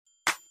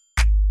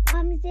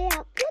Mommy's Day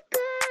Out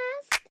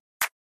Podcast.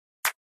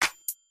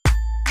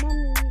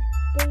 Mommy's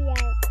Day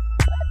Out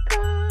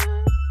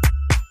Podcast.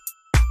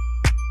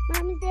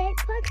 Mommy's Day Out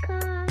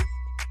Podcast.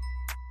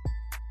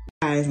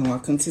 Guys, and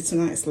welcome to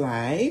tonight's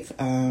live.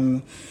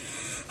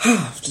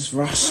 I've just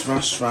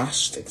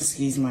rushed.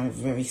 Excuse my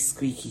very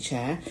squeaky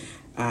chair.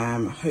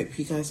 Hope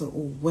you guys are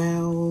all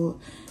well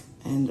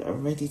and are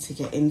ready to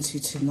get into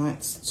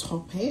tonight's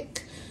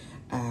topic.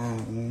 I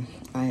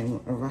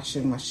am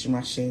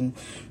rushing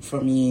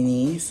from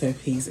uni, so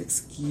please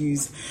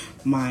excuse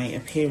my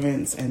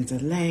appearance and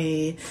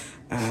delay.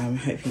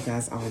 Hope you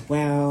guys are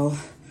well.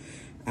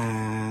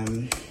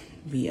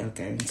 We are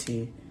going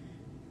to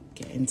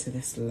get into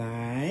this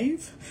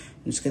live.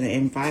 I'm just going to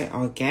invite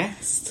our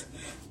guest,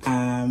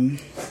 and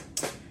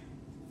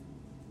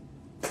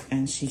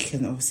she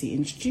can obviously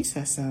introduce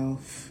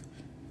herself.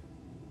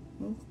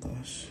 Oh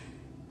gosh.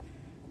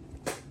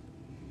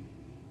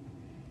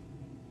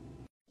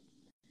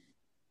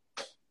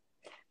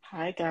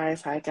 Hi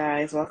guys,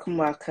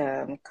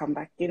 welcome. Come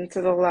back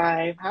into the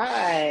live.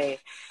 Hi.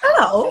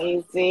 Hello.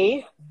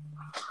 Daisy.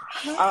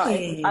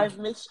 Hi. I've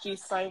missed you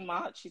so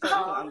much. You don't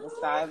even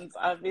understand.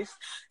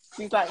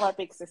 She's like my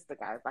big sister,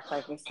 guys. Like,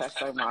 I've missed her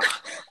so much.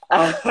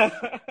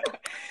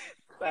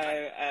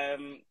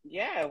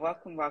 Yeah,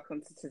 welcome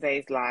to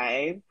today's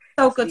live.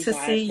 So good to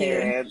see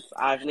you.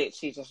 I've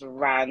literally just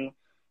ran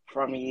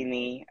from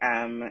uni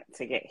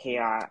to get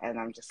here, and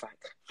I'm just like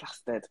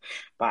flustered.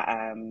 But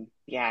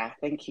yeah,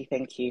 thank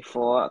you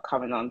for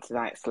coming on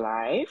tonight's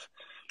live.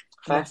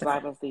 First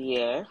live of the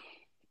year.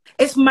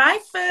 It's my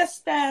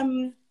first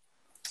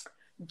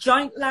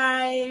joint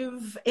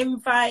live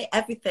invite,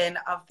 everything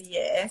of the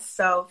year.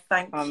 So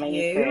thank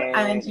you,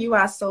 and you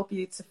are so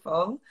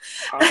beautiful.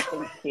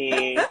 Oh,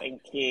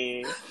 thank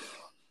you.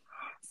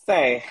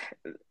 So,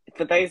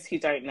 for those who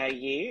don't know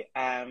you,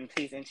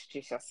 please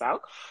introduce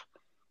yourself.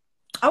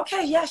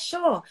 Okay, yeah,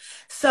 sure.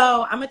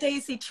 So I'm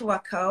Daisy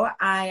Chiwako.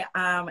 I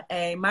am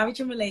a marriage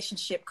and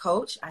relationship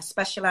coach. I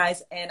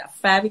specialize in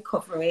affair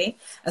recovery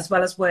as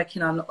well as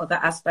working on other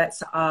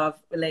aspects of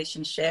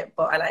relationship.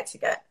 But I like to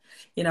get,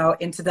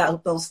 into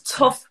those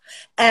tough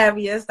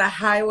areas, the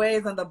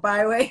highways and the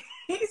byways,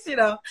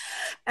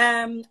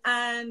 And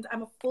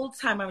I'm a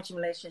full-time marriage and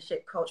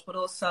relationship coach, but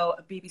also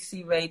a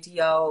BBC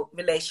Radio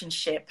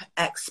relationship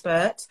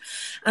expert.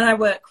 And I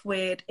work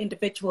with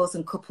individuals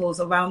and couples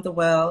around the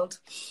world,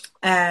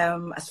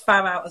 as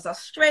far out as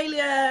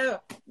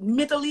Australia,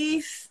 Middle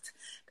East,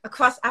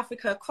 across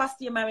Africa, across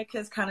the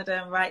Americas,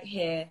 Canada, and right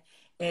here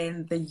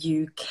in the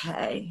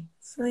UK.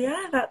 So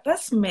yeah,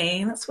 that's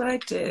me. That's what I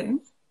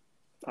do.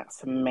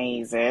 That's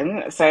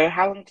amazing. So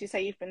how long do you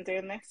say you've been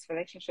doing this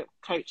relationship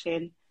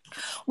coaching?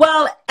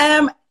 Well,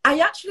 I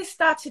actually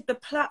started the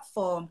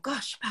platform,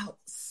 about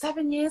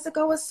 7 years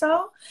ago or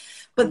so,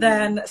 but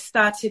then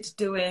started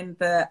doing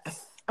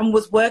and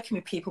was working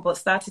with people, but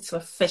started to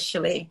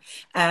officially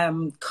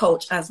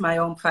coach as my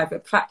own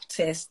private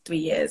practice 3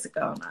 years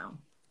ago now.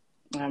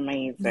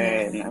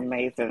 Amazing.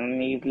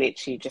 And you've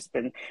literally just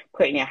been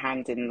putting your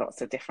hand in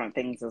lots of different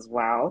things as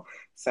well.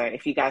 So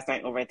if you guys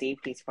don't already,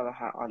 please follow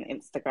her on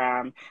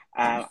Instagram.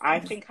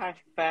 I think I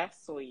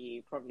first saw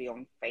you probably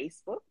on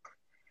Facebook.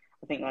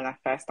 I think when I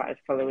first started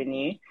following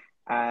you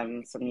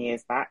some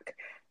years back,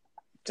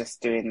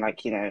 just doing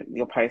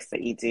your posts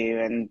that you do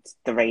and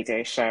the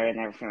radio show and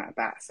everything like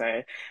that.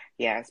 So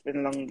yeah, it's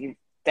been long. You've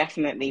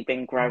definitely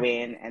been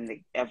growing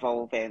and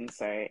evolving.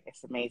 So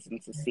it's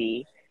amazing to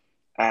see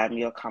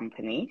your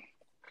company.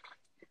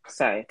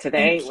 So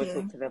today we're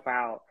talking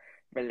about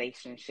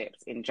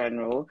relationships in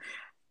general.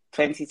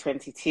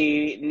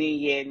 2022, new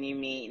year, new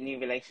me, new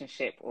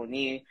relationship, or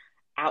new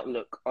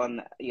outlook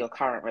on your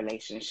current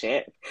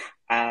relationship.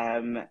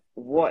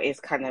 What is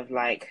kind of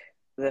like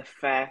the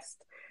first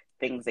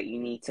things that you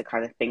need to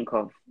kind of think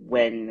of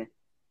when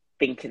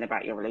thinking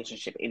about your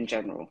relationship in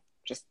general?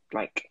 Just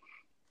like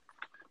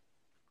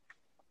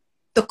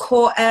the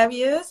core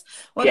areas.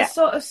 There's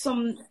sort of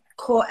some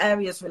core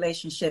areas,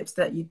 relationships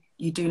that you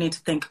do need to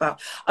think about.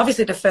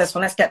 Obviously, the first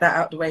one, let's get that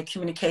out of the way,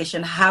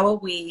 communication. How are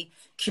we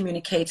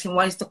communicating?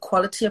 What is the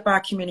quality of our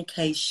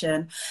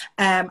communication?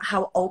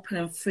 How open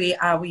and free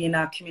are we in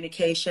our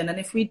communication? And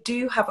if we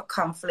do have a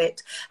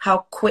conflict,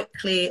 how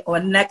quickly, or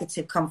a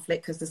negative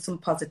conflict, because there's some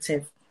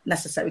positive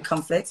necessary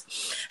conflicts,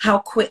 how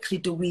quickly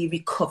do we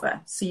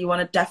recover? So you want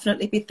to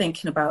definitely be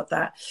thinking about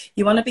that.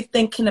 You want to be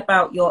thinking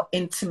about your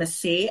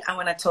intimacy. And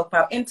when I talk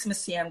about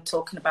intimacy, I'm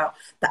talking about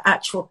the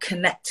actual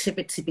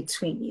connectivity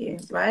between you,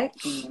 right?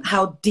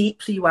 How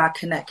deeply you are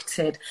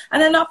connected.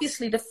 And then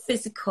obviously the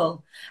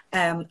physical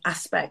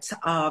aspect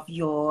of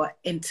your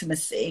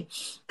intimacy.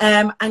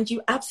 And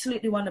you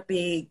absolutely want to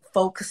be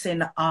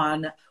focusing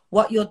on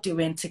what you're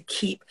doing to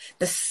keep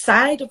the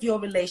side of your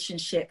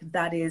relationship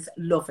that is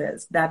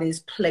lovers, that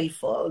is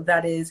playful,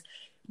 that is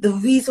the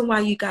reason why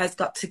you guys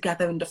got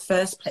together in the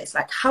first place.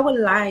 Like, how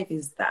alive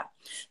is that?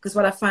 Because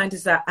what I find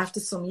is that after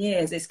some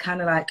years, it's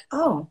kind of like,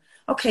 oh,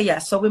 okay, yeah,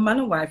 so we're man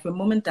and wife, we're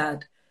mum and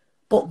dad,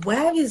 but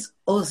where is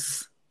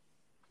us?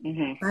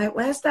 Right?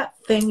 Where's that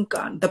thing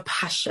gone? The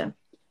passion.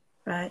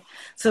 Right.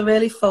 So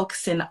really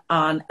focusing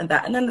on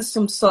that. And then there's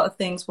some sort of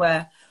things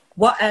where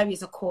what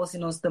areas are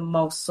causing us the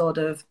most sort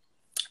of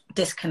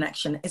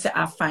disconnection? Is it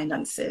our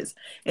finances?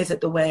 Is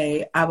it the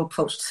way our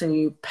approach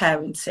to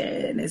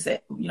parenting? Is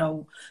it,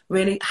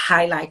 really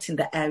highlighting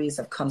the areas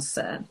of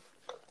concern?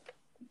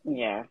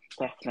 Yeah,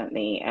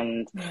 definitely.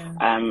 And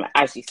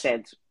as you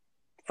said,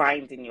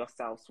 finding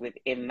yourselves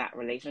within that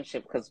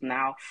relationship, because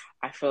now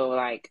I feel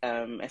like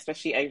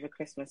especially over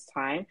Christmas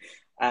time,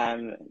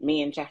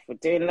 me and Jeff were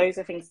doing loads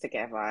of things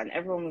together and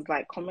everyone was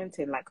like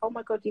commenting like, oh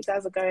my god, you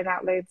guys are going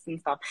out loads and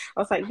stuff.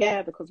 I was like,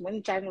 yeah, because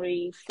when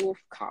January 4th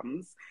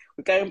comes,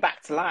 we're going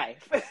back to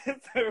life. So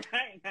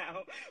right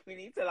now we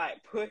need to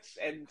like push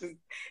and just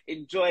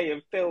enjoy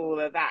and feel all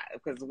of that,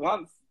 because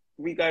once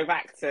we go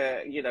back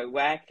to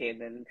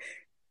working and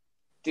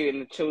doing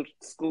the children's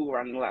school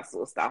run and all that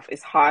sort of stuff,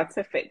 it's hard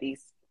to fit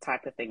these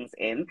type of things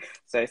in.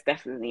 So it's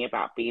definitely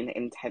about being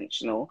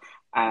intentional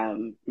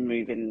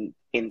moving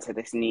into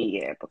this new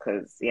year,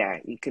 because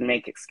you can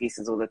make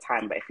excuses all the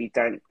time, but if you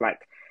don't like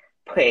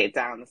put it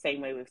down, the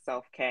same way with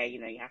self-care,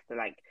 you have to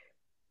like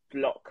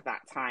block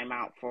that time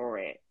out for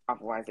it,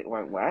 otherwise it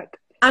won't work.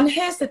 And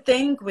here's the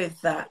thing with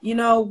that,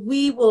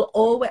 we will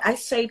always, I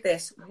say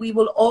this, we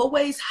will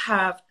always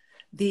have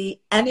the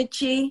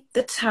energy,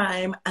 the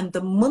time, and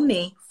the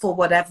money for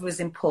whatever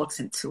is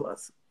important to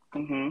us.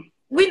 Mm-hmm.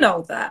 We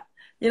know that.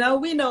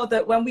 We know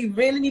that when we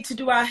really need to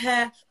do our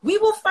hair, we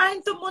will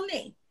find the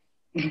money.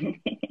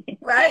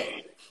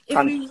 Right?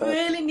 If we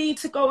really need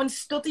to go and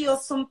study or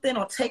something,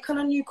 or take on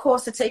a new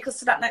course to take us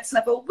to that next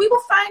level, we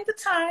will find the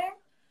time.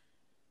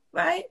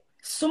 Right?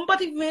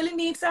 Somebody really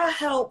needs our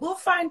help, we'll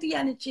find the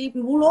energy.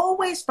 We will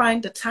always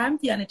find the time,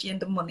 the energy, and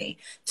the money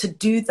to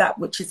do that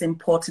which is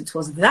important to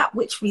us, that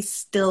which we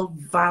still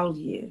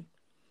value.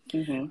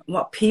 Mm-hmm.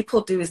 What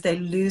people do is they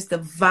lose the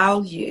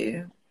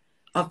value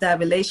of their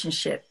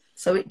relationship.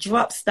 So it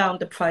drops down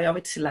the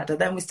priority ladder.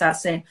 Then we start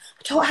saying,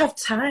 I don't have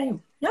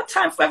time. You have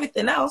time for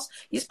everything else.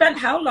 You spent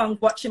how long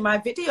watching my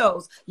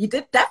videos? You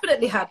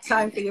definitely have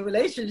time for your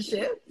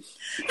relationship.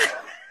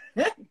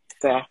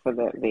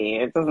 Definitely.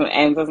 It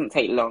doesn't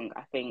take long.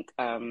 I think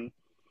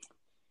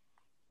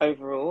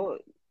overall,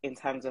 in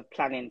terms of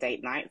planning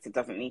date nights, it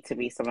doesn't need to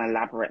be some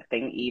elaborate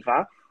thing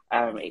either.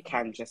 It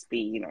can just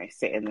be,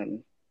 sitting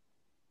and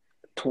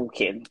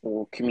talking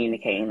or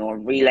communicating or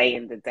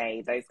relaying the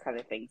day, those kind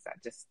of things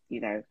that just,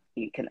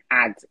 you can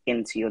add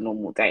into your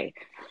normal day.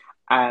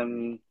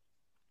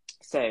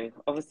 So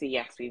obviously,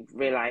 yes, we've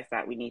realized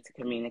that we need to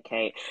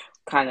communicate.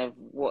 Kind of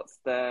what's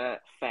the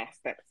first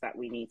steps that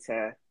we need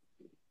to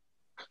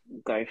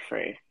go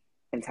through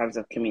in terms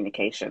of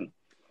communication?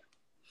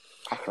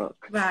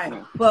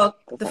 Well,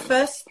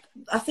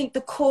 I think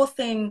the core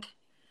thing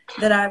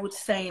that I would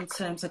say in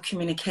terms of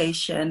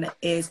communication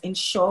is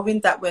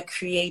ensuring that we're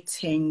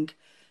creating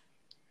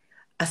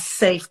a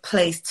safe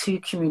place to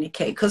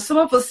communicate. Because some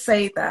of us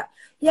say that,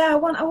 I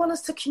want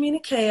us to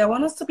communicate. I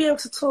want us to be able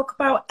to talk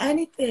about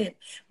anything.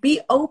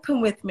 Be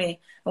open with me.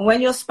 And when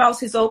your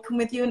spouse is open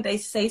with you and they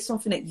say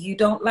something that you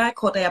don't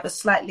like, or they have a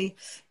slightly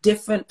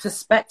different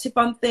perspective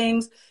on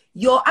things,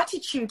 your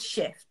attitude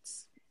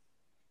shifts,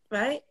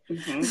 right?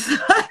 Mm-hmm. So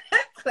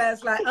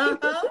Claire's like,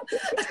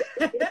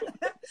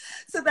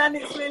 So then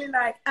it's really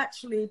like,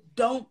 actually,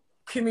 don't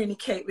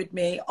communicate with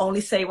me, only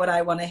say what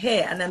I want to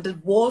hear. And then the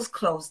walls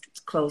close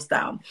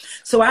down.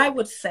 So I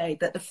would say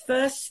that the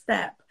first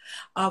step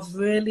of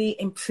really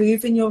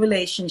improving your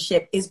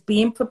relationship is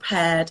being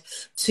prepared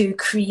to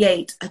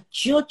create a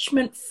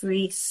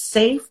judgment-free,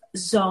 safe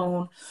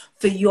zone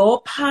for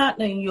your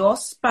partner and your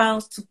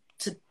spouse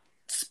to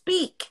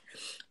speak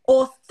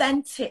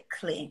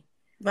authentically,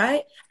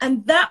 right?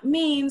 And that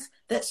means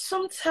that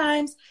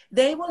sometimes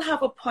they will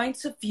have a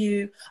point of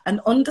view, an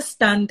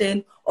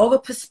understanding, or a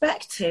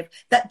perspective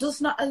that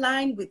does not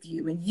align with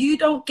you, and you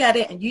don't get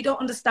it and you don't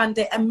understand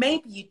it, and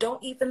maybe you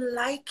don't even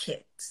like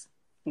it.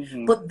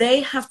 Mm-hmm. But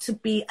they have to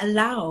be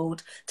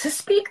allowed to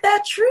speak their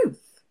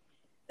truth,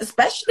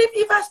 especially if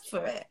you've asked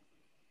for it.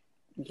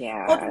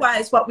 Yeah.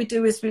 Otherwise, what we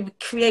do is we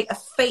create a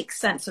fake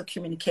sense of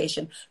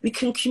communication. We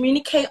can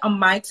communicate on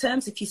my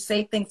terms if you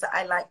say things that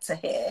I like to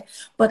hear,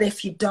 but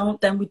if you don't,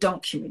 then we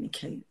don't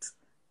communicate.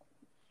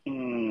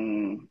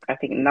 I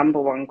think number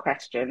one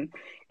question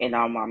in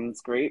our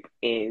mums group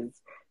is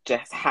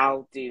just,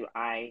 how do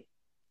I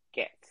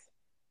get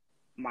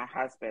my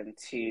husband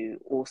to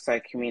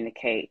also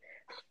communicate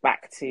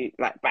back to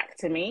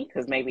me?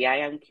 Because maybe I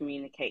am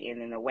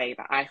communicating in a way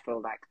that I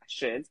feel like I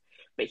should,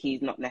 but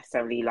he's not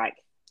necessarily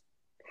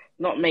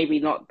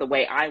not the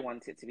way I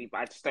want it to be, but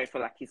I just don't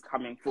feel like he's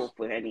coming forth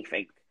with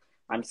anything.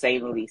 I'm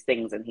saying all these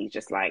things and he's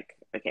just like,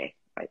 okay,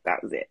 like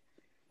that was it.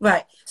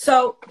 Right.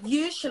 So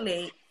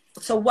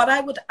what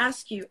I would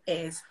ask you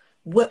is,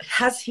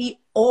 has he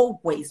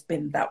always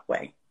been that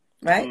way?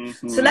 Right.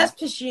 Mm-hmm. So let's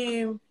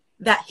presume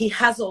that he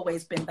has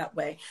always been that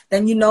way.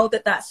 Then you know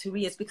that that's who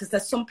he is, because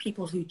there's some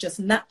people who just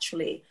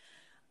naturally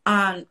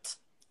aren't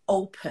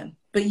open.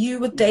 But you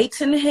were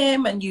dating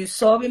him and you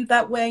saw him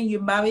that way and you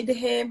married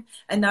him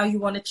and now you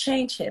want to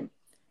change him.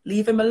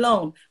 Leave him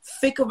alone.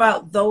 Figure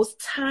out those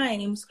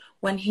times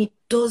when he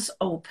does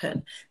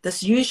open.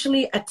 There's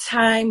usually a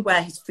time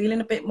where he's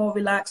feeling a bit more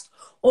relaxed,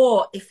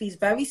 or if he's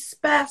very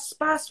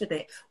sparse with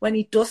it, when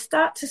he does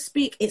start to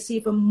speak, it's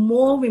even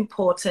more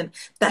important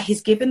that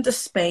he's given the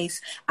space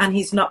and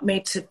he's not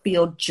made to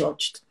feel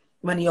judged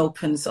when he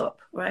opens up,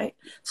 right?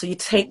 So you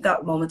take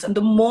that moment, and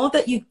the more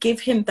that you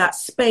give him that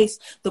space,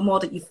 the more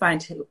that you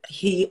find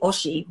he or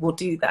she will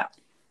do that.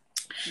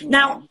 Yeah.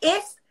 Now,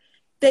 if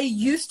they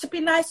used to be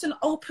nice and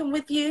open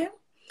with you,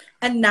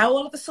 and now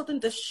all of a sudden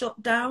they're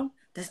shut down,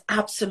 there's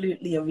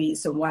absolutely a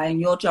reason why,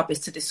 and your job is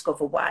to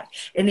discover why.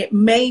 And it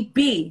may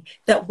be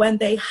that when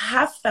they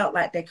have felt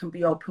like they can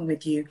be open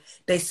with you,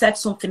 they said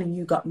something and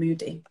you got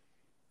moody,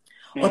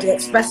 or they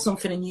expressed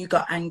something and you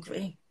got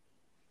angry,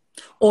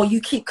 or you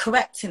keep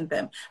correcting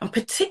them. And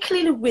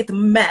particularly with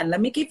men,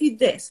 let me give you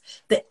this.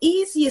 The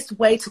easiest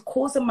way to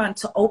cause a man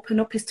to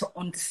open up is to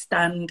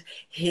understand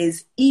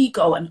his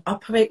ego and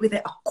operate with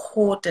it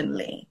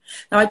accordingly.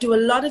 Now, I do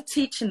a lot of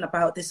teaching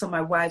about this on my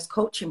wives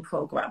coaching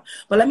program,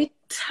 but let me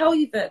tell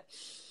you that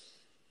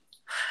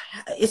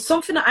it's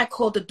something that I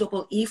call the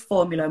double E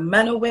formula.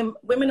 Men are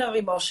women are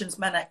emotions,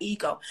 men are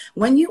ego.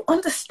 When you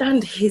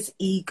understand his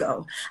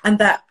ego, and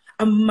that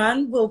a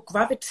man will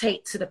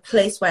gravitate to the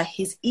place where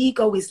his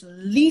ego is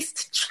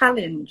least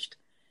challenged.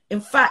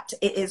 In fact,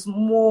 it is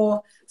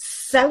more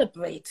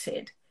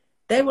celebrated.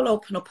 They will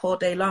open up all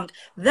day long.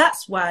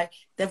 That's why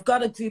they've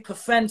got a group of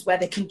friends where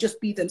they can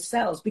just be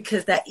themselves,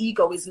 because their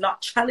ego is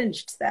not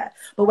challenged there.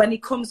 But when he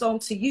comes on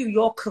to you,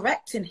 you're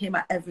correcting him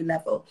at every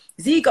level.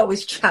 His ego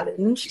is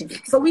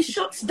challenged, so he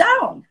shuts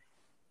down.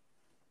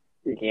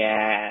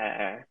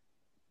 Yeah.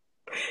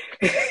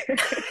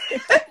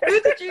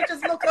 Who did you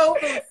just look over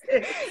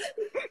to?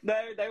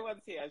 No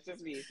one's here. It's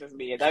just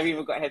me. And I've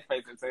even got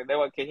headphones in, so no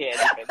one can hear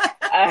anything.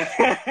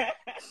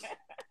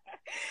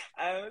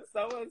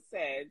 Someone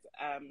said,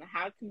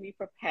 how can we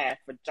prepare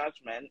for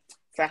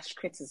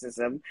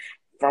judgment/criticism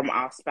from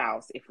our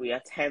spouse if we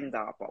are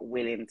tender but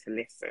willing to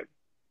listen?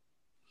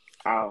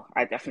 Oh,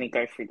 I definitely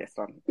go through this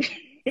one.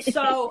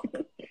 So,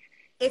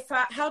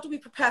 how do we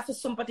prepare for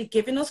somebody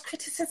giving us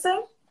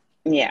criticism?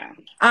 Yeah.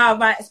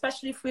 Right,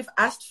 especially if we've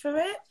asked for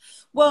it.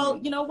 Well,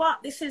 you know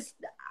what? This is,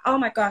 oh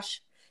my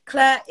gosh,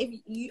 Claire,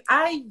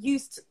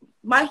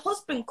 my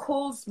husband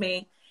calls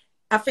me,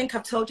 I think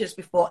I've told you this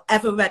before,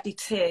 ever ready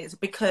tears,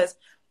 because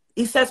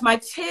he says my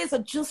tears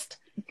are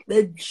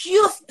they're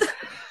just.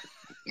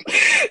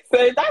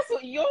 So that's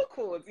what you're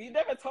called. You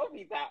never told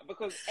me that,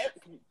 because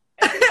every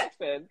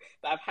session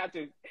that I've had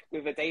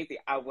with a Daisy,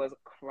 I was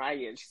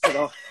crying. She said,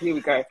 oh, here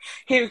we go,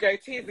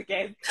 tears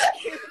again.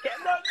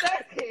 Not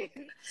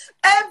joking.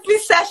 Every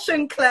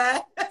session,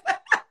 Claire.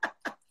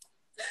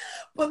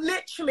 But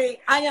literally,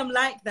 I am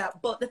like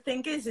that. But the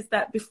thing is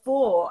that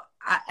before,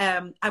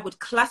 I would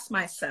class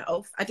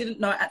myself, I didn't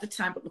know it at the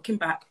time, but looking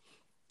back,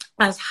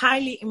 as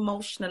highly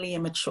emotionally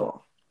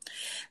immature.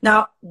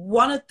 Now,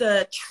 one of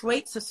the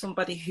traits of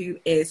somebody who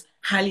is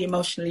highly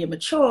emotionally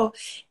immature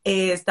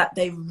is that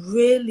they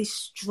really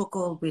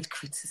struggle with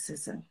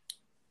criticism,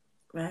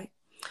 right?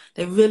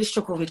 They really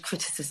struggle with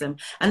criticism.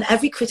 And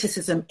every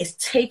criticism is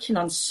taken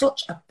on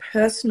such a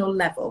personal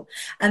level.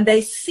 And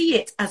they see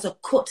it as a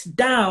cut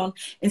down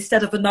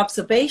instead of an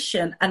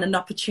observation and an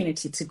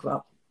opportunity to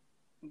grow,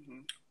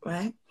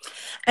 right?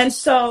 And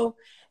so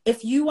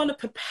if you want to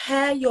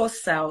prepare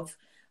yourself,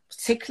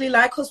 particularly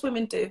like us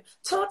women do,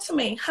 talk to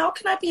me. How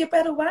can I be a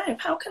better wife?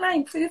 How can I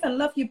improve and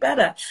love you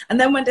better?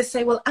 And then when they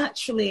say, well,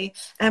 actually,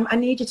 I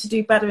need you to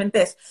do better in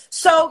this.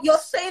 So you're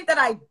saying that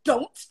I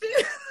don't do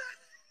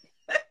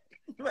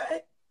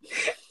right?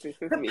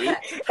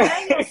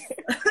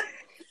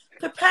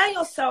 Prepare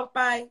yourself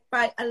by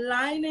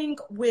aligning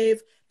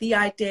with the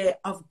idea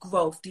of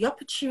growth, the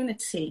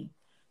opportunity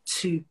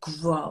to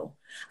grow.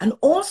 And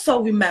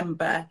also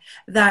remember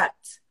that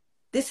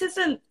this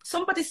isn't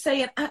somebody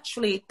saying,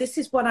 actually, this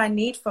is what I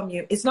need from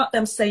you. It's not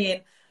them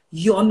saying,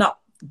 you're not,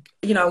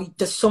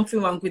 there's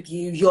something wrong with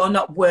you. You're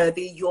not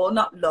worthy. You're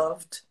not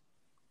loved.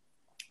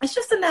 It's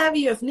just an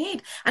area of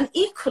need. And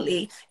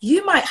equally,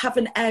 you might have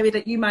an area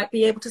that you might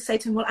be able to say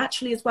to him, well,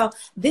 actually, as well,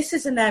 this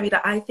is an area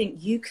that I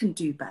think you can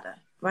do better,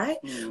 right?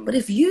 But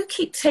if you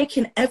keep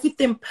taking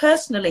everything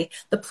personally,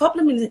 the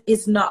problem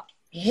is not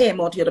him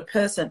or the other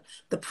person.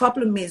 The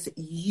problem is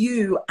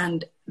you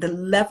and the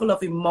level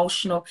of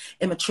emotional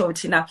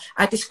immaturity. Now,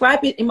 I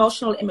describe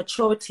emotional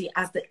immaturity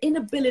as the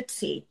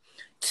inability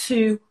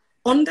to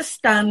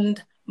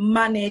understand,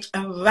 manage,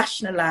 and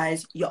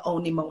rationalize your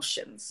own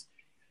emotions,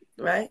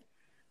 right?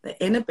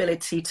 The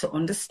inability to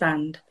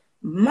understand,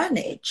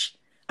 manage,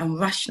 and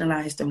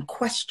rationalize and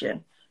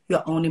question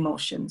your own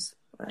emotions,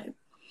 right?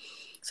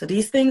 So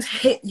these things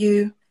hit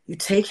you. You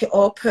take it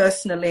all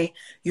personally.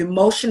 Your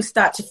emotions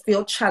start to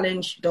feel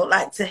challenged. You don't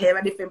like to hear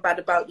anything bad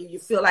about you. You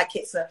feel like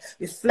it's a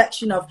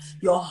reflection of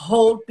your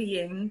whole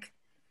being.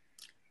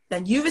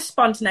 Then you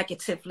respond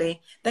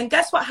negatively. Then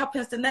guess what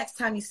happens the next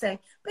time you say,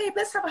 babe,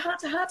 let's have a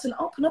heart-to-heart and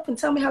open up and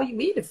tell me how you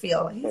really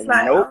feel. And he's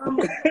like, nope.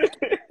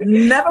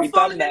 Never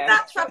falling in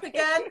that trap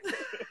again.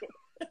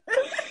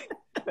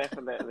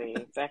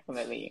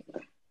 Definitely.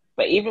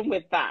 But even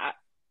with that,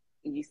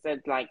 you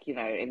said, like, you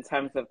know, in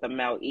terms of the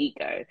male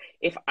ego,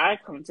 if I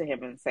come to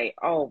him and say,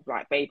 oh,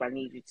 like, babe, I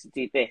need you to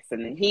do this,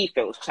 and then he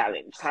feels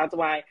challenged, how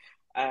do I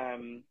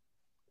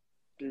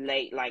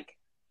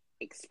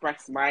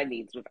express my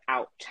needs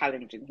without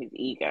challenging his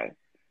ego?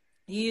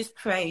 You use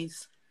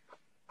praise.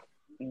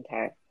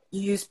 Okay.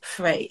 You use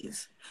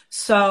praise.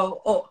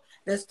 So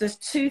there's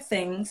two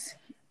things.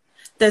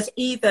 There's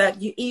you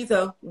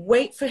either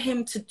wait for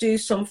him to do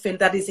something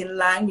that is in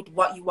line with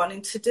what you want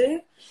him to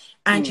do,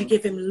 and you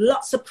give him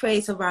lots of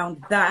praise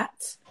around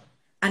that,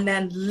 and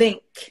then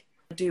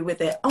do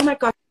with it. Oh my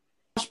gosh,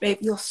 babe,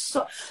 you're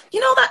so... You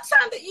know that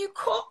time that you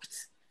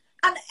cooked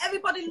and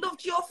everybody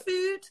loved your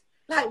food?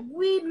 Like,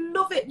 we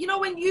love it. You know,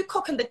 when you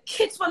cook and the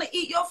kids want to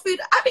eat your food,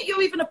 I bet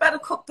you're even a better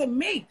cook than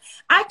me.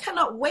 I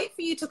cannot wait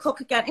for you to cook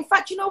again. In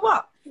fact, you know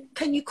what?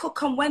 Can you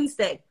cook on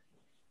Wednesday?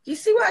 Do you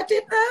see what I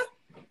did there?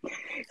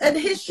 And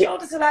his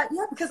shoulders are like,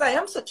 yeah, because I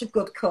am such a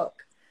good cook.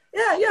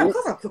 Yeah, of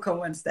course I'll cook on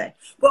Wednesday.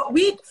 But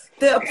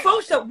the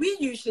approach that we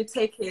usually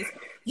take is,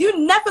 you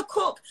never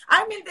cook.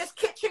 I'm in this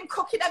kitchen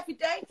cooking every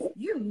day.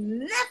 You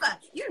never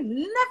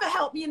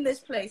help me in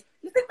this place.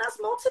 You think that's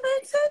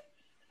motivated?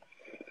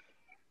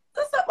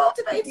 That's not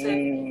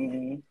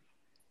motivating.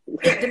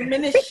 It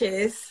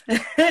diminishes.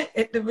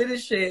 It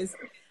diminishes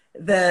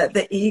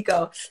the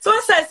ego.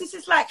 Someone says this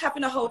is like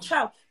having a whole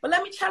child. But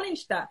let me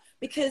challenge that,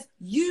 because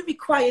you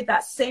require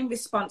that same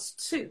response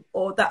too,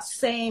 or that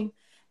same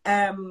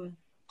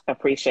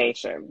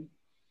appreciation.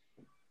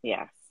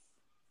 Yes.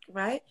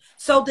 Right?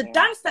 So the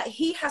dance that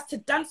he has to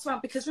dance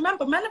around, because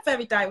remember, men are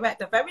very direct,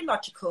 they're very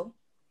logical,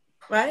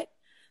 right?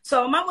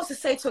 So a man wants to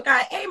say to a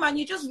guy, hey man,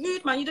 you're just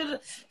rude, man.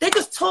 They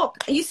just talk.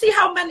 And you see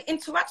how men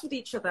interact with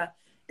each other.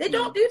 They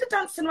don't do the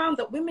dancing around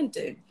that women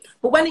do.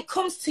 But when it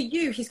comes to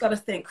you, he's got to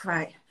think,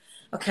 right,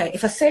 okay,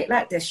 if I say it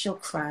like this, she'll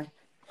cry.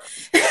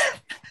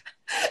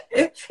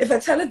 If I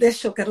tell her this,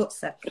 she'll get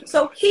upset.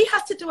 So he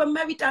has to do a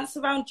merry dance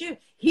around you.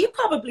 He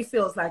probably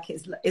feels like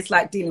it's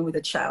like dealing with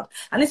a child.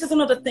 And this is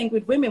another thing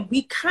with women.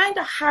 We kind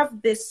of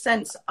have this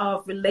sense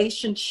of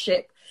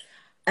relationship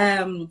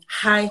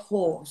high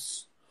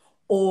horse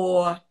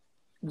or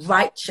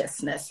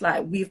righteousness,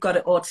 like we've got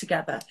it all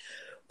together.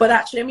 But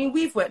actually, I mean,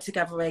 we've worked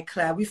together, right,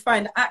 Claire? We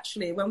find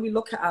actually when we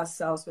look at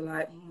ourselves, we're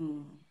like,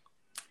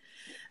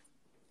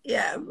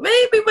 yeah,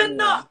 maybe we're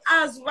not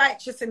as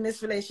righteous in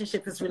this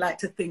relationship as we like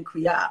to think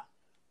we are.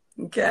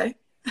 Okay.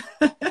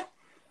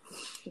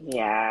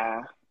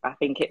 Yeah, I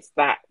think it's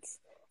that.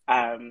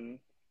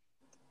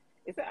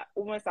 Is it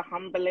almost a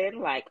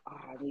humbling? Like,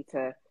 I need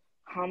to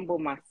humble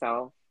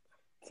myself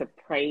to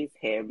praise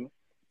him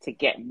to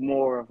get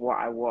more of what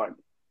I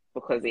want.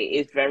 Because it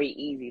is very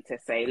easy to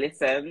say,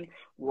 listen,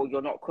 well,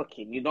 you're not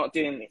cooking, you're not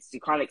doing this,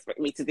 you can't expect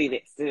me to do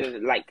this.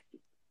 Like,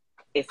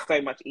 it's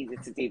so much easier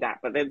to do that.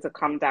 But then to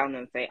come down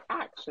and say,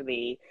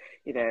 actually,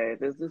 you know,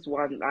 there's this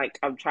one, like,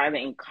 I'm trying to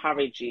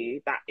encourage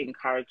you.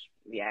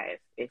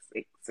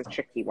 It's a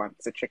tricky one.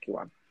 It's a tricky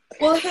one.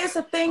 Well, here's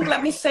the thing.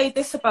 Let me say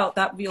this about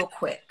that real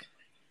quick.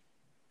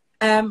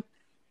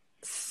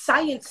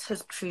 Science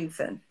has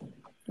proven,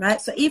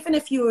 right? So even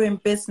if you were in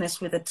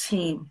business with a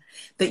team,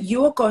 that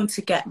you are going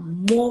to get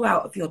more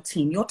out of your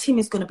team. Your team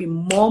is going to be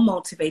more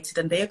motivated,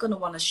 and they're going to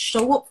want to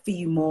show up for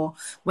you more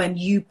when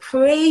you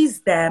praise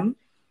them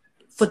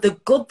for the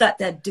good that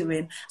they're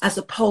doing, as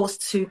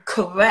opposed to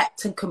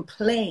correct and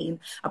complain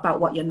about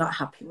what you're not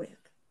happy with,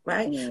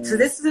 right? So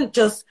this isn't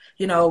just,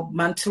 you know,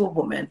 man to a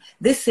woman.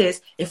 This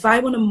is, if I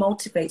want to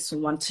motivate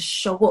someone to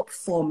show up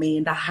for me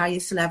in the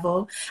highest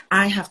level,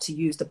 I have to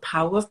use the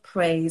power of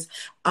praise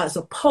as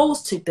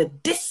opposed to the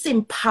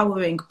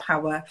disempowering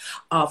power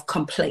of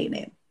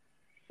complaining.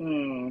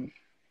 Okay,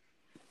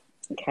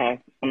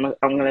 I'm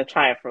going to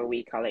try it for a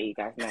week. I'll let you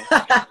guys know.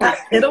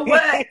 It'll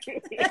work.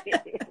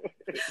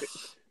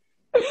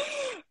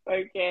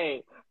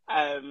 Okay.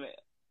 So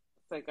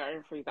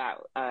going through that,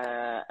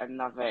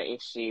 another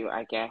issue,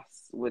 I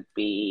guess, would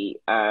be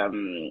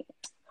identifying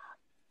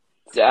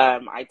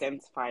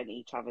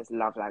each other's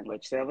love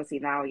language. So obviously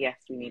now, yes,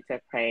 we need to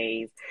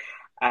praise,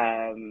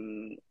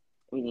 we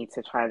need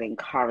to try and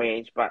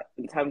encourage, but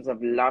in terms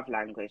of love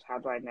language, how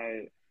do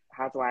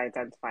I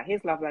identify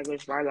his love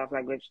language, my love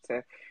language,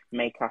 to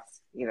make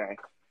us, you know,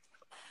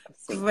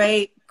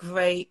 Great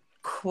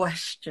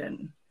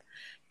question.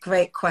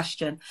 Great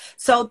question.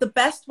 So the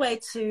best way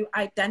to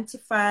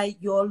identify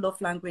your love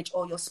language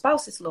or your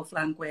spouse's love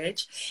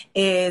language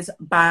is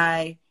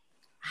by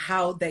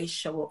how they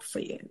show up for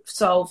you.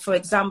 So, for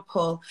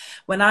example,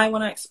 when I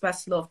want to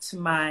express love to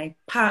my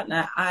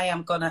partner, I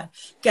am going to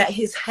get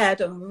his head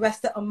and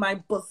rest it on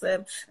my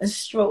bosom and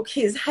stroke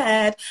his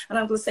head. And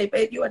I'm going to say,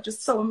 babe, you are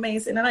just so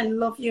amazing. And I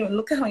love you. And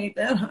look at how you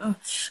do.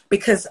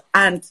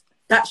 And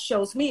that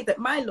shows me that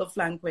my love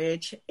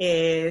language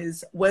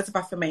is words of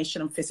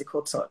affirmation and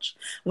physical touch.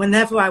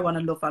 Whenever I want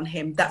to love on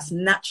him, that's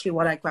naturally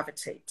what I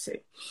gravitate to.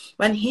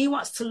 When he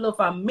wants to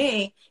love on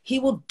me, he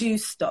will do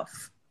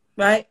stuff,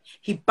 right?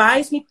 He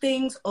buys me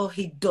things or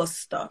he does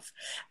stuff.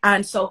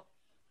 And so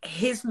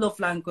his love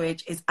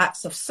language is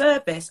acts of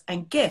service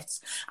and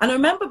gifts. And I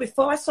remember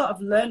before I sort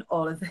of learned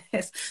all of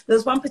this, there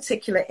was one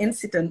particular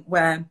incident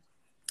where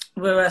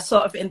we were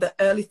sort of in the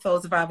early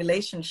throes of our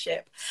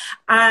relationship,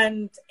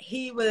 and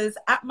he was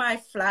at my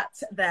flat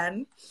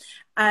then,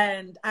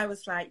 and I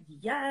was like,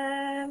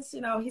 yes,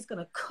 you know, he's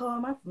gonna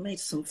come. I've made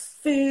some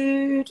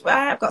food,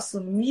 right? I've got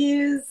some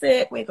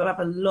music. We're gonna have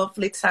a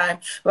lovely time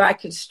where I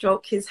can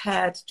stroke his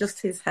head,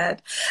 just his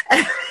head,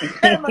 and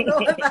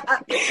all of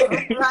that,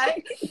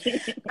 right?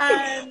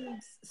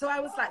 And so I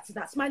was like, so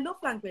that's my love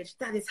language.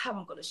 That is how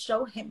I'm gonna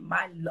show him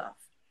my love,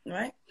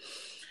 right?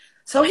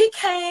 So he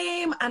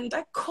came and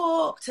I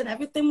cooked and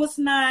everything was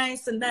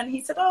nice. And then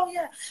he said, oh,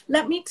 yeah,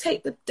 let me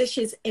take the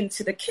dishes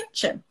into the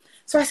kitchen.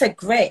 So I said,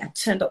 great. I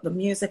turned up the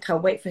music. I'll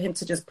wait for him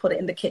to just put it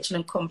in the kitchen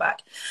and come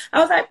back. I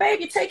was like, babe,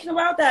 you're taking a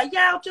while there.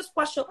 Yeah, I'll just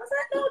wash up. I was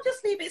like, no,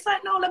 just leave it. It's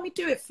like, no, let me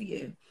do it for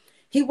you.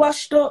 He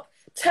washed up.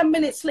 10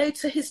 minutes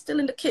later, he's still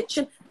in the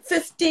kitchen.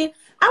 15.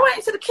 I went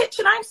into the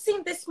kitchen. I've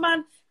seen this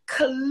man,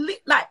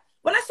 like,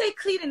 when I say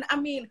cleaning, I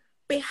mean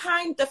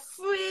behind the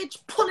fridge,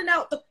 pulling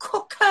out the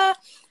cooker.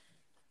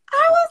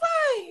 I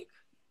was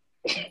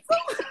like,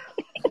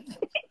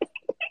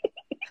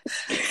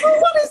 so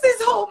what is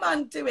this whole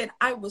man doing?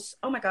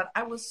 Oh my God,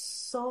 I was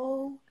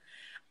so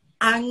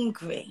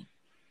angry.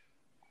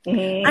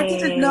 I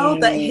didn't know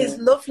that his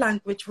love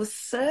language was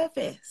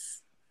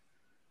service,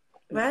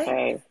 right?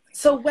 Okay.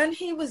 So when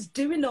he was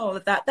doing all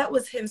of that, that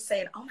was him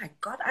saying, oh my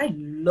God, I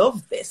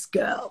love this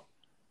girl.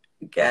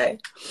 Okay.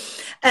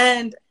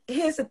 And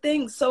here's the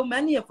thing, so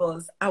many of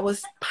us, our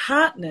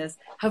partners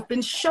have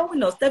been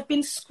showing us, they've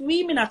been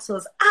screaming at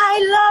us,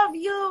 I love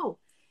you,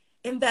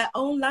 in their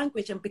own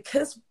language. And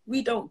because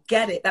we don't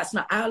get it, that's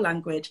not our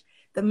language,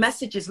 the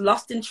message is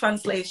lost in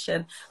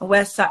translation, and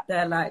we're sat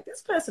there like,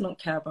 this person don't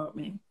care about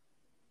me.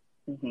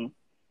 Mm-hmm.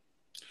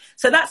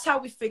 So that's how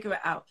we figure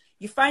it out.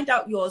 You find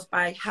out yours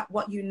by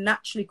what you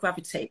naturally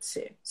gravitate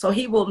to. So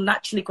he will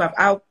naturally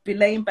I'll be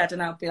laying in bed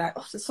and I'll be like,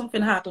 oh, there's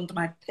something hard under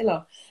my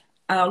pillow.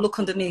 And I'll look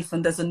underneath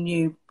and there's a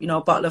new,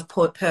 bottle of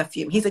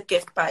perfume. He's a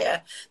gift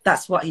buyer.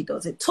 That's what he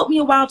does. It took me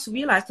a while to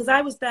realize, because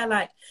I was there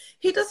like,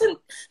 he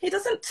doesn't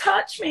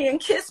touch me and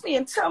kiss me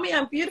and tell me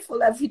I'm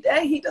beautiful every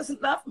day. He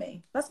doesn't love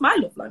me. That's my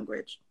love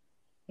language.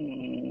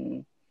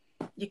 You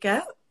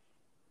get?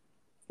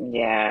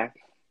 Yeah.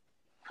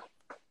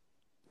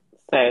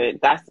 So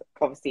that's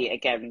obviously,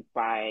 again,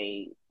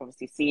 by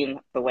obviously seeing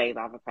the way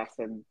the other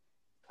person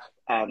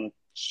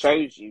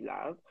shows you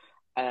love.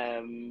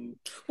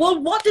 Well,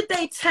 what did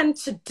they tend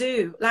to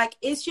do? Like,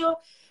 is your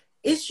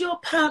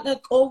partner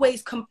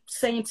always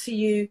saying to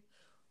you,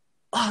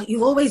 oh,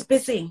 you're always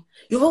busy,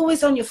 you're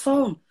always on your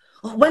phone,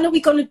 oh, when are we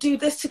going to do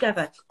this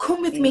together?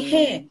 Come with me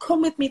here,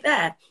 come with me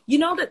there. You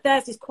know that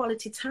there's this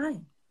quality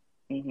time,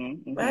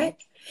 right?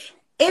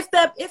 If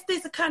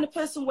there's the kind of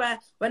person where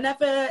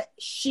whenever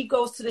she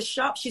goes to the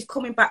shop, she's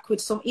coming back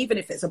with even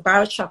if it's a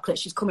bar of chocolate,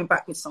 she's coming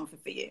back with something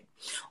for you,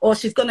 or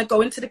she's going to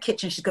go into the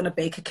kitchen, she's going to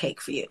bake a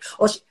cake for you,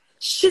 or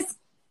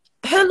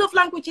her love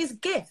language is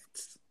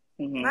gifts,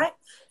 right?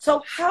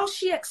 So how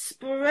she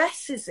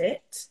expresses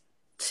it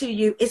to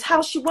you is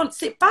how she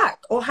wants it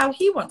back, or how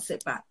he wants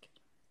it back,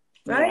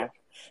 right?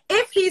 Yeah.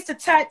 If he's the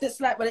type that's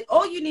like, well,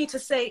 all you need to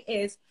say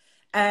is,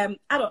 I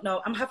don't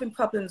know, I'm having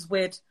problems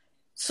with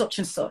such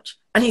and such.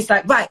 And he's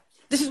like, right,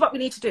 this is what we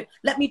need to do.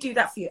 Let me do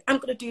that for you. I'm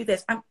going to do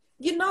this.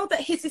 You know that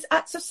his is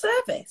acts of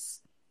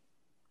service,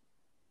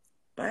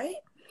 right?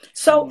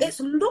 So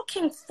it's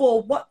looking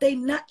for what they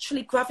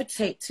naturally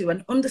gravitate to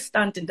and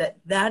understanding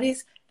that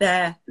is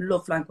their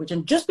love language.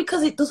 And just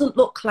because it doesn't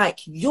look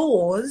like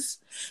yours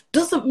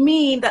doesn't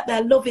mean that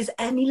their love is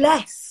any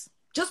less.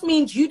 Just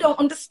means you don't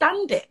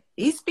understand it.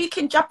 He's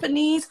speaking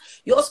Japanese,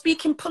 you're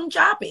speaking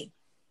Punjabi.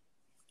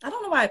 I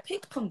don't know why I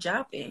picked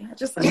Punjabi. I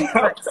just think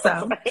like the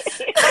sound.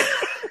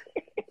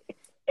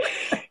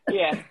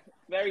 Yeah,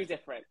 very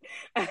different.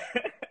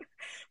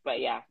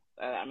 But yeah,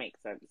 that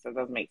makes sense. That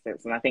does make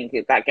sense. And I think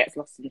that gets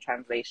lost in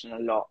translation a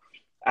lot,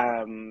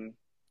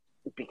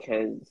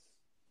 because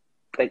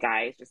the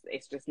guy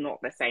it's just not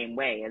the same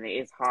way. And it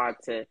is hard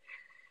to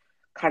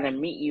kind of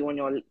meet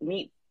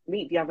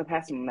the other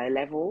person on their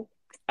level,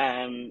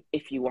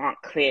 if you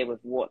aren't clear with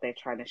what they're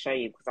trying to show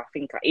you. Because I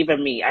think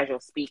even me, as you're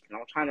speaking,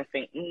 I'm trying to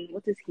think,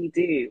 what does he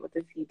do? What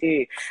does he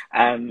do?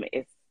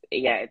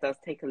 It does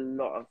take a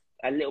little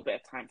bit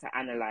of time to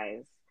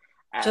analyze.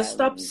 Just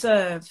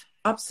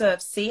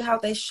observe, see how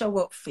they show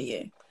up for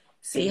you.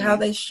 How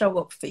they show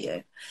up for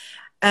you.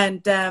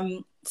 And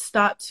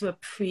start to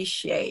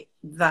appreciate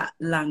that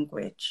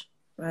language,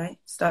 right?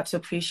 Start to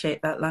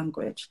appreciate that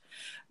language.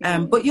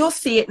 But you'll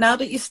see it now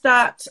that you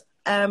start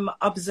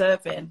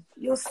observing.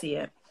 You'll see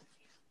it.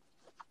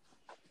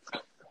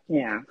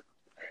 Yeah.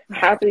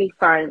 How do we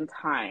find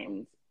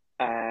times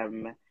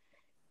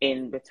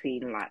in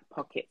between like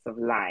pockets of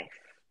life?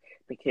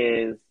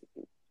 Because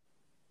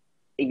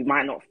you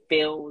might not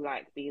feel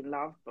like being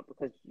loved, but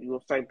because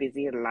you're so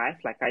busy in life,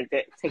 like I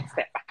take a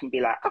step back and be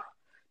like, oh,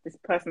 this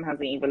person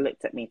hasn't even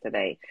looked at me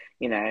today.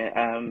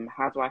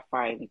 How do I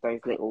find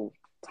those little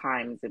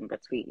times in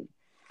between?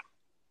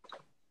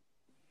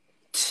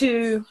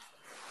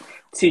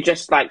 to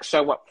just like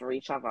show up for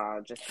each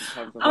other, just in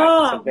terms of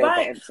like to build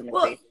the intimacy.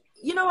 Well,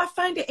 you know, I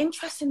find it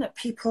interesting that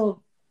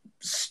people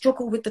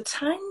struggle with the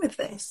time with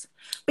this,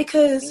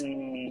 because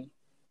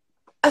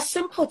a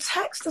simple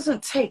text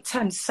doesn't take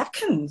 10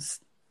 seconds.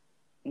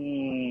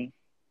 Right?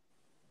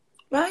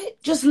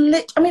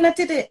 I mean, I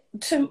did it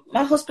to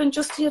my husband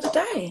just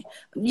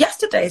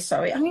yesterday,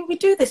 sorry. I mean, we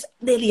do this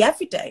nearly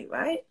every day,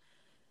 right?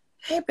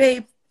 Hey,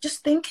 babe,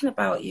 just thinking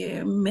about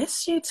you,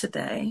 miss you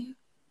today.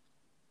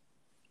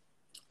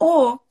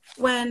 Or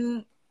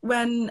when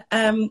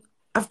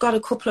I've got a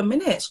couple of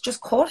minutes,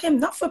 just call him,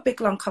 not for a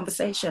big, long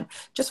conversation.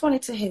 Just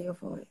wanted to hear your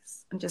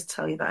voice and just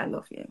tell you that I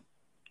love you.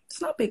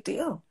 It's not a big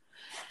deal.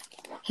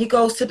 He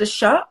goes to the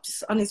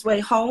shops on his way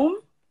home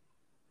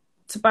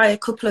to buy a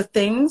couple of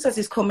things as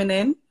he's coming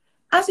in.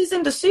 As he's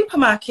in the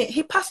supermarket,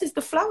 he passes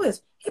the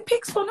flowers. He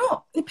picks one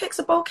up. He picks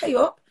a bouquet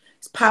up.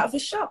 It's part of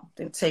his shop.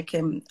 Didn't take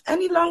him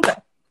any longer.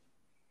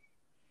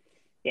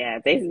 Yeah,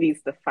 Daisy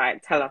needs to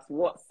tell us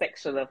what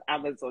section of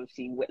Amazon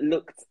she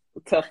looked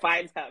to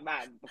find her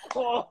man.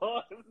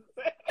 Because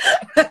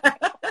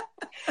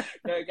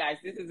no, guys,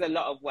 this is a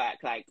lot of work.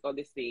 Like,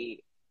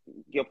 honestly,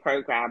 your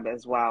program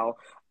as well.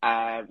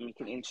 You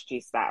can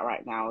introduce that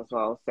right now as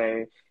well.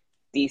 So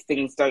these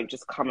things don't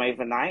just come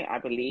overnight. I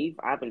believe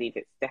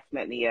it's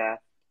definitely a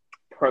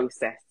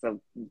process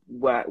of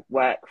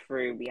work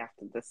through. We have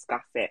to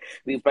discuss it.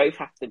 We both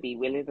have to be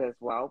willing as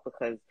well,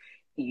 because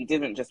you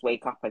didn't just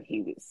wake up and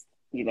he was,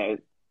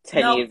 10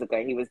 years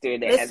ago he was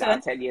doing it. Listen, and now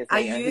 10 years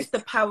later. I used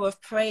the power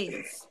of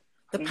praise.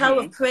 The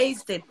power of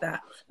praise did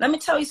that. Let me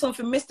tell you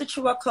something. Mr.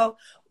 Chirocco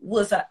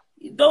was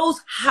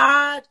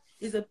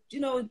is a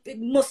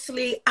big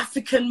muscly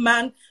African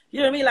man. You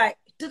know what I mean? Like,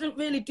 didn't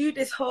really do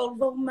this whole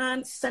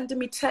romance, sending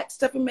me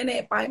text every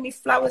minute, buying me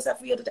flowers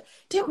every other day.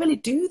 Didn't really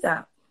do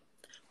that.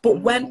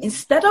 But when,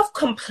 instead of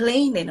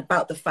complaining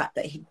about the fact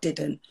that he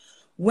didn't,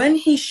 when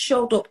he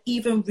showed up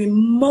even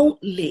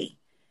remotely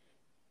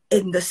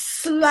in the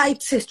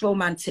slightest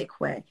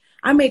romantic way,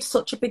 I made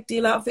such a big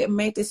deal out of it and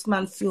made this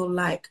man feel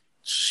like,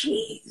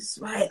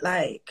 jeez, right?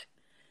 Like,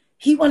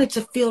 he wanted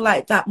to feel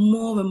like that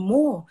more and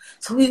more.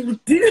 So he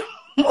would do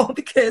more,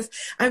 because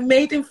I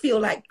made him feel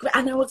like,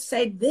 and I would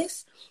say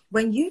this,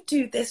 when you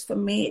do this for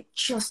me, it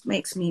just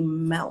makes me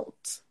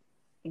melt.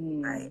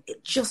 Right?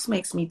 It just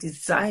makes me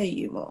desire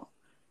you more,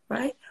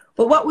 right?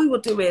 But what we will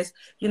do is,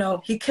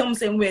 he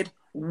comes in with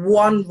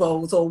one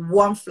rose or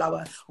one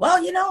flower.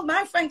 Well,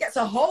 my friend gets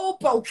a whole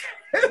bouquet.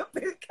 Do you know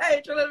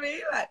what I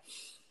mean? Like,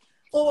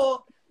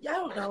 or, I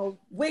don't know,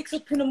 wakes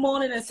up in the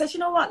morning and says,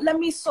 you know what, let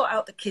me sort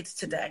out the kids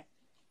today.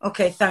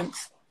 Okay,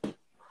 thanks.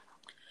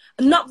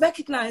 Not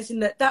recognizing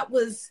that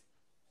was,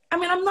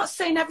 I'm not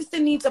saying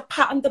everything needs a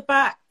pat on the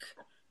back.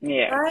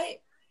 Yeah. Right?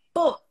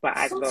 But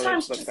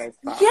sometimes,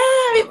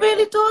 it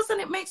really does.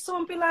 And it makes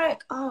someone be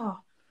like, oh,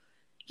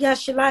 yeah,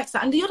 she likes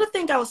that. And the other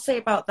thing I will say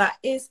about that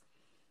is,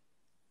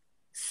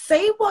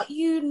 say what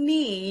you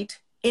need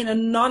in a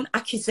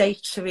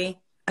non-accusatory.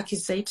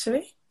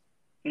 Accusation.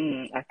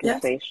 No.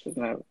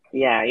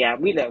 Yeah,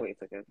 we know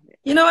it's a good.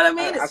 You know what I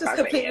mean? It's just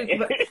completely.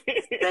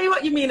 Say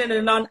what you mean in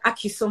a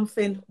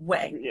non-accusomething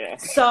way. Yeah.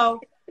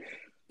 So,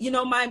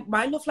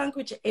 my love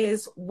language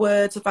is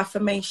words of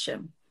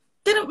affirmation.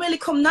 Didn't really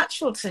come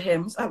natural to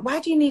him. It's like, why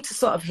do you need to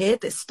sort of hear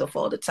this stuff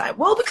all the time?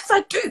 Well, because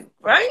I do,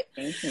 right?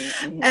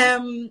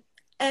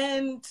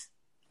 And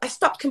I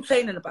stopped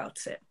complaining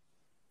about it.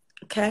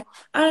 Okay,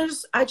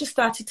 I just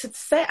started to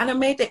say it, and I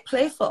made it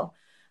playful.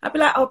 I'd be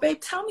like, oh, babe,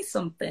 tell me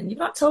something. You've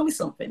not told me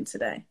something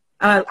today.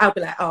 I'll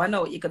be like, oh, I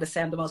know what you're going to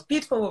say. I'm the most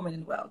beautiful woman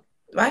in the world,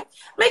 right?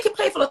 Make it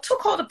playful. I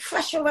took all the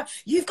pressure away.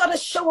 You've got to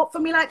show up for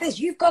me like this.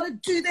 You've got to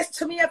do this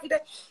to me every day.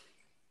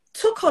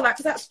 Took all that,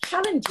 because that's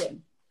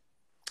challenging.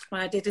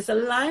 What I did is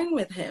align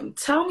with him.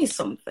 Tell me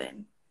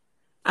something.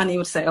 And he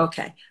would say,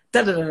 okay,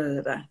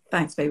 da-da-da-da-da.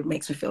 Thanks, babe. It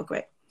makes me feel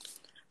great.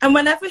 And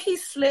whenever he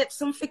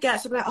slips and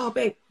forgets, I'd be like, oh,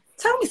 babe,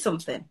 tell me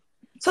something.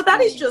 So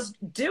that is just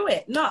do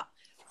it, not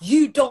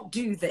you don't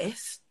do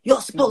this.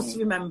 You're supposed to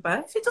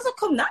remember. If it doesn't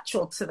come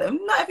natural to them,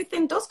 not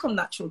everything does come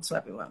natural to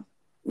everyone.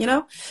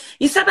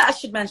 You said that I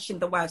should mention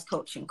the Wives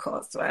Coaching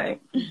course, right?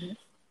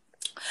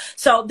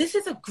 So this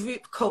is a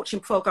group coaching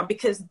program,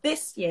 because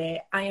this year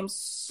I am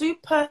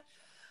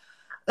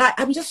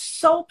I'm just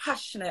so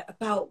passionate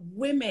about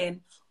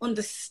women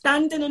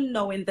understanding and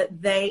knowing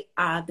that they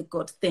are the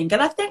good thing.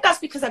 And I think that's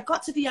because I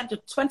got to the end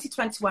of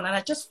 2021 and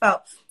I just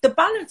felt the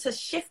balance has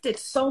shifted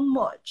so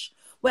much,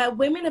 where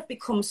women have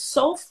become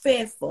so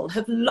fearful,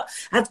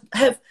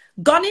 have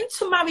gone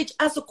into marriage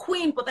as a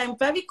queen, but then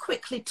very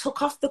quickly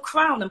took off the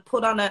crown and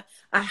put on a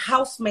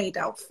housemaid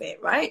outfit,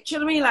 right? Do you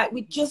know what I mean? Like,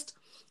 we just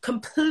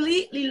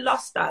completely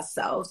lost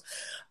ourselves.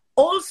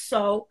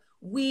 Also,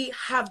 we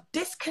have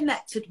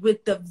disconnected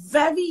with the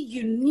very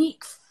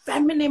unique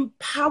feminine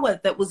power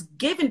that was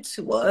given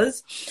to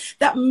us,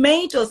 that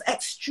made us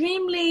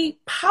extremely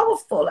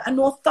powerful and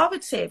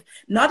authoritative,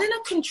 not in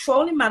a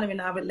controlling manner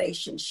in our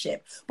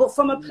relationship, but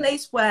from a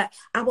place where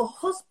our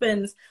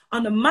husbands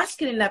on a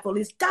masculine level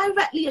is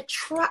directly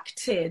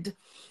attracted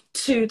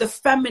to the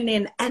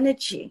feminine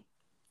energy.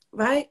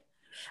 right?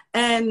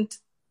 And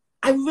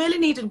I really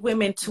needed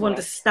women to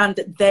understand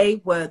that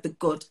they were the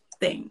good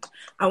thing.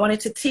 I wanted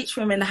to teach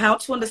women how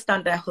to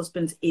understand their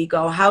husband's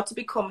ego, how to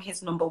become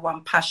his number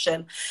one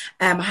passion,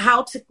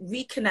 how to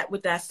reconnect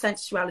with their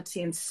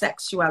sensuality and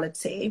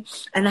sexuality,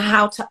 and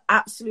how to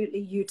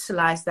absolutely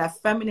utilize their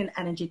feminine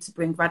energy to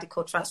bring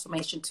radical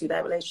transformation to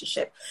their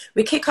relationship.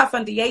 We kick off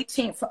on the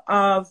 18th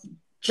of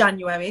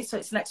January, so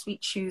it's next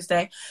week,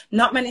 Tuesday.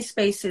 Not many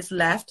spaces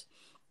left.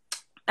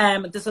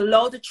 There's a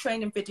load of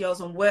training videos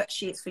and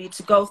worksheets for you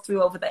to go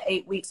through over the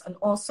 8 weeks. And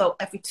also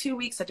every 2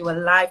 weeks, I do a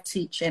live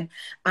teaching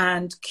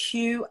and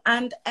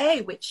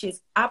Q&A, which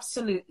is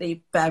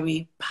absolutely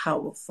very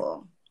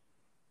powerful.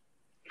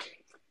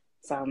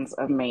 Sounds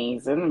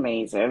amazing,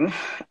 amazing.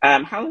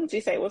 How long did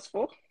you say it was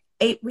for?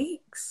 8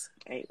 weeks.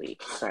 8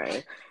 weeks. So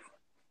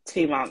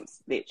 2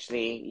 months,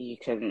 literally, you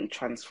can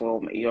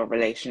transform your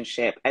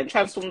relationship and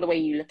transform the way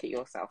you look at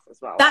yourself as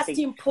well. That's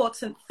the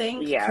important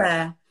thing,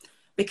 Claire,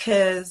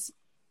 because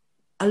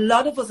a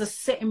lot of us are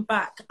sitting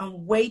back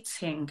and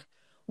waiting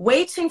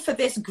for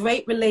this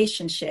great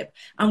relationship.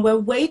 And we're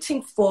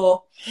waiting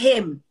for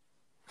him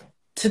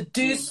to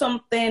do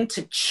something,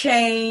 to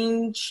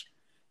change,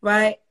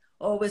 right?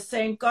 Or we're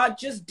saying, God,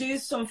 just do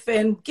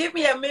something. Give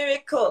me a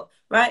miracle,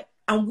 right?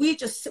 And we're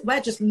just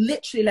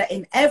literally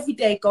letting every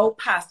day go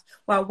past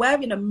while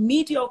we're in a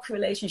mediocre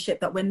relationship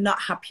that we're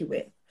not happy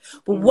with.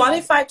 But what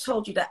if I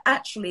told you that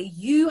actually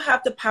you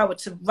have the power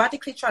to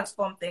radically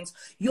transform things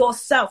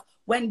yourself?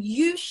 When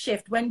you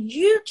shift, when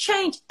you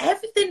change,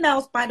 everything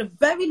else by the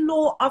very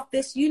law of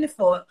this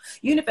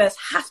universe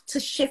has to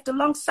shift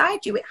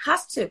alongside you. It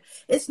has to.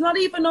 It's not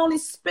even only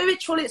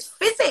spiritual, it's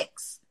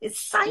physics. It's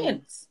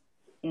science.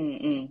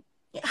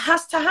 It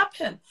has to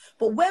happen.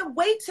 But we're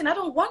waiting. I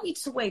don't want you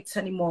to wait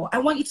anymore. I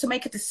want you to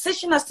make a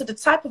decision as to the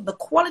type of the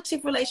quality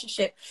of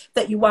relationship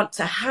that you want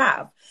to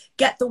have.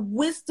 Get the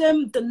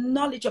wisdom, the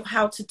knowledge of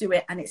how to do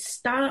it. And it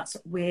starts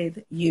with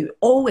you.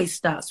 Always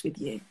starts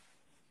with you.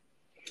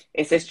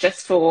 Is this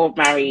just for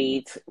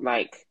married,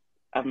 like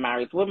a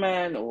married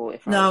woman, or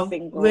if I'm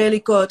single? No, really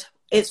good.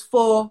 It's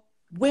for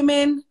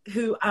women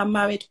who are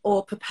married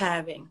or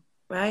preparing,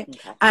 right?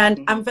 Okay.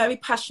 And I'm very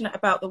passionate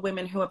about the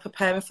women who are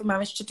preparing for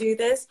marriage to do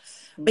this,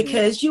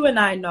 because you and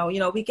I know, you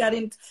know, we get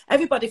in,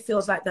 everybody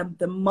feels like they're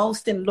the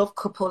most in love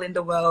couple in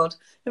the world.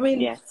 I mean,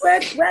 we're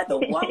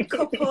the one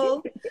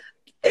couple,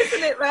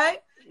 isn't it,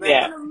 right? We're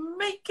going to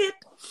make it.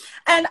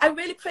 And I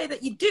really pray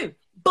that you do.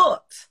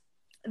 But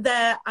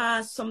there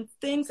are some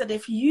things that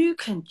if you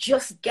can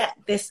just get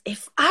this,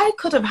 if I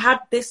could have had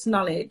this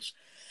knowledge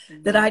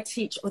that I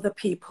teach other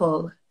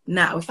people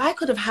now, if I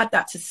could have had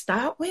that to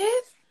start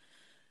with,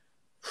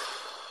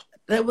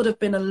 there would have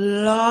been a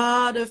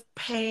lot of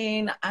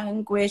pain,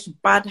 anguish,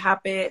 bad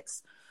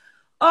habits,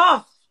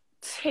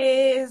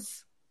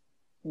 tears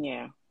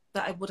that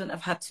I wouldn't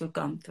have had to have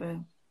gone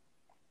through.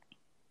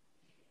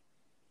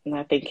 And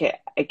I think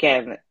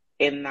again,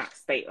 in that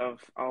state of,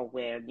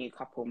 we're a new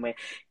couple, and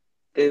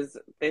there's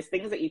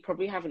things that you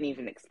probably haven't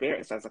even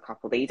experienced as a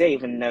couple that you don't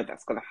even know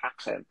that's going to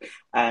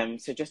happen.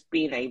 So just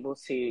being able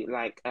to,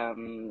 like,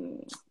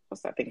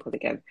 what's that thing called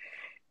again?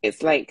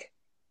 It's like,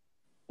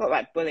 not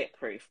like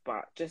bulletproof,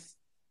 but just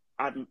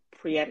I'm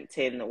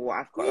preempting, or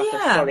I've got like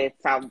a solid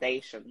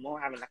foundation, more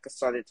having like a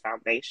solid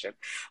foundation.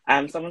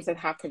 Someone said,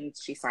 how can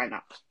she sign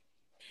up?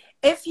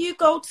 If you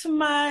go to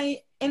my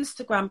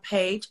Instagram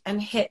page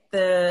and hit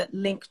the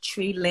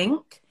Linktree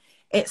link,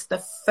 it's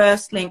the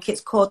first link.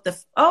 It's called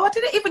I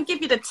didn't even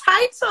give you the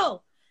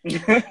title.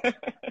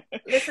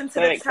 Listen to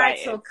the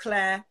title,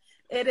 Claire.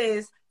 It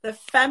is The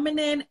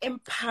Feminine,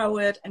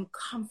 Empowered and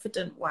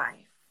Confident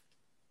Wife.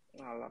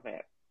 I love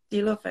it. Do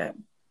you love it?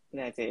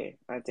 Yeah,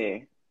 I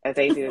do.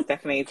 Daisy was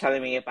definitely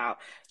telling me about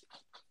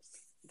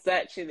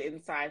searching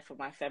inside for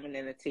my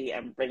femininity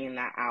and bringing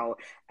that out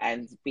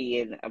and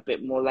being a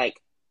bit more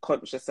like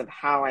conscious of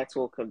how I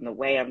talk and the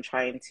way I'm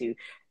trying to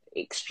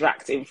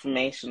extract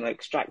information,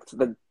 extract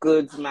the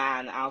good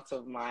man out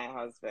of my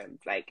husband.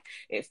 Like,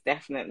 it's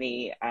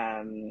definitely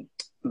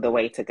the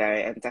way to go,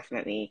 and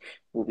definitely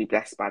will be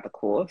blessed by the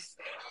course.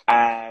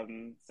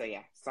 So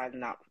yeah,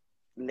 signing up,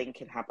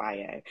 link in her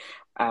bio.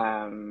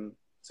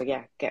 So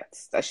yeah,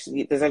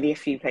 there's only a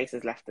few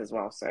places left as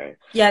well. So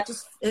yeah,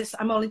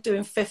 I'm only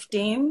doing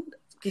 15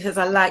 because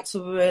I like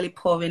to really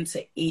pour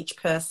into each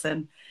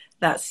person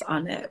that's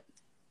on it.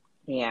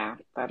 Yeah,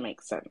 that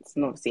makes sense.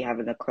 And obviously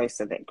having a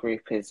closer knit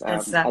group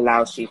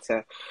allows you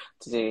to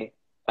do.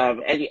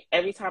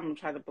 Every time I'm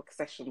trying to book a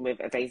session with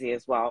Daisy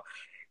as well,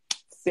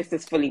 sis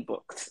is fully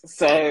booked.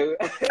 So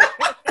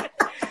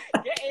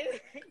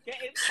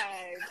getting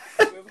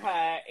time with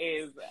her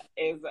is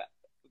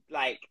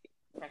like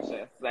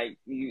precious. Like,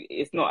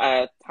 it's not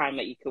a time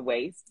that you can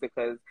waste,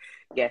 because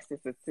yes,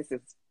 this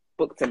is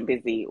booked and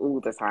busy all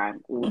the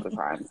time.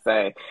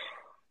 So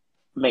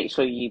make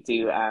sure you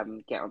do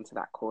get onto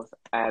that course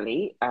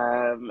early.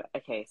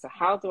 Okay, so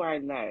how do I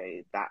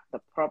know that the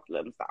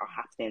problems that are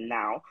happening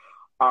now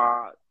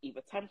are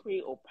either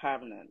temporary or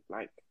permanent?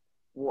 Like,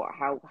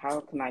 how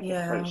can I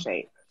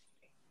differentiate?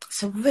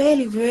 It's a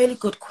really, really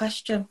good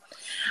question.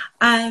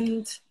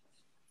 And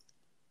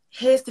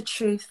here's the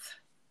truth.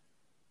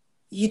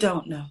 You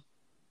don't know.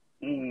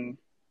 You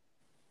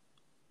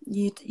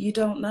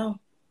don't know.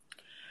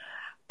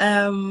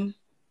 And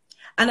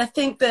I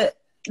think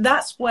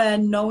that's where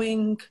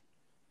knowing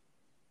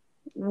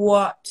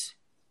what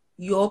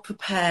you're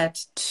prepared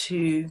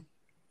to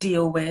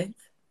deal with,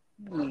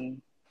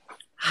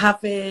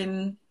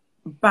 having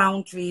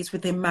boundaries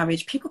within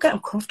marriage. People get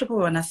uncomfortable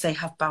when I say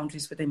have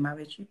boundaries within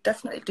marriage. You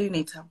definitely do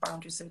need to have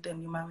boundaries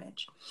within your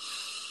marriage.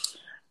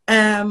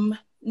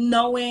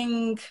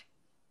 Knowing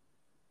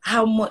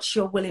how much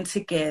you're willing to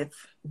give,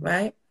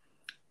 right,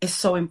 is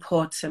so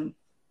important.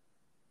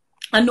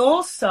 And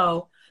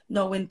also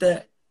knowing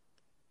that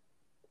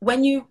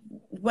when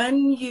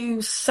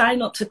you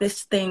sign up to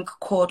this thing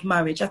called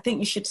marriage, I think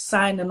you should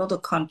sign another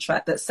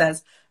contract that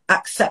says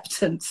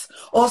acceptance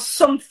or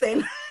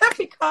something,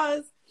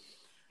 because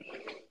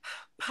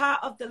part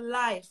of the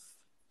life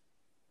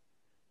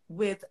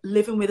with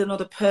living with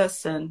another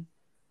person,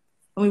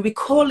 I mean, we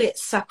call it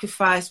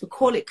sacrifice, we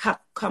call it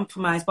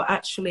compromise, but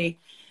actually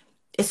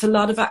it's a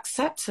lot of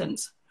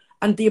acceptance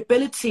and the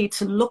ability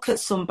to look at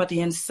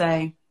somebody and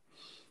say,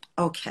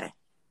 okay,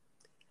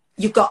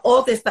 you've got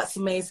all this, that's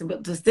amazing,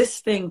 but there's this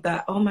thing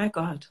that, oh my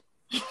God.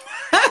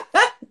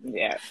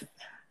 Yeah.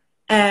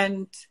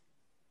 And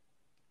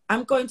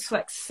I'm going to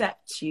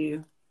accept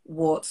you,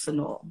 warts and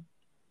all.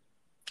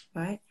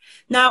 Right?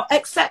 Now,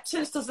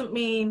 acceptance doesn't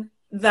mean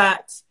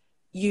that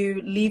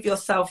you leave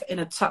yourself in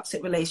a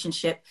toxic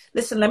relationship.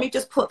 Listen, let me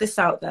just put this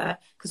out there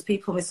because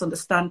people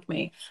misunderstand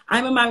me.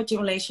 I'm a marriage and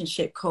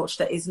relationship coach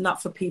that is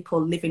not for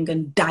people living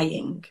and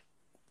dying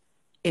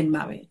in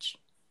marriage.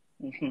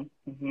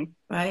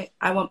 Right?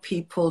 I want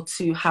people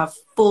to have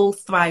full,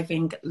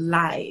 thriving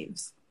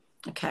lives.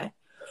 Okay.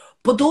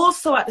 But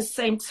also at the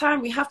same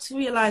time, we have to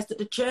realize that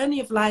the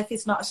journey of life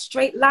is not a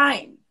straight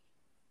line.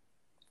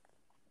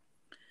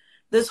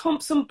 There's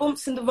humps and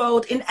bumps in the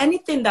road in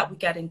anything that we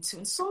get into.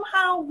 And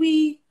somehow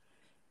we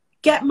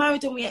get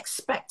married and we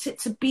expect it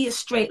to be a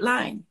straight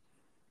line.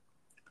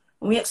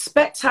 And we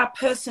expect our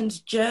person's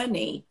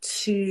journey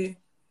to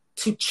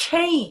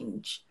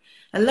change.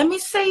 And let me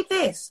say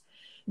this.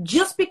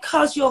 Just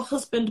because your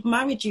husband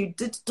married you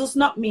does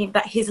not mean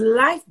that his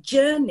life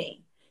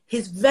journey,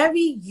 his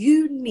very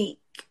unique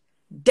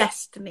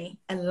destiny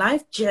and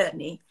life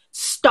journey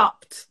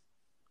stopped.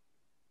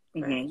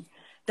 Right?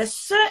 There's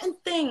certain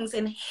things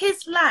in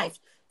his life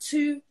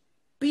to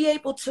be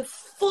able to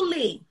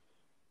fully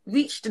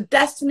reach the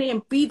destiny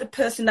and be the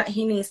person that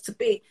he needs to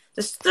be.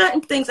 There's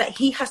certain things that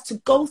he has to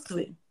go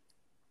through.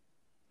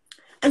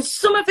 And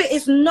some of it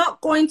is not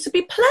going to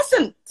be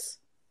pleasant.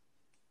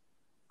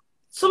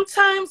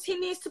 Sometimes he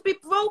needs to be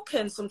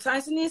broken.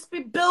 Sometimes he needs to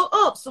be built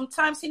up.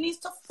 Sometimes he needs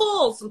to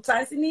fall.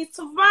 Sometimes he needs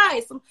to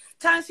rise.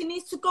 Sometimes he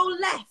needs to go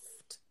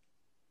left.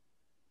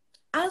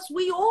 As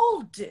we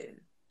all do.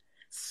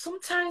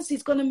 Sometimes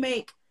he's going to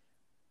make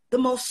the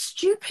most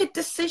stupid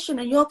decision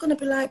and you're going to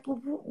be like,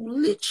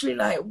 literally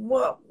like,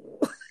 what?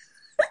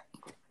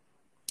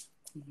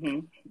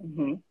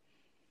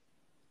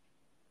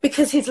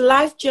 Because his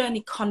life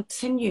journey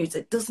continues.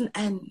 It doesn't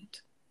end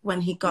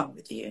when he got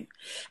with you.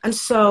 And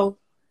so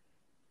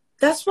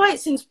that's why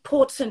it's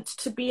important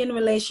to be in a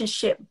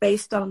relationship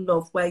based on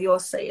love, where you're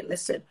saying,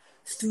 listen,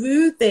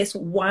 through this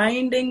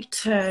winding,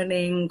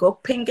 turning,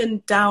 upping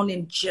and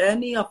downing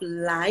journey of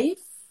life,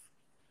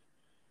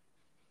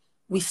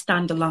 we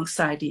stand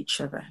alongside each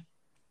other.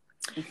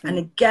 And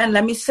again,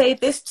 let me say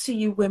this to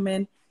you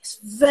women. It's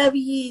very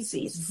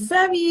easy. It's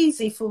very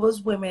easy for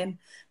us women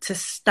to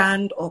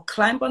stand or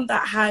climb on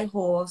that high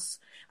horse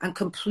and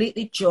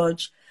completely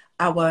judge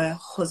our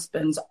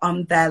husbands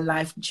on their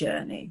life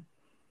journey.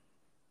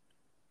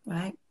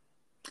 Right?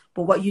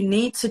 But what you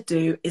need to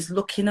do is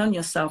look in on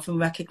yourself and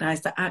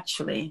recognize that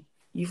actually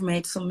you've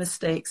made some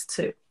mistakes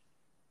too.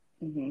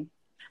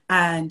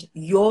 And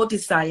your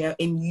desire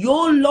in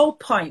your low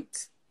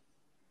point,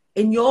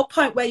 in your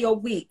point where you're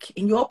weak,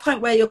 in your point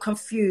where you're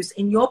confused,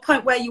 in your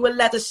point where you were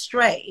led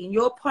astray, in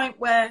your point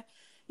where,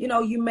 you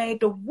know, you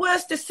made the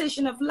worst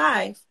decision of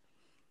life,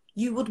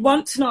 you would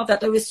want to know that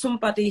there is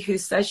somebody who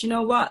says, you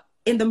know what,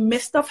 in the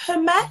midst of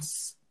her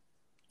mess,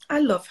 I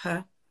love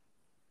her.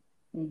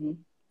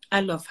 I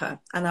love her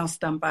and I'll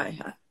stand by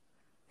her.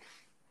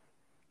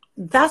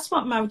 That's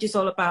what marriage is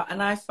all about.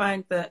 And I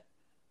find that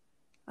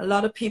a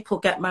lot of people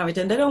get married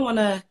and they don't want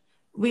to,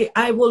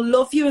 I will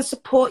love you and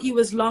support you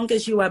as long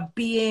as you are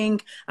being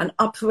and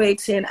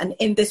operating and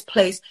in this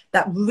place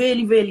that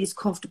really, really is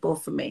comfortable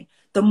for me.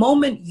 The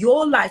moment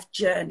your life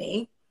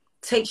journey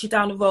takes you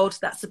down a road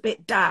that's a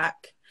bit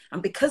dark,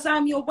 and because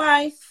I'm your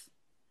wife,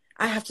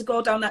 I have to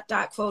go down that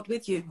dark road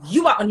with you.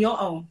 You are on your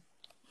own.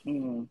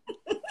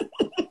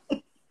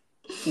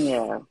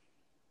 Yeah.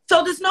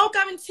 So there's no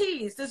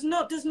guarantees. There's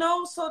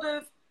no sort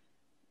of,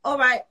 all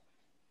right,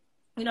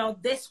 you know,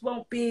 this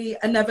won't be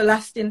an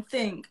everlasting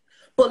thing.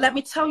 But let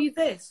me tell you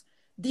this,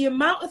 the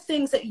amount of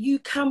things that you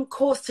can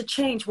cause to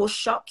change will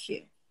shock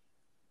you.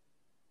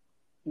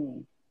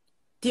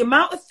 The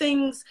amount of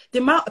things,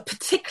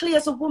 particularly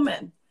as a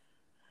woman,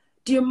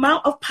 the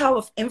amount of power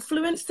of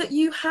influence that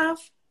you have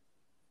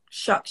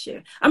shocks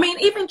you. I mean,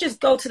 even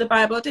just go to the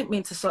Bible. I didn't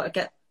mean to sort of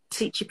get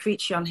teachy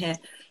preachy on here.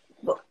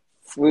 But,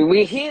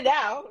 we're here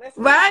now. Let's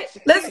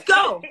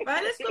go.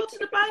 Right, let's go to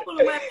the Bible,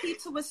 and where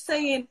Peter was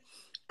saying,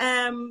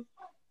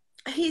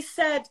 he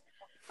said,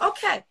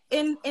 okay,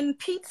 in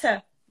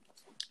Peter,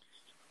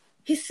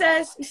 he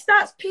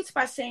starts Peter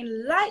by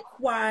saying,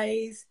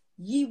 likewise,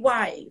 ye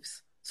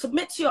wives,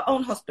 submit to your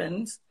own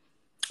husbands.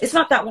 It's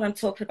not that one I'm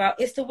talking about.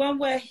 It's the one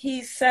where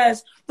he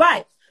says,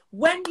 right,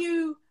 when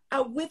you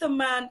are with a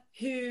man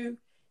who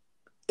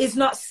is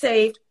not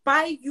saved,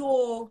 by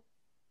your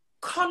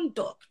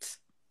conduct,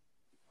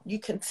 you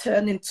can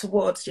turn him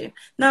towards you.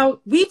 Now,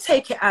 we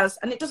take it as,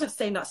 and it doesn't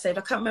say not saved,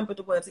 I can't remember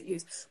the words it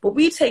used, but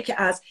we take it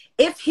as,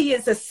 if he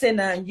is a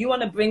sinner and you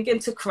want to bring him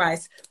to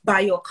Christ by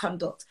your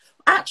conduct.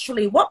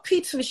 Actually, what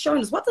Peter is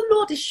showing us, what the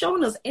Lord is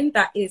showing us in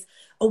that is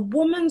a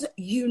woman's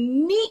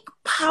unique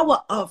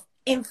power of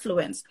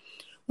influence.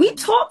 We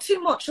talk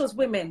too much as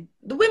women.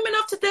 The women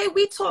of today,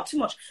 we talk too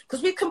much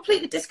because we're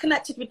completely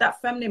disconnected with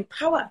that feminine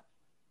power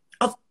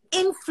of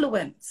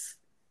influence,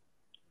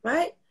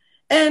 right?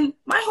 And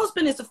my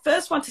husband is the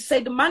first one to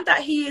say the man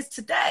that he is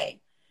today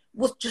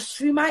was just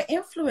through my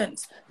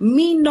influence,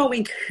 me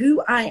knowing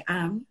who I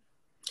am,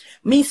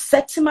 me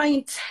setting my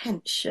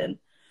intention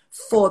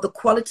for the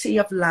quality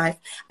of life,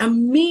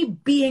 and me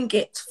being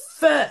it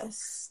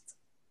first,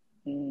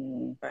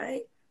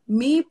 right?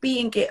 Me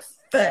being it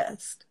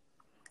first.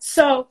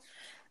 So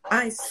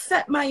I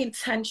set my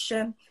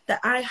intention that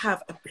I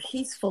have a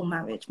peaceful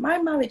marriage.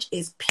 My marriage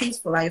is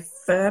peaceful. I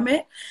affirm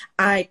it.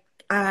 I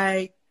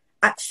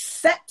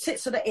accept it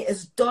so that it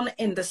is done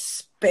in the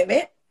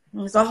spirit.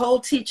 There's a whole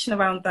teaching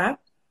around that,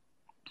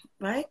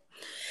 right?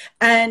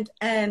 And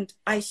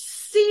I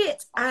see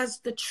it as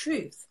the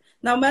truth.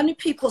 Now, many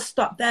people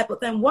stop there,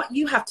 but then what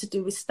you have to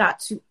do is start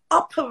to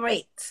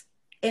operate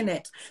in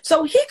it.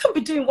 So he can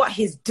be doing what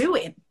he's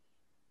doing,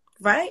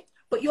 right?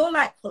 But you're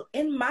like, well,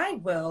 in my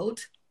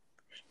world,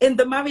 in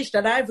the marriage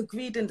that I've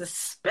agreed in the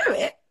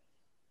spirit,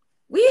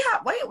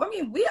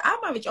 our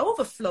marriage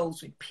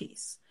overflows with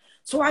peace.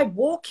 So I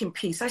walk in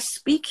peace, I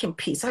speak in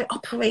peace, I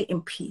operate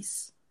in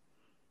peace,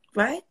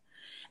 right?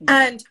 Mm-hmm.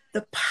 And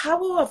the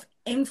power of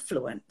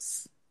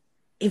influence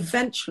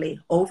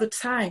eventually, over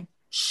time,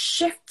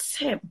 shifts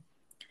him.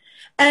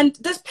 And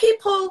there's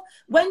people,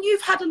 when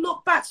you've had a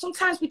look back,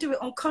 sometimes we do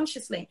it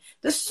unconsciously.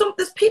 There's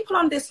people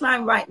on this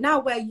line right now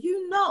where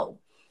you know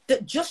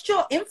that just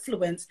your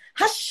influence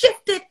has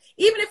shifted,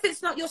 even if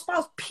it's not your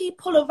spouse,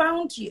 people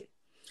around you.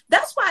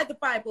 That's why the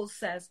Bible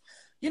says,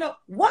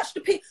 watch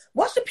the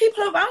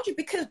people around you,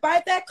 because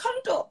by their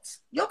conduct,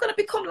 you're going to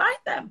become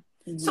like them.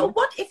 Mm-hmm. So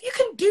what if you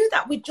can do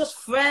that with just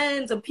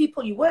friends and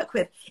people you work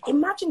with?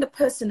 Imagine the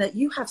person that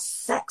you have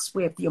sex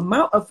with, the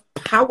amount of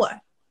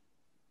power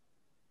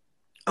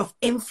of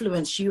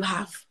influence you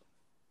have,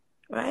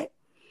 right?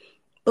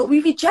 But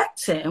we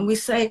reject it and we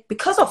say,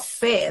 because of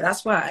fear,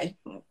 that's why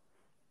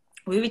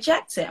we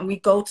reject it, and we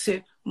go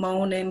to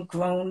moaning,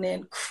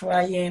 groaning,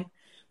 crying.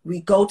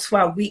 We go to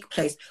our weak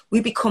place. We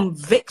become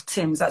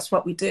victims. That's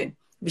what we do.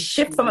 We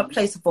shift from a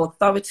place of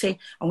authority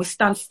and we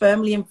stand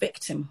firmly in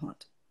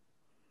victimhood.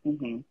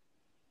 Mm-hmm.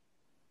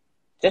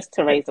 Just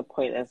to raise a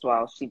point as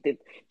well,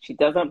 she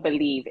doesn't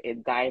believe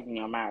in dying in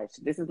your marriage.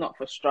 This is not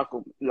for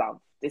struggle love.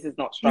 This is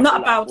not struggle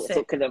not about love it.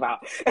 We're talking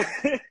about.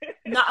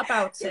 Not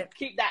about it.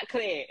 Keep that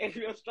clear. If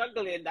you're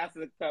struggling, that's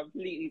a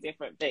completely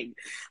different thing.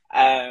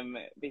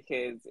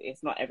 Because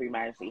it's not every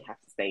marriage that you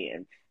have to stay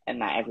in, and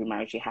not every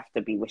marriage you have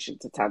to be wishing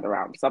to turn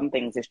around. Some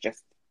things it's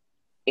just,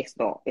 it's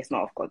not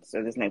of God.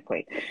 So there's no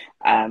point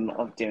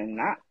of doing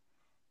that.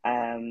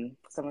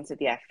 Someone said,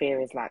 yeah,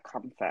 fear is like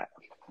comfort.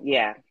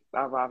 Yeah,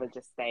 I'd rather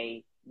just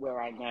stay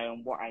where I know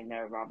and what I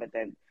know rather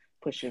than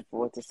pushing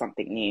forward to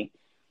something new.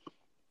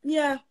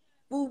 Yeah,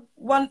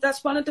 well,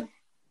 that's one of the.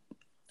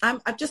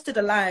 I just did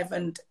a live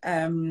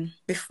and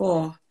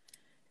before,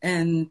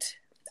 and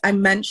I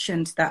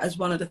mentioned that as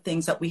one of the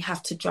things that we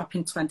have to drop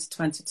in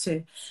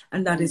 2022,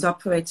 and that is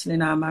operating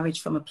in our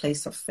marriage from a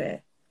place of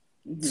fear.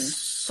 Mm-hmm.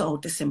 So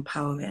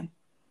disempowering.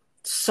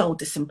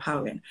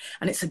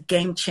 And it's a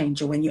game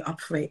changer when you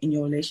operate in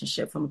your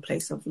relationship from a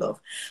place of love.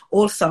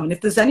 Also, and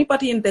if there's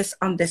anybody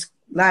on this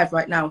live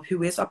right now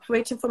who is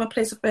operating from a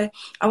place of fear,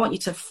 I want you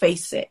to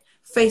face it.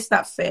 Face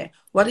that fear.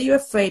 What are you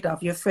afraid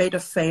of? You're afraid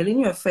of failing.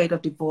 You're afraid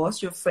of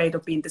divorce. You're afraid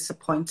of being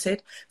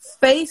disappointed.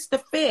 Face the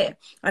fear.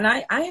 And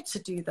I had to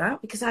do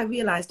that because I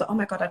realized that, oh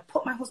my God, I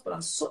put my husband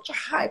on such a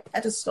high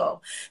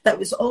pedestal that it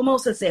was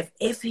almost as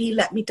if he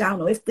let me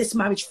down or if this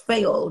marriage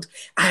failed,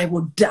 I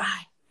would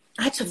die.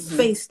 I had to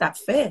face that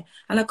fear.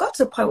 And I got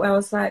to a point where I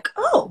was like,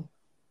 oh,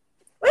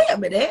 wait a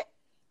minute.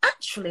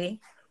 Actually,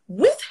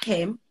 with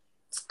him,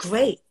 it's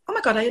great. Oh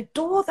my God, I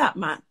adore that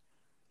man.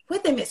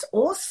 With him, it's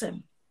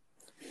awesome.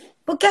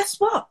 But guess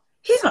what?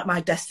 He's not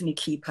my destiny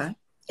keeper.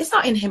 It's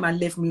not in him I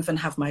live, move, and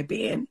have my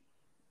being.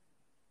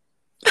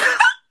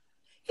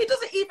 He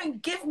doesn't even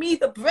give me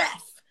the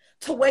breath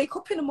to wake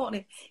up in the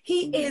morning.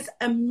 He is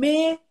a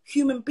mere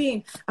human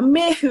being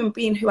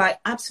who I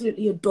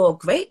absolutely adore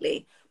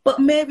greatly, but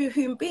a mere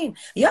human being.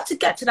 You have to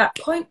get to that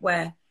point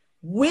where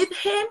with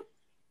him,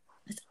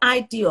 It's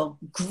ideal,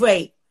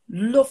 great,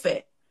 love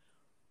it.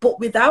 But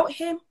without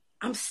him,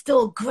 I'm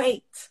still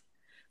great.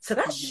 So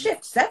that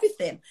shifts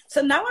everything.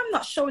 So now I'm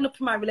not showing up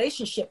in my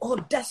relationship, all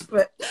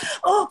desperate.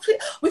 Oh, please,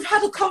 we've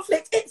had a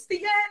conflict. It's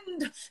the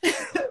end,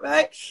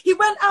 right? He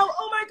went out.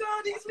 Oh my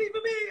God, he's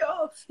leaving me.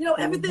 Oh, you know,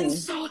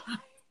 everything's so like.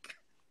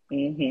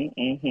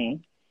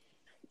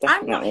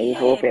 I'm not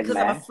here because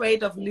I'm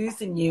afraid of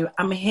losing you.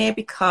 I'm here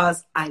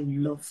because I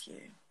love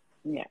you.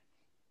 Yeah.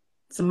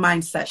 It's a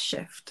mindset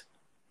shift.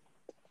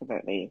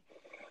 Definitely.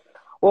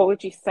 What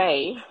would you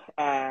say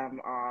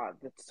are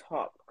the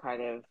top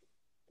kind of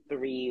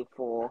 3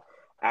 or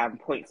 4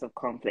 points of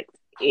conflict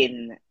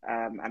in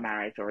a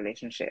marriage or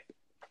relationship?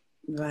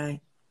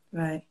 Right.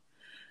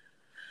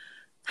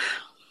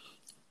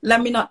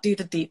 Let me not do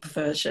the deep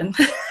version.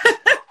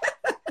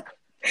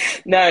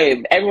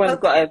 No, everyone's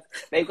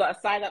they've got to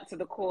sign up to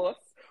the course,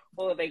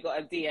 or they got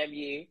to DM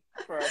you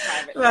for a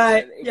private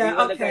session if you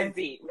want to go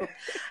deep.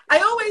 I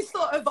always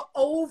sort of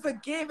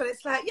overgive, and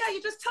it's like, yeah,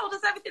 you just told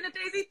us everything, and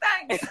Daisy,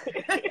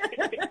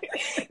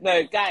 thanks.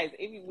 No, guys,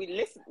 if we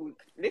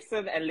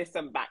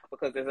listen back,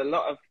 because there's a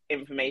lot of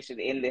information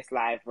in this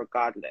live,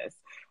 regardless.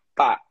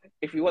 But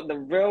if you want the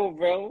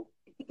real,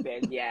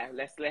 then yeah,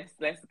 let's go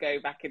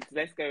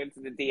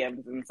into the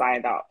DMs and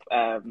sign up.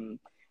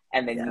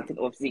 And then you can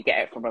obviously get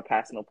it from a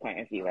personal point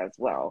of view as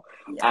well.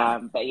 Yeah.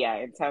 But yeah,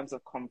 in terms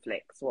of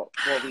conflicts, what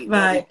are we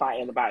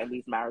fighting about in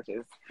these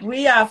marriages?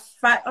 We are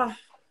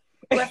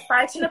we're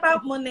fighting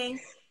about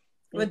money.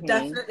 We're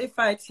definitely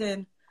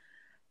fighting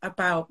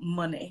about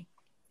money.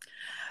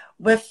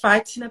 We're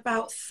fighting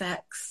about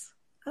sex.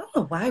 I don't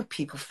know why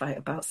people fight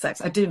about sex.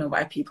 I do know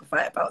why people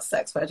fight about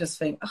sex, but I just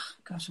think, oh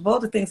gosh, of all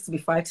the things to be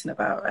fighting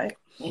about, right?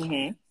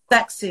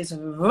 Sex is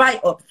right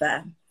up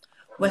there.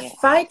 We're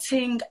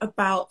fighting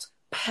about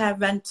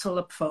parental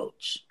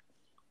approach.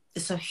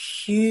 It's a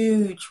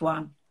huge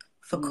one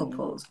for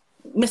couples.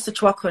 Mr.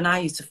 Chwako and I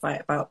used to fight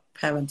about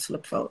parental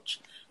approach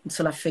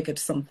until I figured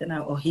something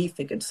out, or he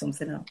figured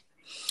something out.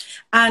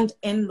 And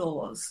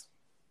in-laws,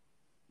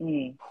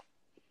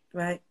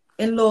 right?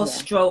 In-laws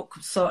stroke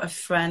sort of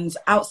friends,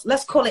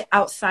 let's call it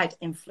outside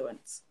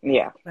influence.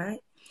 Yeah.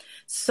 Right?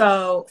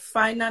 So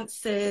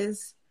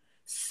finances,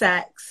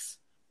 sex,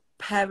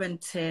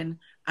 parenting,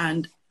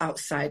 and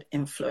outside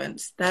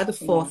influence. They're the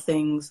 4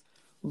 things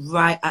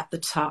right at the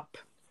top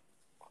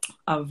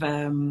of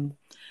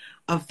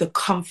the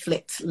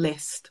conflict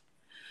list.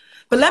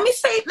 But let me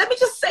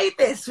just say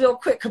this real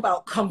quick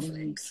about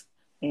conflicts.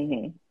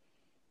 An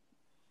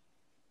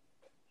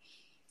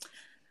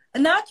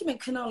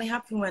argument can only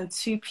happen when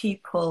 2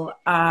 people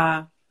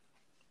are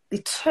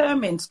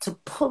determined to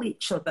pull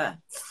each other,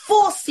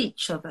 force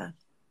each other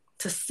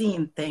to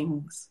seeing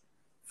things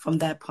from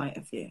their point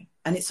of view.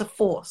 And it's a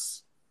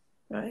force,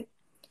 right?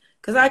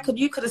 Because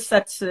you could have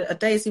said to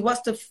Daisy,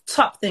 what's the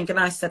top thing? And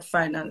I said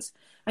finance.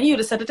 And you would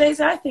have said to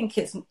Daisy, I think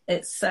it's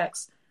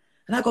sex.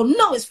 And I go,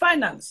 no, it's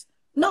finance.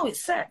 No, it's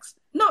sex.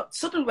 No,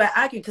 suddenly we're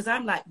arguing because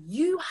I'm like,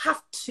 you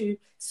have to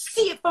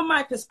see it from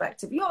my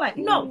perspective. You're like,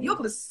 no, you're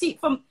going to see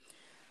it from...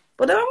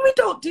 But when we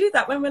don't do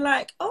that, when we're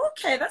like, oh,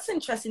 okay, that's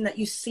interesting that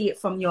you see it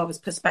from your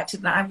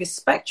perspective, and I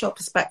respect your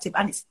perspective,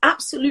 and it's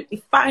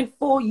absolutely fine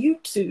for you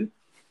to.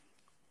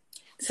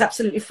 It's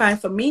absolutely fine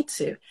for me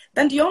to.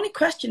 Then the only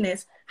question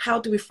is, how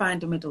do we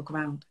find a middle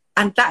ground?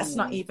 And that's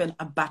not even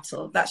a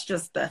battle. That's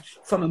just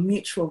from a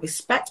mutual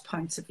respect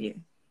point of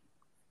view.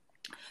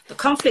 The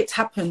conflict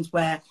happens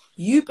where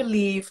you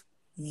believe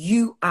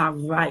you are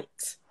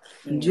right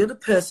and the other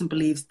person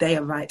believes they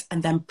are right.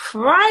 And then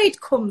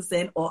pride comes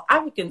in, or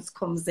arrogance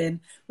comes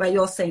in, where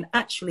you're saying,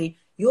 actually,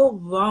 you're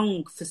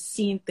wrong for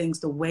seeing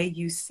things the way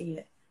you see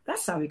it.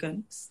 That's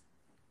arrogance.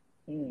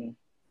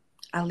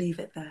 I'll leave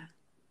it there.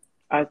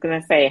 I was going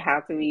to say,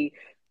 how do we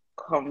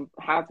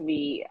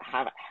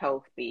have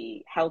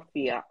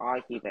healthier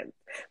arguments?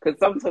 Because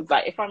sometimes,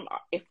 like,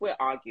 if we're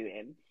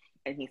arguing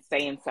and he's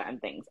saying certain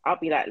things, I'll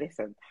be like,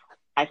 listen,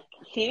 I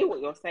hear what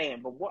you're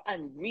saying, but what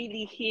I'm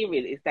really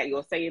hearing is that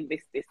you're saying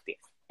this.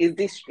 Is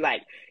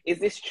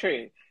this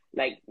true?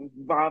 Like,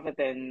 rather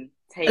than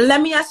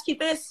Let me ask you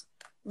this.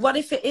 What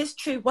if it is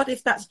true? What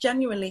if that's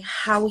genuinely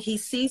how he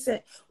sees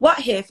it?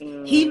 What if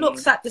he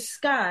looks at the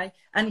sky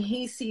and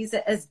he sees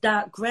it as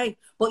dark grey,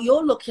 but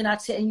you're looking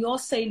at it and you're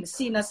seeing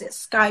as it's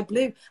sky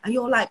blue, and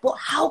you're like, but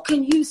how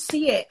can you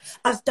see it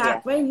as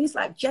dark grey? And he's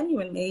like,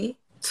 genuinely,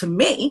 to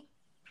me,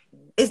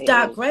 it's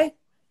dark grey.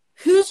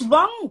 Who's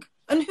wrong?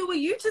 And who are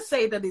you to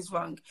say that he's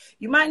wrong?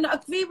 You might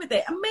not agree with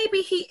it, and maybe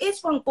he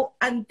is wrong,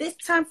 and this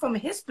time from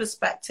his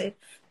perspective,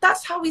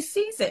 that's how he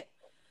sees it.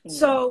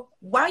 So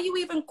why are you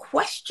even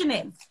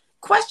questioning?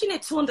 Question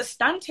it to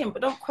understand him,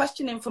 but don't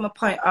question him from a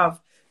point of,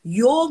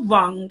 you're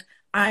wrong,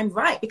 I'm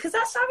right, because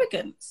that's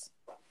arrogance.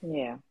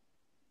 Yeah.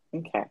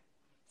 Okay.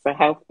 So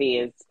healthy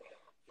is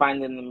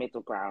finding the middle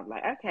ground.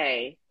 Like,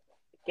 okay,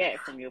 get it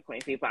from your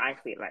point of view, but I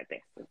see it like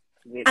this.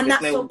 And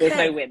that's okay.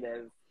 There's no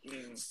winners.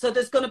 So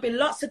there's going to be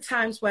lots of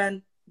times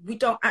when we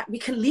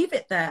can leave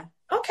it there.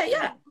 Okay,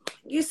 yeah,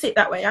 you see it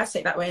that way, I see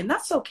it that way, and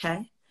that's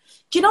okay.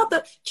 Do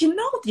you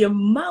know the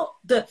amount,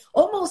 the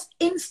almost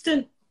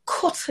instant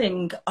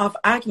cutting of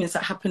arguments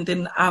that happened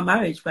in our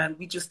marriage when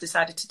we just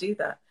decided to do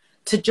that,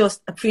 to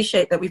just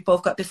appreciate that we've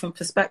both got different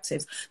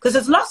perspectives. Because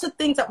there's lots of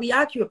things that we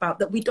argue about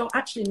that we don't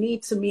actually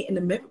need to meet in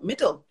the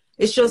middle.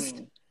 It's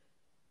just,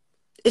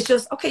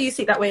 okay, you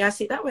see it that way, I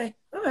see it that way.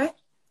 All right,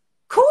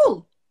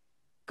 cool.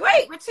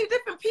 Great, we're two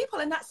different people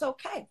and that's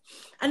okay.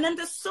 And then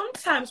there's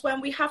sometimes when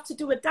we have to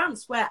do a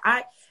dance where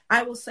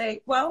I will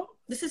say, well,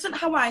 this isn't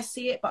how I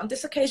see it, but on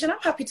this occasion,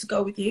 I'm happy to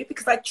go with you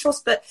because I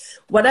trust that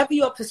whatever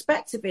your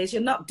perspective is,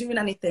 you're not doing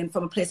anything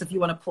from a place of you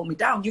want to pull me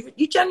down.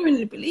 You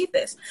genuinely believe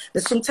this.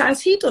 There's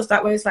sometimes he does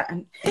that where it's like,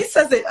 and he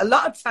says it a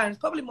lot of times,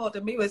 probably more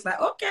than me, where it's like,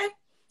 okay,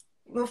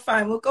 we're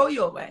fine, we'll go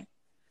your way.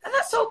 And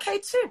that's okay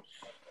too.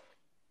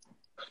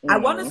 I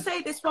want to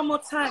say this one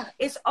more time.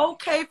 It's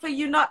okay for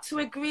you not to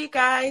agree,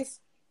 guys.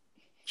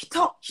 You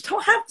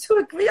don't have to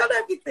agree on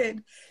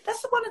everything.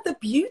 That's one of the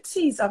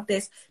beauties of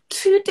this.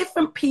 Two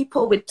different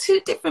people with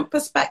two different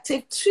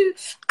perspectives, two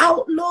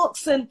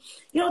outlooks, and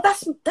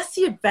that's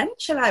the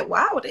adventure. Like,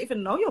 wow, I don't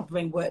even know your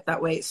brain worked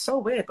that way. It's so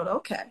weird, but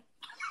okay.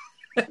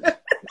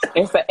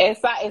 it's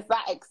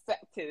that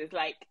accepted. It's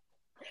like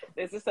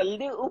there's just a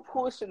little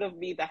portion of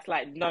me that's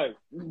like, no,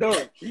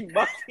 you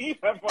must leave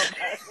her from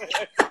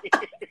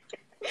her.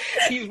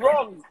 He's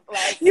wrong.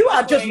 Like, you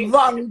are just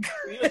wrong.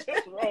 You're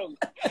just wrong.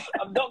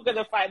 I'm not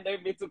gonna find no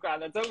middle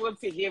ground. I don't want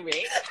to hear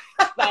it.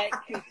 Like,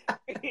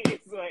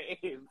 it's what it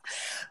is.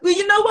 Well,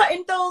 you know what?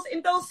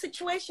 In those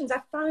situations,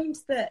 I find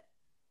that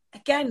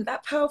again,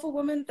 that powerful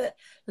woman, that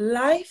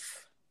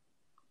life,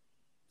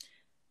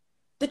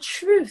 the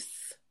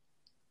truth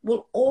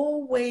will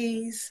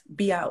always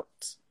be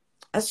out.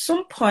 At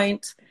some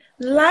point,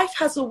 life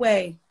has a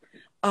way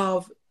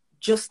of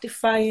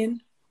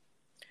justifying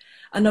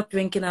and not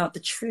bringing out the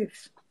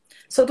truth.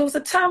 So there was a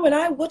time when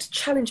I would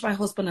challenge my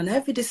husband on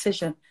every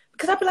decision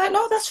because I'd be like,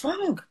 no, that's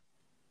wrong.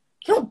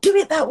 You don't do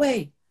it that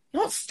way. You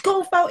don't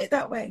go about it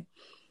that way.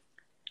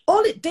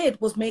 All it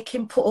did was make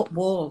him put up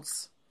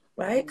walls,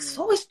 right? It's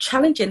always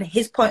challenging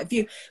his point of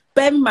view.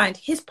 Bear in mind,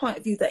 his point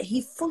of view that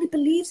he fully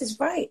believes is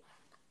right.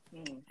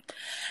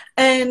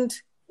 And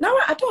no,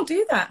 I don't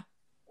do that.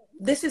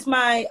 This is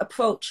my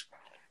approach.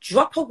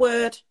 Drop a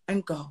word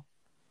and go.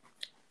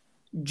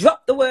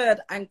 Drop the word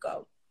and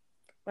go.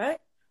 Right?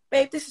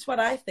 Babe, this is what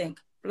I think.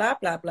 Blah,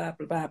 blah, blah,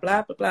 blah, blah,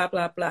 blah, blah,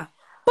 blah, blah.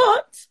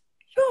 But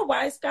you're a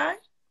wise guy.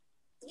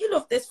 You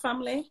love this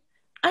family.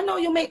 I know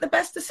you'll make the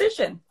best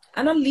decision.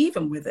 And I'll leave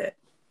him with it.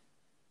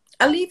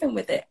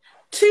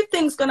 Two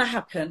things going to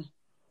happen.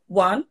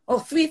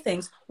 Three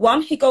things.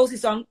 One, he goes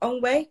his own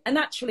way. And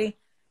actually,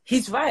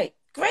 he's right.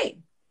 Great.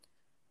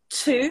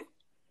 Two,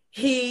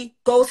 he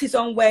goes his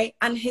own way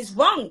and he's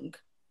wrong.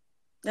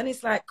 Then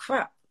he's like,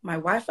 crap, my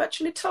wife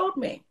actually told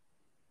me.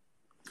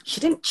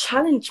 She didn't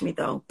challenge me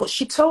though, but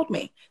she told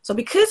me. So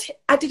because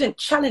I didn't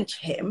challenge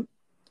him,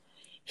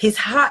 his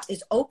heart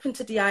is open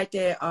to the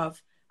idea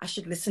of, I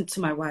should listen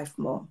to my wife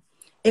more.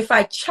 If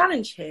I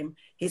challenge him,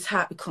 his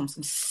heart becomes,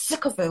 I'm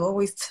sick of her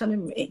always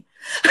telling me.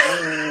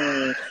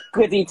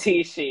 Goody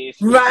two-shoes.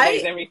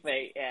 Right?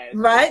 Everything. Yeah.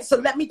 Right? So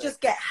let me just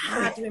get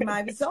harder in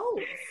my resolve.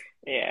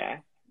 Yeah.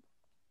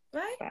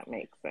 Right? That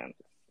makes sense.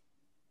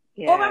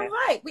 Yeah. Or I'm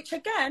right, which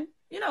again,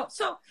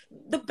 so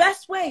the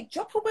best way,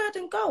 drop a word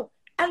and go.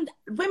 And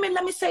women,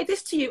 let me say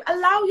this to you.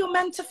 Allow your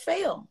men to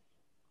fail.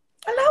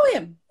 Allow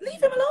him.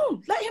 Leave him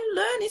alone. Let him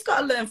learn. He's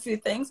got to learn through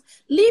things.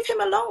 Leave him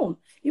alone.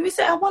 You will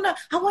say, I want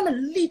a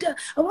leader.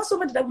 I want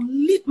somebody that will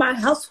lead my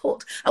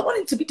household. I want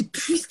him to be the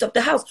priest of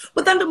the house.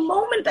 But then the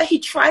moment that he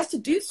tries to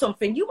do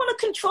something, you want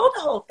to control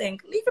the whole thing.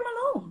 Leave him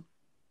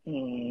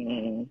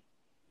alone.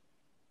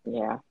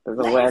 Yeah, there's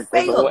a word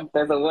in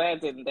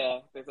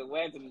there. There's a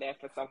word in there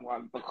for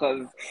someone,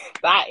 because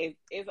that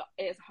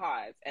is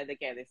hard. And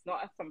again, it's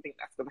not something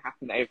that's going to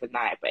happen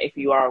overnight. But if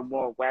you are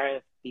more aware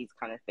of these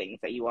kind of things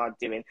that you are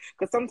doing,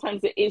 because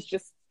sometimes it is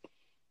just,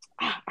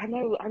 I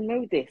know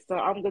this, so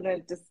I'm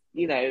gonna just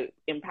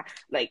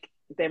impact. Like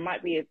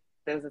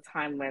there's a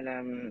time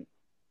when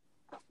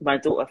my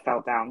daughter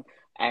fell down,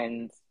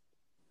 and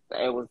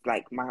it was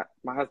like my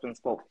husband's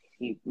fault.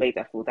 He made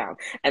her fall down,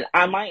 and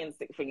my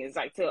instinct thing is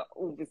like to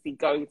obviously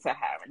go to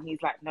her, and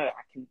he's like, no,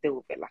 I can deal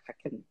with it, like I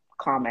can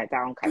calm her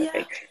down kind of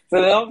thing.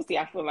 So then obviously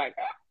I feel like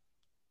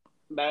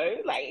no,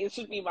 like it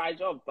should be my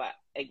job, but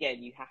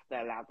again, you have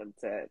to allow them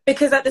to,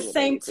 because at the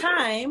same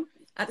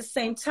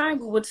time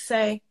we would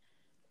say,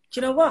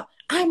 do you know what,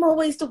 I'm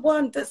always the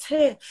one that's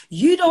here,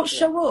 you don't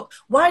show up,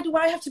 why do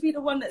I have to be the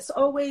one that's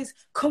always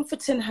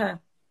comforting her,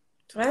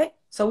 right?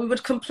 So we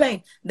would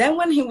complain. Then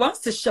when he wants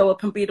to show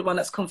up and be the one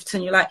that's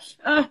comforting, you're like,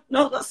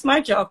 no, that's my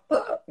job.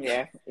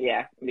 Yeah,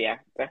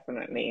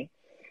 definitely.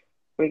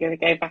 We're going to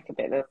go back a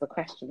bit. There's a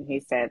question he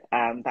said,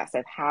 that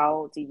said,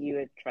 how do you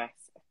address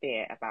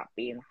fear about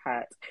being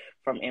hurt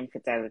from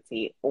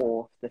infidelity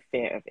or the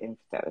fear of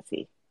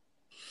infidelity?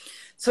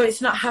 So it's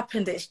not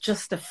happened, it's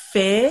just a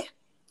fear.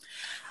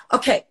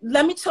 Okay,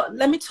 let me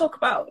talk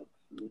about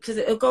because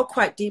it'll go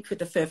quite deep with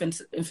the fear of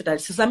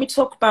infidelity. So let me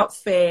talk about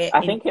fear.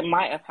 I think it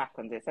might have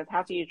happened. It says,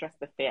 how do you address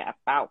the fear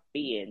about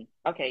being?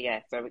 Okay,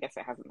 yeah. So I guess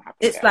it hasn't happened.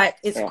 It's yet.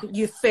 like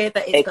you fear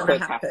that it's going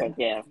to happen.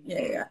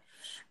 Yeah.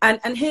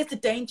 And here's the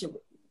danger.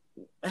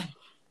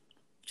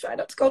 Try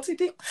not to go too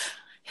deep.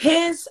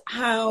 Here's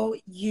how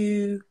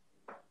you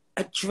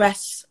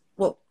address.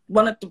 Well,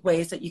 one of the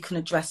ways that you can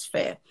address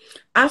fear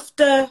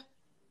outside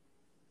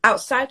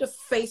of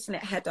facing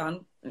it head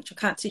on, which I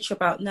can't teach you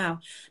about now.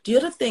 The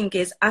other thing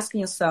is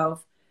asking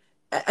yourself,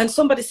 and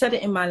somebody said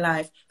it in my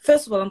life,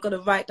 first of all, I'm going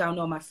to write down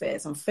all my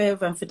fears. I'm fear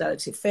of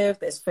infidelity, fear of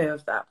this, fear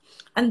of that.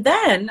 And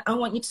then I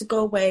want you to go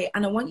away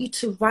and I want you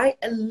to write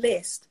a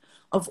list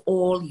of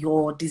all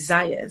your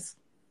desires,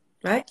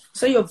 right?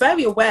 So you're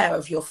very aware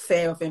of your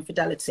fear of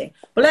infidelity,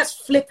 but let's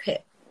flip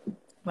it,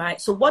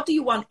 right? So what do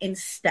you want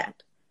instead,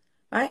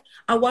 right?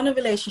 I want a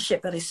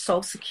relationship that is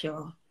so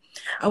secure.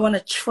 I want a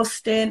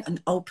trusting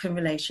and open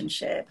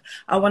relationship.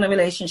 I want a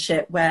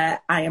relationship where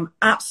I am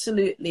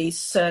absolutely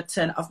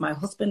certain of my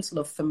husband's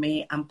love for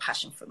me and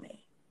passion for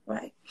me,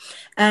 right?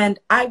 And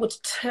I would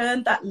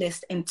turn that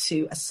list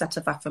into a set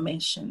of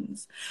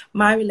affirmations.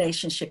 My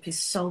relationship is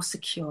so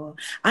secure.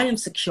 I am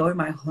secure in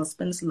my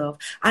husband's love.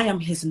 I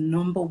am his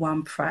number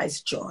one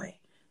prize joy,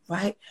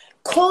 right?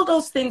 Call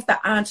those things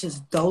that aren't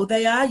as though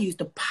they are. Use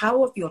the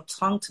power of your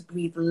tongue to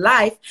breathe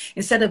life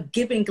instead of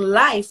giving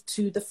life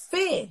to the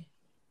fear.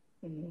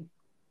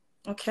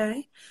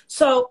 Okay,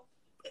 so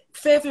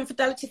fear of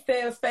infidelity,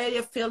 fear of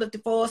failure, fear of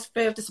divorce,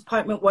 fear of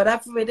disappointment,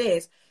 whatever it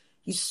is,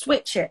 you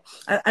switch it.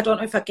 I don't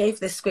know if I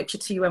gave this scripture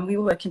to you when we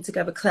were working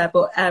together, Claire,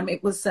 but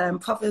it was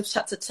Proverbs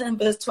chapter 10,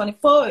 verse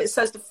 24. It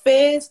says, the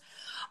fears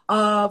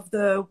of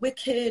the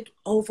wicked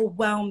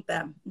overwhelm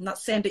them. I'm not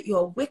saying that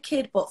you're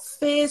wicked, but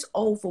fears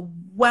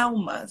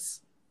overwhelm us,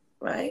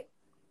 right?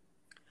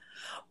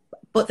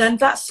 But then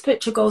that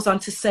scripture goes on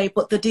to say,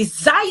 but the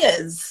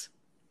desires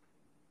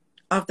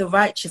of the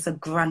righteous are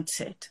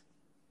granted.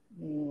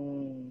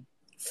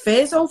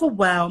 Fears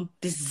overwhelm,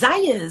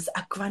 desires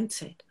are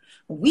granted.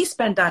 We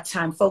spend our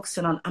time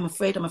focusing on, I'm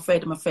afraid.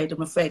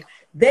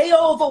 They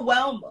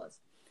overwhelm us.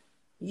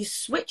 You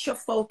switch your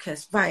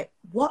focus, right?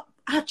 What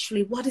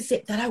is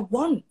it that I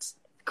want?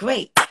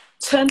 Great.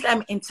 Turn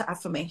them into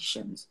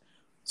affirmations.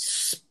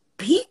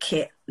 Speak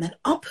it and then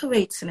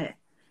operate in it.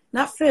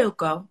 Not feel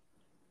go.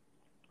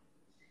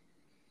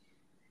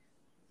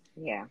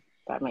 Yeah,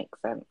 that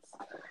makes sense.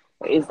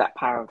 It is that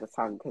power of the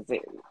tongue, because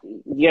the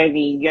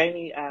only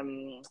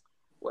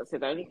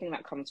the only thing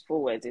that comes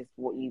forward is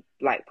what you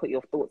put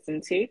your thoughts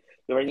into.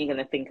 You're only going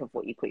to think of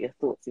what you put your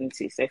thoughts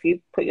into. So if you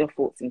put your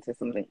thoughts into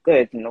something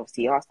good, and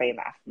obviously you are saying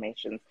the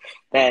affirmations,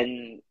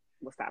 then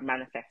what's that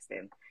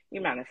manifesting? You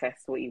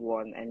manifest what you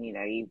want, and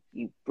you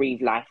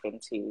breathe life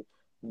into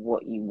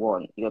what you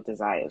want, your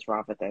desires,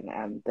 rather than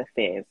the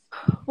fears.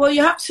 Well,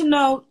 you have to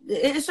know,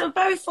 it's a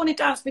very funny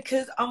dance,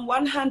 because on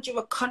one hand, you're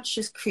a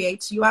conscious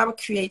creator. You are a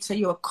creator.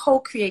 You're a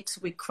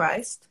co-creator with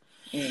Christ.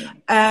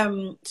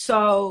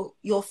 So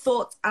your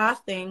thoughts are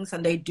things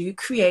and they do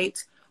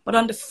create. But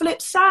on the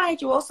flip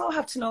side, you also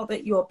have to know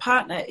that your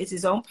partner is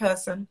his own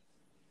person.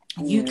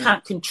 You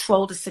can't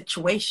control the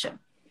situation,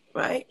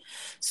 right?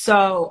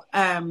 So,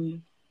 a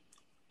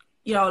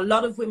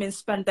lot of women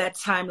spend their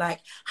time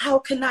like, how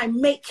can I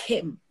make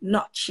him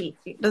not cheat?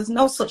 There's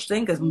no such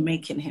thing as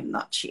making him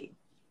not cheat,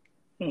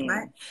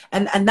 right?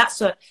 And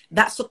that's a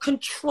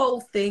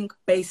control thing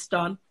based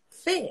on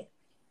fear,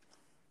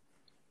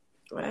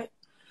 right?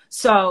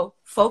 So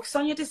focus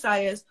on your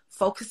desires.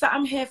 Focus that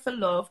I'm here for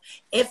love.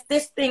 If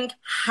this thing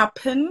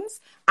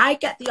happens, I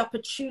get the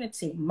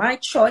opportunity, my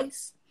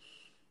choice.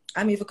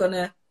 I'm either going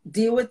to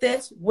deal with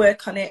this,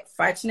 work on it,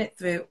 fighting it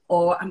through,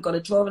 or I'm going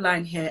to draw a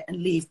line here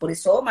and leave. But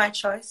it's all my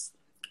choice.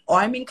 Or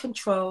I'm in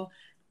control.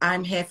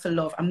 I'm here for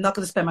love. I'm not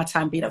going to spend my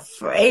time being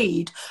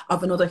afraid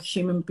of another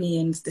human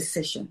being's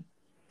decision.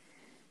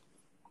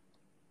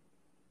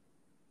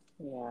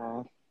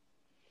 Yeah.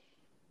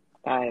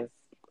 Guys,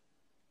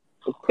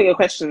 put your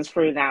questions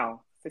through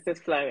now. This is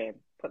flowing.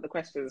 Put the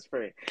questions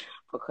through,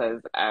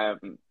 because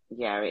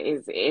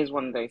it is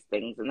one of those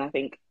things. And I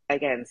think,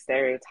 again,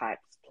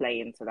 stereotypes play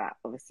into that.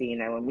 Obviously,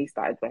 when we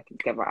started working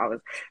together, I was,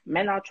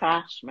 men are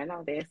trash, men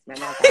are this,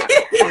 men are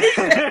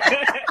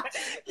that.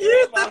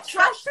 The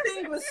trash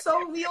thing was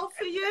so real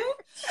for you.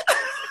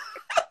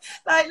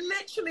 Like,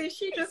 literally,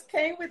 she just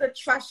came with a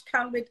trash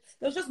can there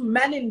was just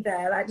men in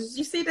there. Like,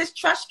 you see this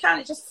trash can?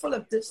 It's just full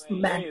of this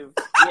men.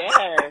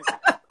 Yeah.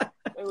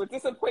 They will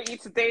disappoint you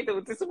today. They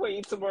will disappoint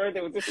you tomorrow.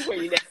 They will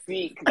disappoint you next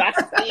week. That's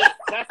it.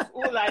 That's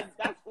all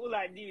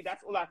I knew.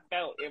 That's all I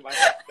felt in my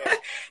head.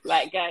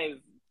 Like, guys.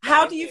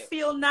 How do you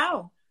feel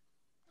now?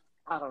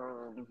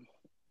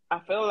 I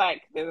feel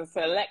like there's a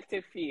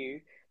selective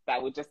few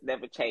that would just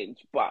never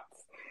change. But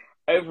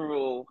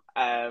overall,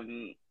 I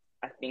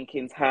think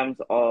in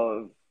terms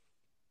of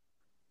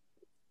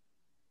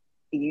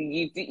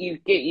you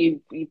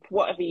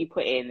whatever you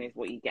put in is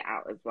what you get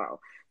out as well.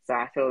 So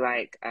I feel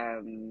like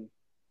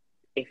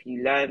if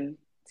you learn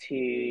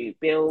to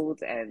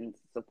build and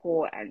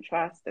support and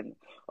trust. And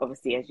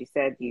obviously, as you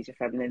said, use your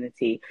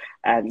femininity.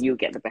 You'll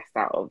get the best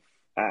out of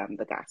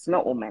the guys.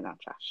 Not all men are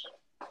trash.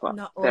 But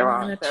Not all men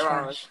are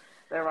trash.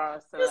 There are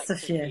a Just a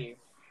select few.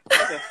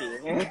 Just a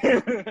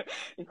few.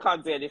 You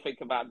can't do anything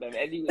about them.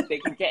 They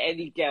can get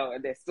any girl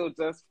and they're still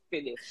just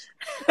finished.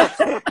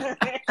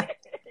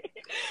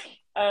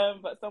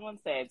 But someone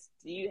said,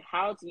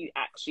 how do you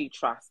actually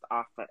trust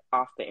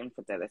after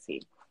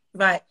infidelity?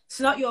 Right. It's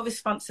not your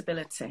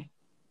responsibility.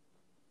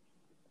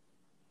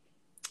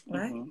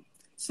 Right? Mm-hmm.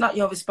 It's not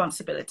your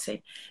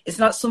responsibility. It's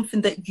not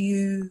something that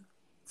you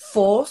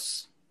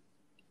force.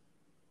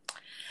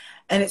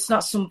 And it's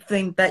not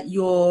something that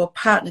your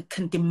partner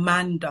can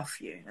demand of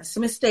you. That's a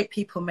mistake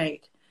people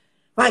make.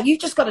 Right, you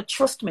just got to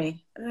trust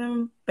me.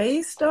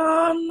 Based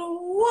on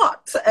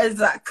what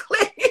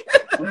exactly?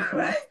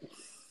 Right?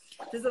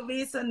 There's a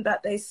reason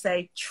that they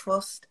say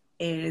trust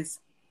is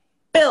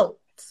built,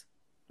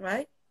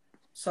 right?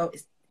 So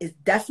it's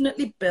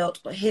definitely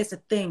built, but here's the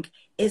thing.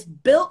 It's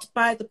built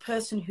by the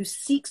person who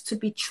seeks to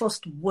be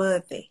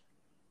trustworthy,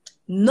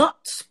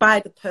 not by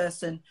the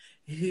person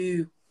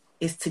who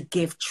is to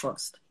give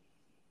trust.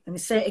 Let me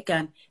say it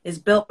again. It's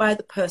built by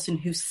the person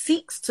who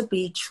seeks to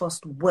be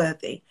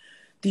trustworthy.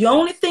 The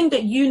only thing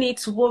that you need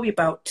to worry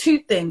about, two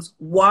things.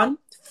 One,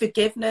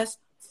 forgiveness.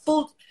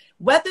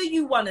 Whether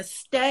you want to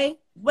stay,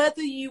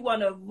 whether you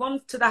want to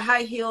run to the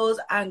high heels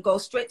and go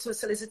straight to a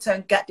solicitor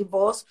and get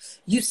divorced,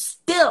 you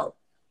still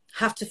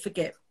have to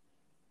forgive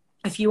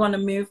if you want to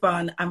move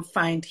on and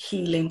find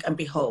healing and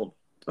be whole,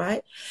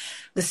 right?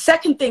 The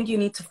second thing you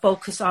need to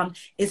focus on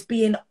is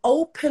being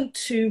open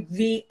to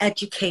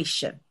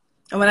re-education.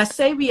 And when I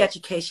say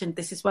re-education,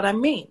 this is what I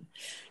mean.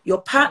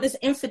 Your partner's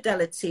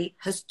infidelity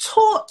has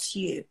taught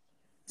you,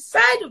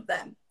 side of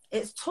them,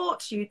 it's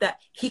taught you that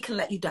he can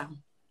let you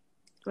down,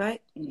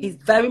 right? He's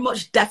very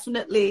much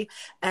definitely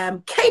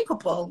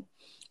capable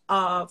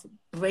of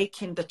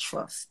breaking the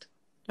trust,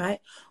 right?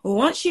 Well,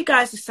 once you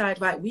guys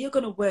decide, right, we are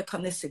going to work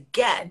on this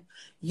again,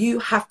 you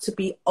have to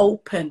be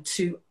open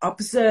to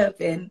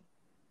observing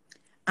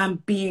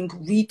and being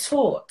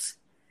retaught.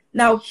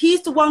 Now,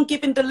 he's the one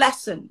giving the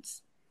lessons.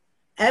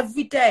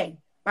 Every day,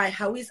 by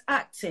how he's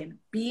acting,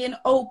 being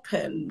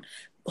open,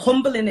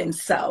 humbling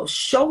himself,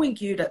 showing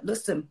you that,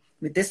 listen,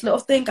 with this little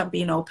thing, I'm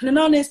being open and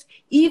honest.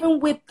 Even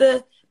with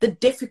the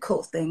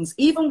difficult things,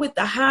 even with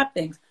the hard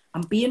things,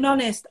 I'm being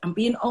honest, I'm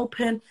being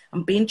open,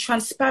 I'm being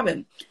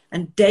transparent.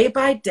 And day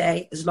by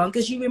day, as long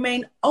as you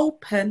remain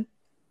open,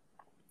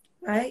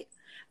 right,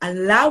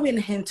 allowing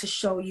him to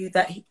show you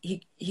that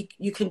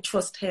you can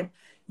trust him,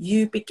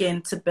 you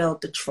begin to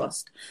build the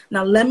trust.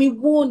 Now, let me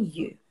warn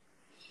you.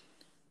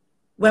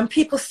 When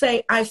people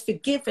say, I've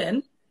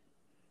forgiven,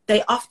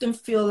 they often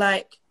feel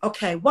like,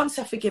 okay, once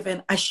I've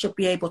forgiven, I should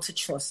be able to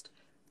trust.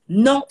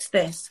 Note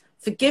this,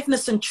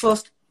 forgiveness and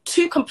trust,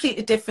 two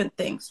completely different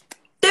things.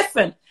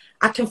 Different.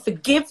 I can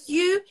forgive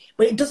you,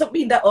 but it doesn't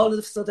mean that all of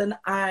a sudden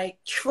I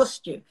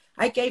trust you.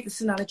 I gave this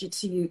analogy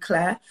to you,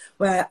 Claire,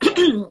 where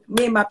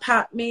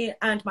me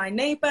and my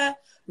neighbor,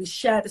 we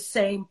share the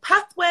same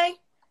pathway.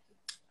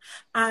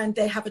 And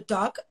they have a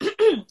dog.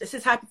 This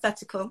is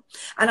hypothetical.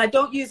 And I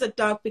don't use a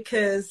dog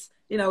because,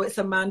 you know, it's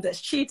a man that's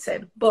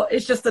cheating, but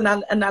it's just an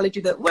analogy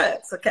that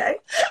works, okay?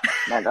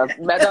 Men are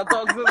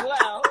dogs as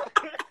well.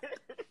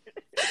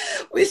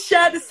 We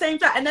share the same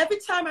dog. And every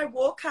time I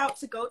walk out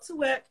to go to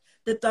work,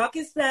 the dog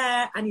is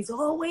there and he's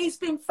always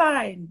been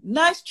fine.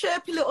 Nice,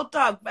 chirpy little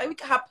dog, very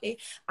happy.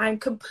 I'm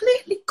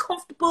completely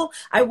comfortable.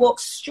 I walk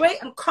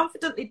straight and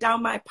confidently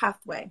down my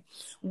pathway.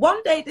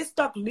 One day, this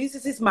dog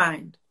loses his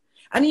mind.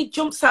 And he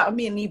jumps out at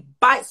me and he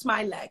bites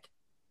my leg,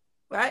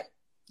 right?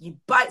 He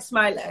bites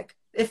my leg.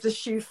 If the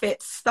shoe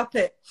fits, stop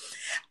it.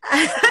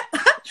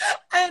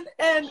 and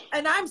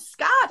I'm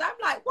scared. I'm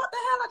like, what the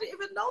hell? I didn't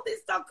even know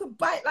this dog could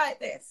bite like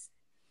this.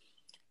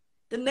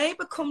 The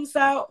neighbor comes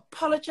out,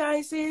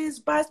 apologizes,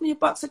 buys me a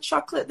box of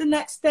chocolate the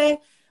next day,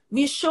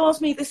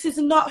 reassures me this is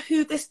not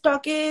who this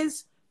dog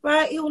is,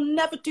 right? He'll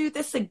never do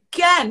this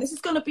again. This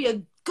is going to be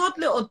a good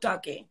little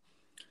doggy.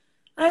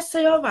 I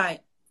say, all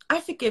right. I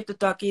forgive the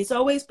doggy. He's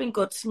always been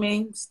good to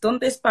me. He's done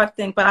this bad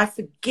thing, but I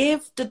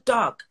forgive the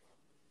dog.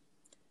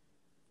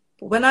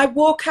 But when I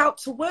walk out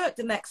to work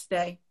the next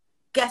day,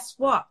 guess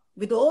what?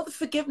 With all the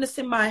forgiveness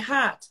in my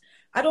heart,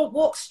 I don't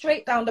walk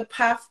straight down the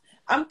path.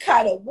 I'm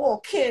kind of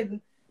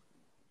walking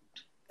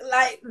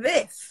like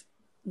this,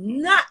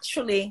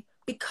 naturally,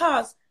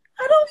 because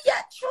I don't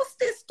yet trust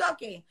this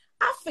doggy.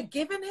 I've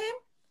forgiven him,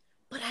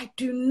 but I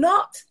do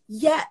not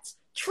yet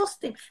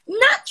trust him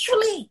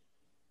naturally,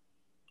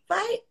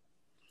 right?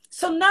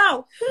 So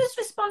now, whose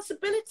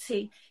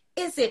responsibility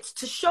is it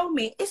to show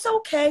me it's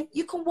okay,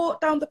 you can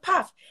walk down the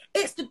path?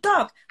 It's the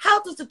dog.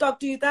 How does the dog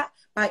do that?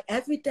 By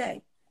every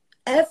day,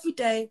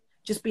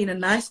 just being a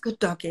nice, good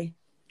doggy,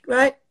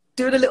 right?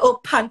 Doing a little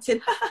panting.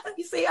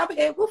 You see, I'm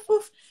here, woof,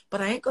 woof, but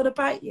I ain't going to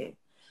bite you.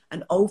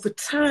 And over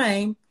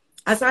time,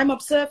 as I'm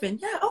observing,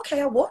 yeah,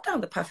 okay, I walked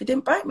down the path, he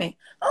didn't bite me.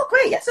 Oh,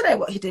 great, yesterday,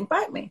 he didn't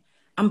bite me.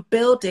 I'm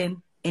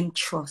building in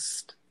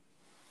trust.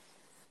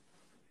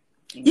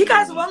 You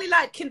guys are only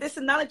liking this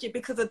analogy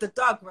because of the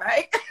dog,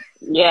 right?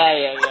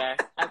 Yeah.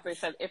 As I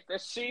said, if the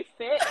shoe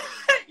fits.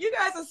 You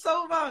guys are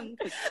so wrong.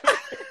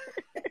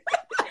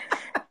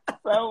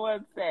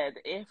 Someone said,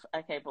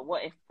 but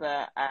what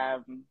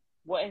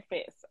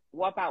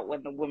about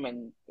when the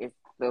woman is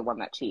the one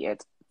that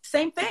cheated?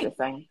 Same thing.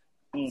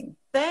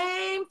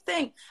 Same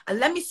thing. And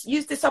let me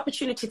use this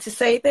opportunity to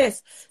say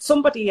this.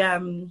 Somebody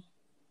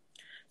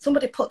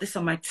put this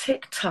on my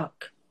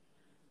TikTok.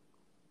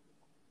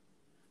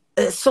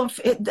 They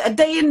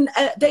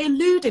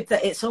alluded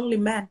that it's only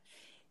men.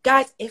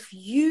 Guys, if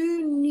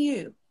you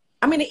knew,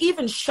 I mean, it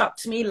even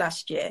shocked me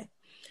last year,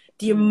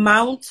 the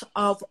amount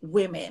of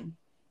women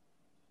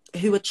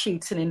who are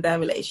cheating in their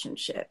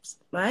relationships,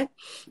 right?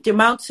 The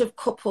amount of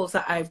couples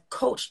that I've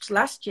coached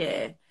last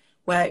year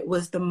where it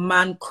was the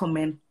man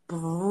coming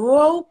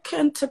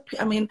broken to,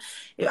 I mean,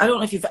 I don't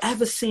know if you've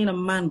ever seen a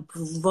man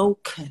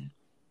broken,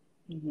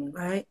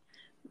 right?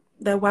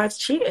 Their wives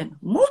cheating,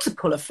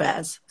 multiple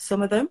affairs,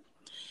 some of them.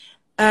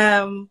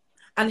 And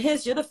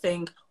here's the other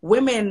thing,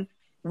 women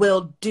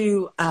will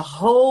do a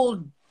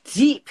whole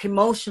deep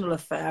emotional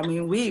affair. I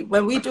mean,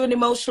 when we do an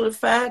emotional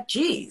affair,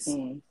 geez,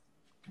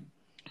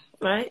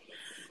 right?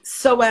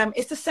 So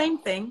it's the same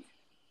thing.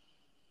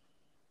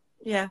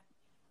 Yeah.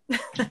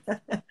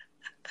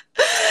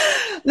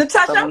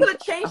 Natasha, I'm going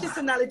to change this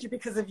analogy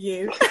because of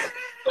you.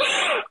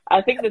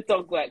 I think the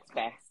dog works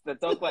best.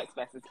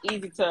 It's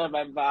easy to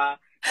remember.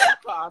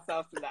 Put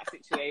ourselves in that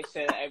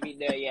situation and we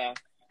know,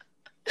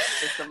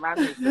 it's the man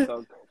who's the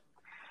dog.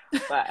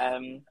 But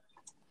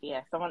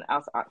someone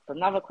else asked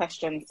another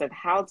question, said,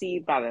 how do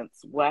you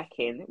balance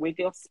working with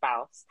your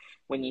spouse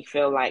when you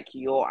feel like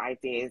your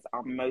ideas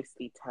are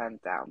mostly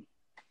turned down?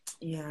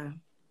 Yeah.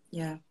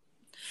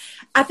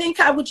 I think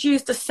I would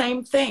use the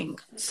same thing.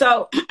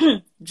 So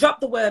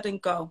drop the word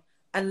and go,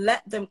 and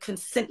let him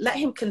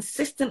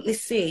consistently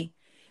see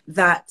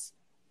that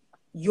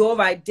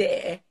your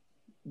idea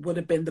would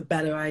have been the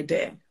better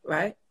idea,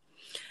 right?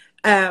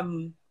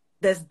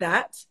 There's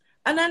that.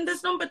 And then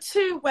there's number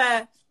 2,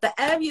 where the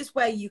areas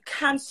where you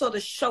can sort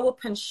of show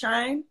up and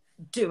shine,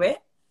 do it,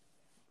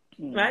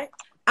 right?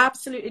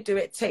 Absolutely do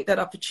it. Take that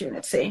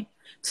opportunity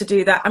to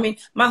do that. I mean,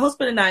 my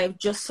husband and I have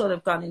just sort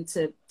of gone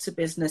into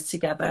business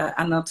together,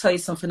 and I'll tell you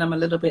something, I'm a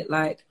little bit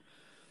like,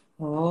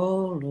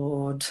 oh,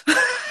 Lord.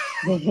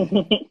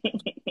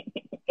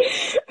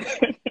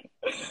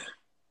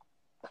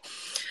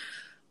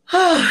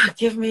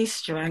 Give me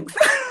strength,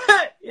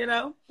 you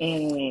know?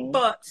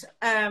 But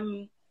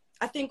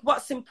I think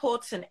what's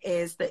important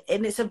is that,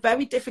 and it's a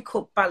very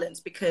difficult balance,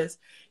 because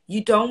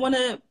you don't want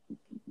to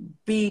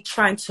be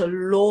trying to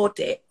laud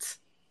it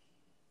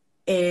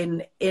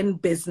in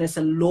business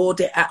and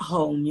laud it at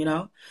home, you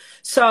know?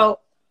 So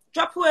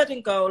drop a word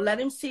and go. Let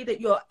him see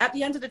that you're, at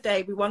the end of the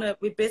day,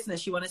 with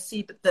business, you want to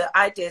see the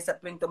ideas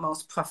that bring the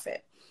most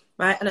profit,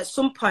 right? And at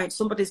some point,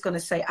 somebody's going to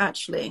say,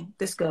 actually,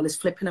 this girl is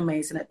flipping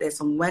amazing at this.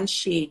 And when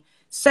she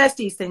says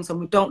these things and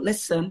we don't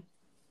listen,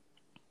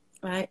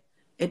 right,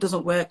 it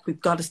doesn't work.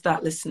 We've got to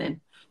start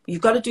listening. But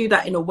you've got to do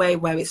that in a way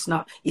where it's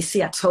not, you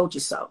see, I told you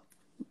so,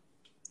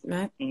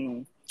 right?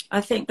 I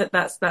think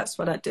that's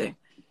what I do.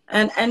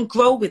 And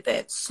grow with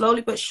it.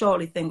 Slowly but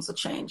surely, things will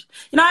change.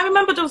 You know, I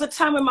remember there was a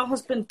time when my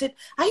husband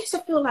I used to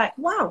feel like,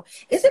 wow,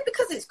 is it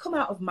because it's come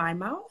out of my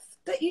mouth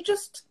that you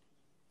just,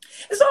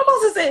 it's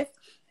almost as if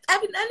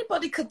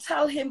anybody could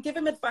tell him, give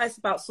him advice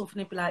about something,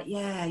 and be like,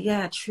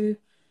 yeah, true.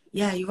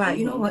 Yeah, you're right.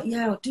 You know what?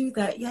 Yeah, I'll do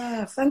that.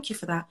 Yeah, thank you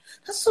for that.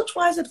 That's such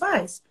wise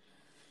advice.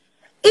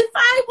 If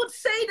I would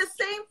say the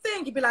same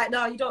thing, you'd be like,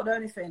 no, you don't know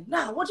anything.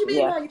 No, what do you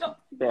mean? No, you don't.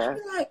 Yeah. You'd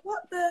be like,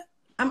 what the?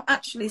 I'm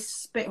actually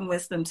spitting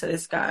wisdom to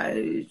this guy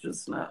who's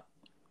just not.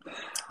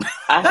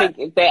 I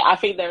think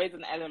there is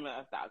an element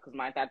of that, because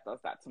my dad does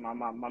that to my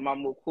mum. My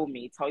mum will call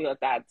me, tell your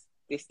dad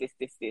this,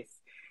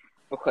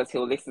 because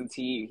he'll listen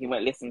to you. He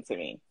won't listen to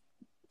me.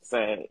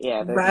 So,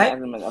 yeah, there's an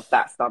element of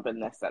that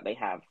stubbornness that they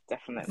have,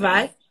 definitely.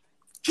 Right.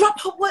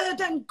 Drop a word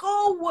and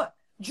go.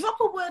 Drop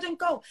a word and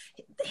go.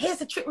 Here's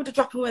the trick with the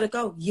drop a word and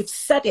go. You've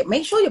said it.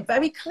 Make sure you're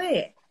very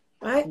clear,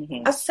 right?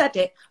 I've said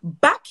it.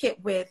 Back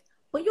it with,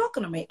 well, you're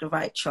going to make the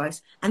right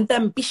choice. And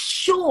then be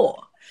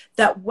sure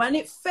that when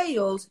it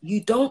fails,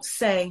 you don't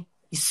say,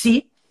 you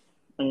see,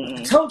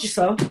 I told you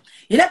so.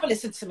 You never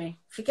listened to me.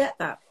 Forget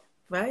that,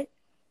 right?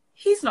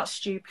 He's not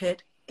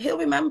stupid. He'll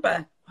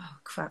remember, oh,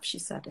 crap, she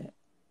said it.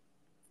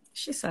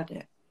 She said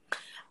it.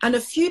 And a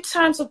few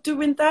times of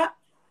doing that,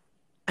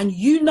 and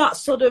you not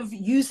sort of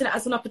using it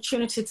as an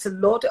opportunity to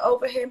lord it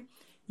over him,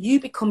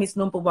 you become his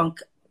number one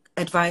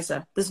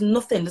advisor. There's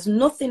nothing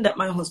that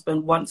my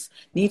husband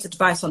needs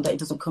advice on that he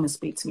doesn't come and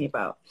speak to me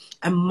about.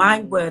 And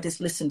my word is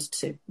listened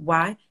to.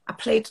 Why? I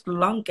played the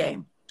long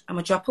game. I'm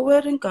going to drop a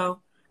word and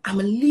go. I'm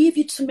going to leave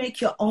you to make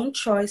your own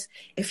choice.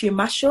 If you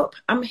mash up,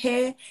 I'm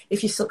here.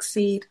 If you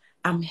succeed,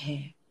 I'm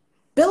here.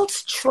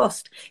 Builds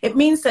trust. It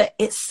means that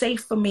it's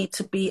safe for me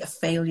to be a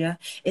failure.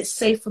 It's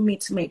safe for me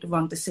to make the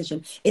wrong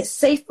decision. It's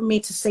safe for me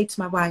to say to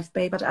my wife,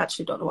 babe, I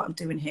actually don't know what I'm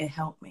doing here.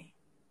 Help me.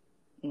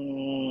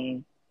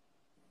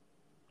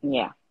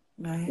 Yeah.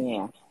 Right?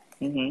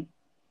 Yeah.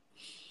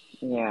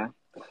 Yeah.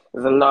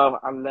 There's a lot of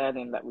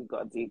unlearning that we've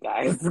got to do,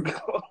 guys,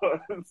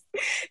 because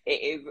it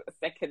is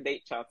second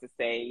nature to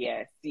say,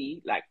 yeah,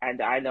 see, like, and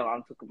I know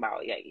I'm talking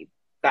about, yeah,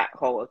 that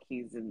whole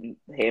accusing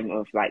him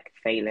of like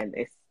failing,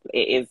 it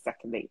is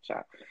second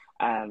nature.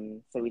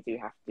 So we do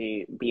have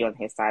to be on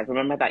his side.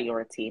 Remember that you're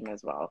a team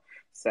as well.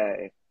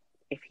 So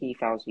if he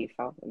fails, you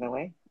fail in a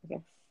way, I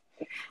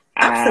guess.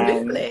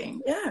 Absolutely,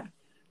 yeah.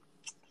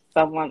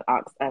 Someone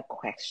asked a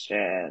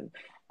question.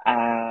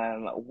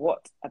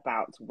 What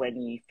about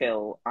when you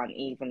feel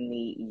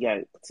unevenly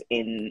yoked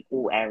in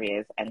all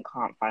areas and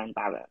can't find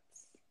balance?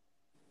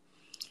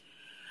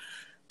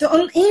 The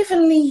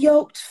unevenly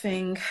yoked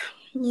thing,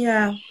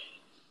 yeah.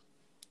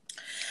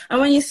 And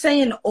when you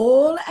say in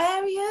all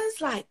areas,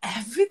 like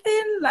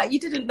everything, like you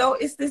didn't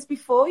notice this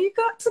before you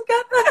got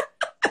together.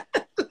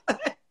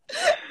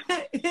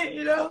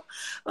 You know,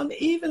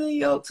 unevenly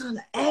yoked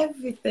on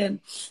everything.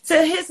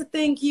 So here's the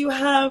thing, you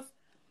have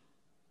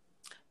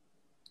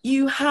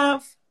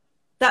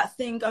that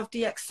thing of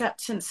the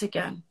acceptance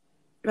again,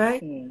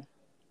 right?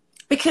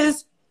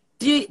 Because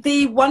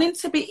the wanting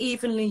to be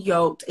evenly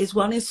yoked is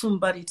wanting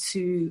somebody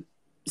to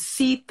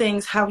see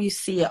things how you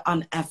see it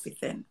on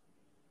everything.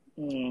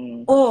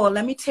 Or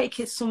let me take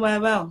it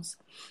somewhere else.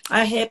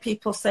 I hear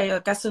people say, I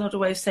guess another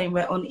way of saying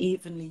we're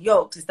unevenly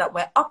yoked is that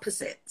we're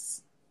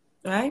opposites,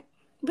 right?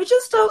 We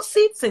just don't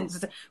see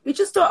things. We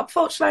just don't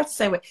approach life the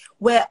same way.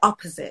 We're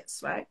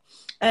opposites, right?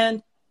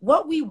 And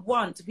what we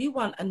want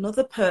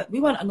another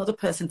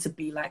person to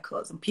be like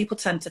us. And people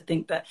tend to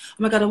think that, oh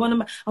my God, I want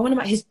to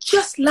marry, he's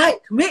just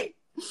like me,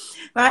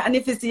 right? And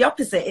if it's the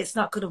opposite, it's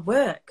not going to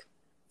work.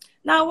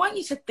 Now, I want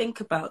you to think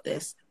about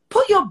this.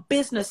 Put your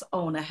business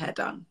owner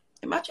head on.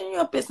 Imagine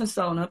you're a business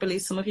owner, I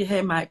believe some of you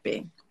here might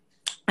be,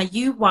 and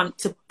you want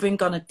to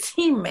bring on a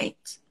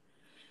teammate.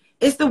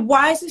 Is the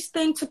wisest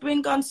thing to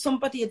bring on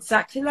somebody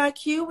exactly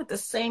like you with the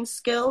same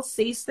skills,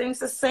 sees things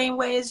the same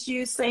way as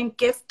you, same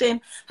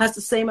gifting, has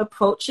the same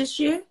approach as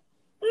you?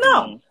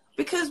 No,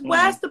 because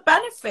where's the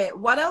benefit?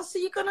 What else are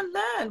you going to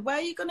learn? Where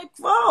are you going to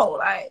grow?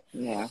 Like,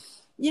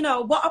 you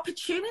know, what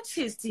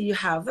opportunities do you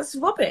have? That's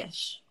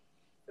rubbish,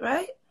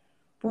 right?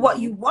 But what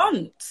you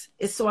want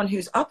is someone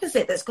who's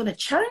opposite, that's going to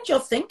challenge your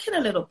thinking a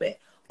little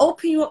bit,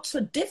 open you up to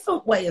a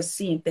different way of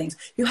seeing things,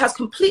 who has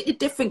completely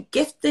different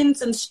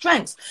giftings and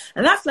strengths.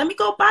 And that's, let me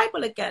go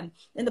Bible again.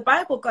 In the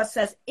Bible, God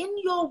says, in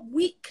your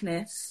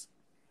weakness,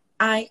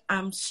 I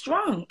am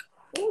strong.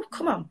 Oh,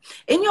 come on.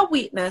 In your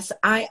weakness,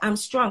 I am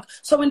strong.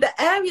 So in the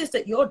areas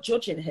that you're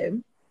judging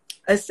him,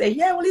 I say,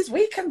 yeah, well, he's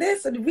weak in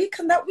this and weak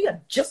in that. We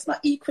are just not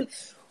equal.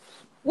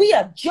 We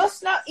are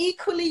just not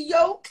equally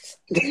yoked.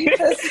 You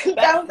person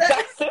down there.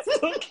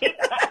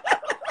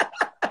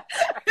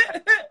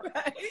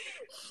 Right.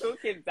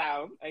 Talking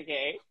down,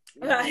 okay.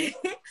 Right.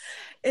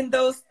 In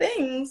those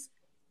things,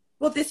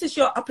 well, this is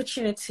your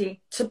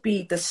opportunity to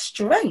be the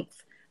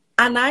strength.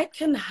 And I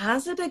can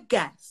hazard a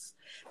guess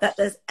that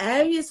there's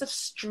areas of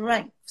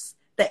strengths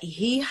that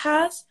he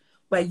has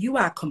where you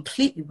are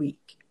completely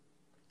weak.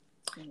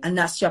 And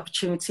that's the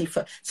opportunity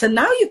for. So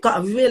now you've got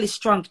a really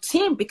strong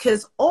team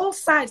because all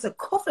sides are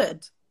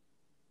covered.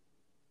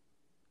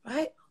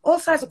 Right? All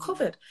sides are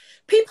covered.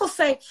 People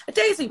say,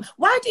 Daisy,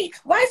 why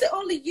is it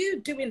only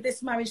you doing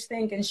this marriage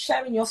thing and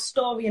sharing your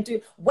story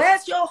and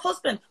where's your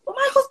husband? Well,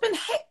 my husband,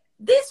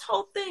 this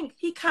whole thing,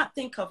 he can't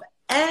think of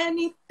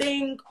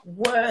anything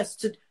worse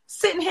to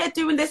sitting here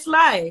doing this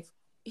live.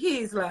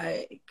 He's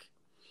like,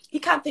 he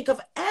can't think of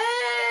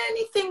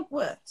anything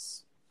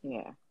worse.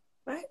 Yeah.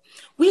 Right?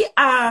 We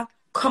are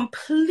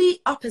complete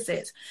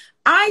opposites.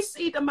 I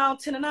see the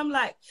mountain and I'm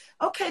like,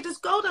 okay, there's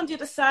gold on the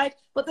other side,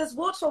 but there's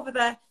water over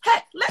there.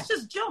 Heck, let's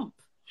just jump.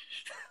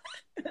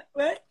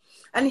 Right?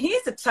 And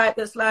he's the type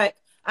that's like,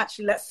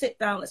 actually, let's sit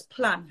down, let's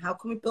plan. How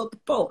can we build the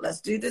boat?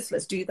 Let's do this,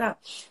 let's do that.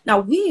 Now,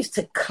 we used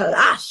to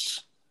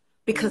clash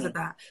because of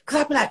that.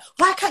 Because I'd be like,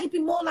 why can't you be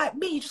more like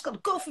me? You just got to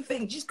go for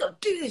things. You just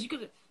got to do this. You got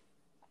to,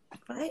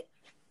 right?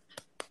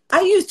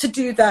 I used to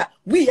do that.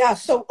 We are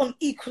so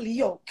unequally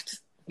yoked.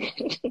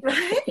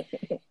 Right?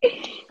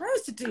 I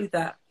used to do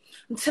that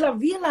until I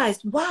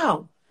realized,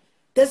 wow,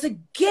 there's a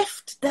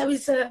gift, there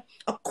is a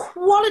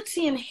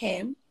quality in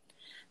him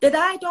that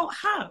I don't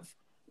have.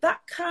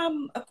 That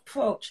calm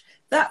approach,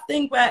 that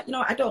thing where, you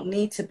know, I don't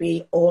need to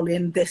be all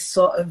in this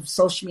sort of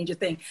social media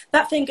thing.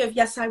 That thing of,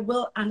 yes, I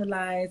will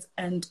analyze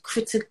and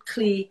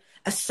critically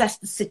assess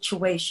the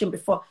situation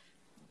before.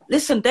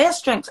 Listen, there are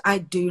strengths I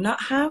do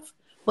not have,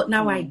 but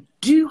now I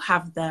do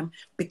have them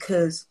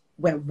because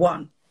we're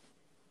one.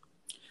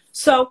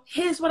 So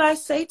here's what I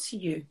say to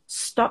you.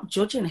 Stop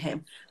judging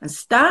him and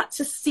start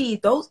to see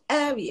those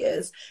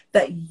areas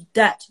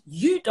that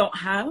you don't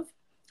have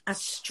as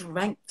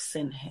strengths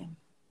in him.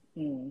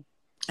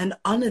 And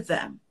honor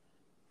them.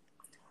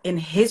 In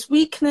his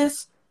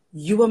weakness,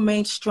 you are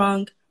made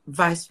strong,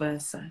 vice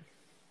versa.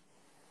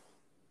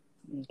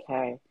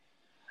 Okay.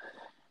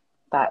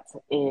 That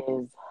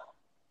is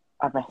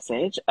a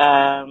message.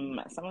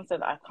 Someone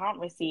said, I can't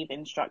receive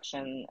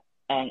instruction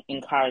and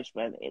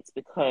encouragement. It's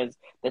because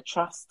the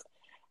trust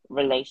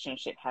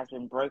relationship has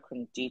been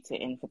broken due to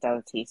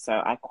infidelity, so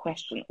I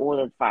question all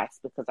advice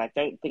because I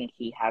don't think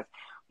he has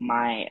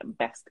my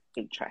best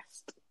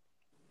interest.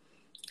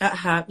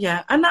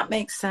 Yeah, and that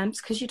makes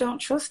sense because you don't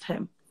trust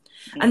him.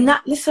 And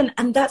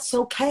that's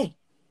okay.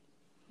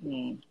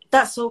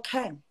 That's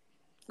okay,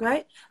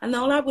 right? And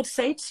all I would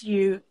say to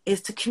you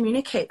is to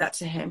communicate that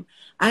to him.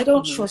 I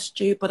don't trust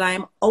you, but I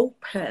am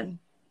open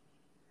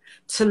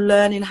to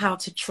learning how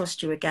to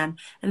trust you again.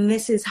 And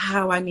this is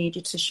how I need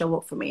you to show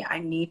up for me. I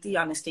need the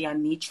honesty. I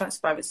need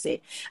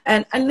transparency.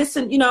 And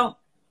listen,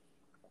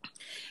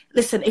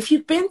 listen, if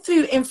you've been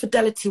through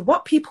infidelity,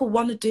 what people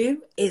want to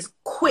do is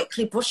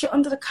quickly brush it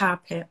under the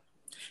carpet.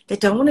 They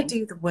don't want to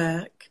do the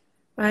work,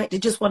 right? They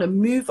just want to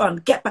move on,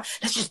 get back.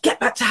 Let's just get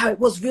back to how it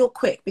was real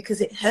quick because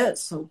it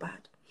hurts so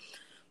bad.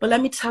 But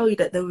let me tell you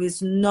that there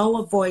is no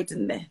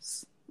avoiding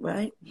this,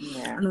 right?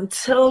 Yeah. And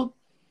until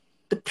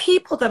the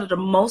people that are the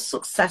most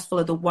successful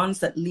are the ones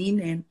that lean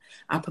in,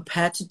 are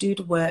prepared to do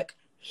the work,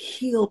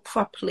 heal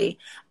properly,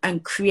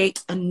 and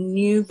create a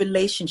new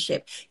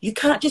relationship. You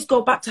can't just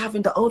go back to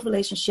having the old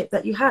relationship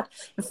that you had.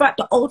 In fact,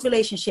 the old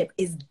relationship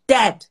is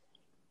dead.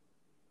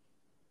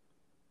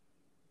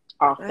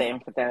 After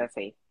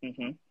infidelity.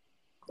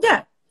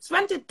 Yeah, it's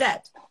rendered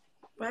dead,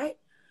 right?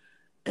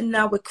 And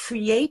now we're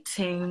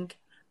creating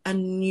a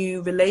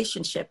new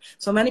relationship.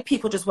 So many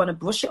people just want to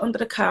brush it under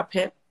the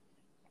carpet.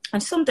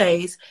 And some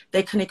days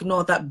they can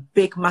ignore that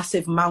big,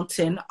 massive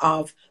mountain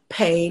of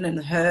pain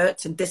and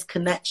hurt and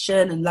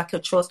disconnection and lack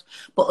of trust.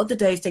 But other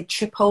days they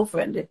trip over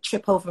it and they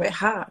trip over it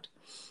hard.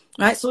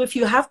 Right? So if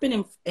you have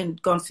been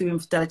gone through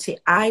infidelity,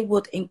 I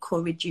would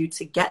encourage you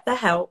to get the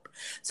help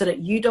so that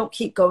you don't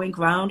keep going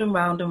round and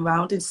round and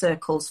round in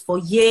circles for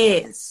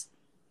years.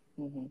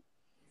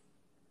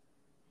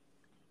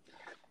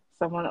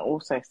 Someone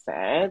also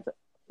said,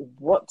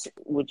 what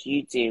would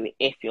you do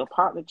if your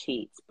partner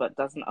cheats but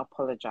doesn't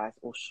apologize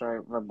or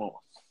show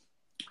remorse?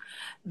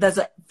 There's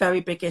a very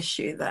big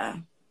issue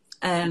there.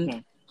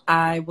 And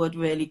I would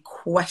really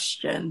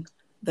question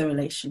the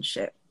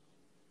relationship.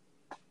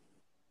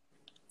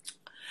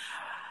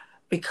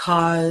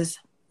 Because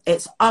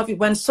it's obvious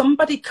when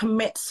somebody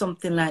commits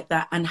something like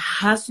that and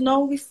has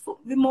no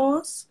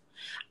remorse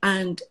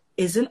and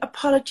isn't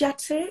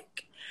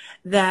apologetic,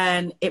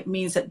 then it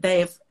means that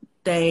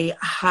they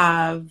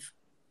have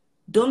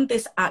done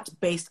this act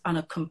based on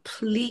a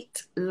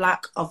complete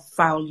lack of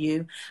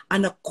value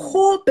and a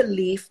core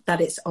belief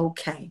that it's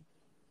okay.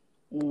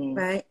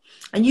 Right?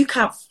 And you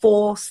can't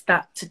force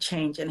that to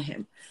change in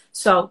him.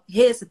 So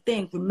here's the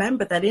thing.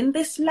 Remember that in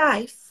this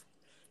life,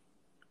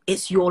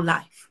 it's your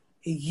life.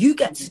 You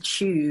get to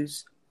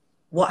choose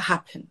what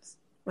happens,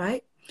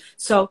 right?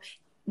 So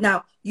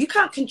now you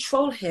can't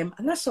control him,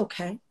 and that's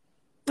okay.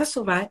 That's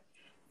all right.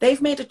 They've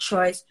made a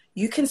choice.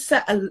 You can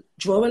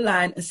draw a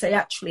line and say,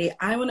 actually,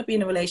 I want to be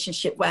in a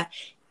relationship where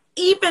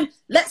even,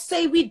 let's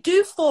say we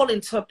do fall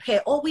into a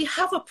pit or we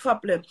have a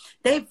problem,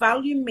 they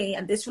value me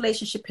and this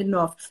relationship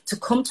enough to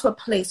come to a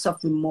place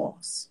of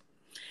remorse.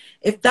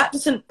 If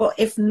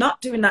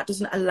not doing that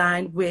doesn't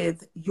align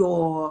with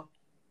your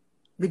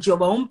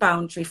own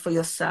boundary for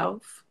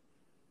yourself,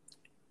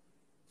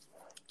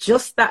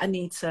 just that,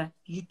 Anita,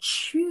 you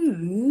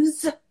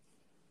choose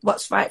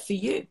what's right for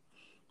you.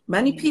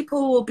 Many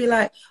people will be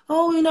like,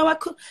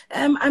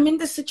 I'm in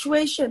this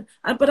situation,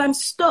 but I'm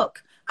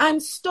stuck.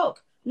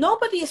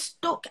 Nobody is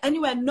stuck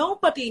anywhere.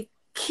 Nobody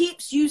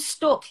keeps you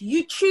stuck.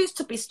 You choose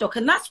to be stuck.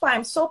 And that's why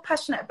I'm so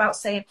passionate about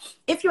saying,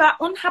 if you are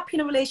unhappy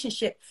in a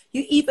relationship,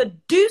 you either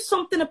do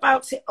something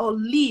about it or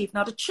leave.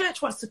 Now, the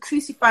church wants to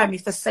crucify me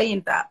for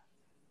saying that.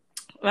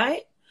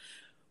 Right?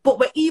 But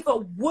we're either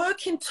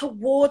working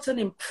towards an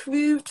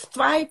improved,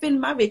 thriving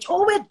marriage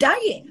or we're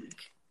dying.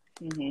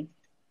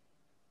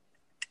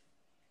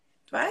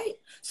 Right?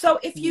 So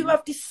if you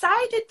have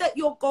decided that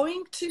you're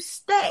going to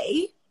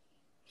stay,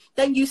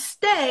 then you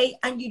stay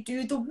and you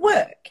do the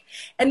work.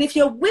 And if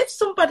you're with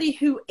somebody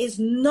who is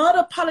not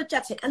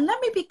apologetic, and let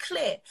me be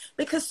clear,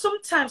 because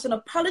sometimes an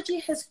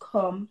apology has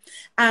come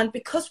and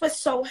because we're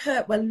so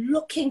hurt, we're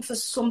looking for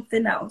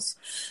something else.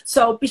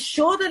 So be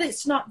sure that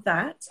it's not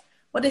that.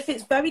 But if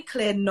it's very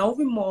clear, no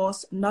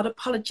remorse, not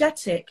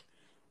apologetic,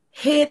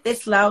 hear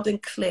this loud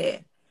and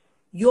clear.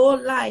 Your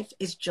life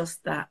is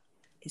just that.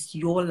 It's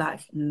your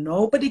life.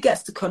 Nobody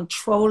gets to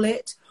control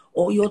it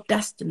or your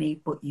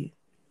destiny but you.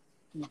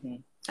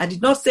 I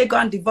did not say go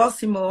and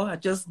divorce him more. I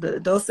just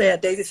don't say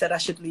Daisy said I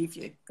should leave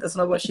you. That's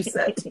not what she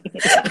said.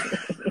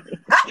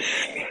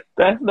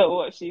 That's not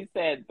what she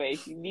said. But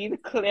if you need a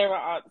clearer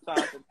answer,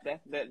 then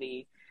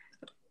definitely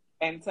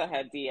enter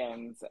her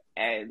DMs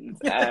and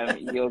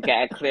you'll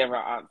get a clearer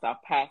answer,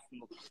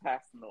 personal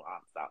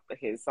answer,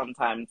 because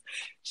sometimes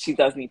she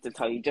does need to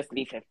tell you, just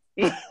leave him.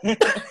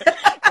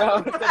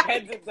 Well,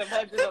 depending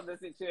on the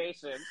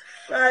situation.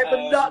 Right,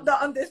 but not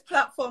on this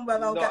platform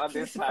where I'll get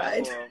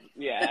crucified.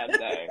 Yeah,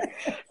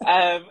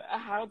 no.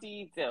 How do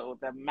you deal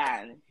with a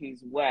man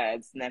whose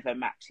words never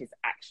match his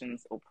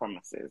actions or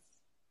promises?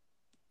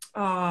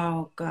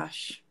 Oh,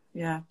 gosh.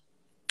 Yeah.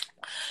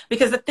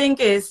 Because the thing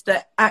is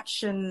that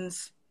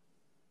actions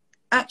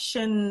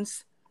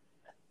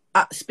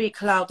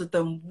speak louder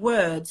than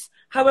words.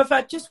 However,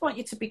 I just want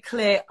you to be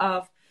clear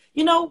of,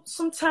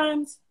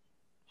 sometimes,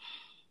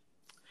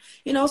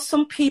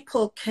 some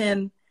people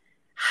can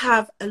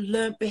have a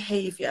learned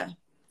behavior,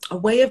 a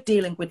way of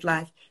dealing with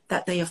life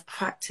that they have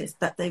practiced,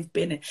 that they've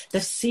been in.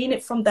 They've seen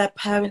it from their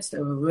parents, they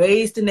were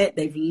raised in it,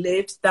 they've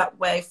lived that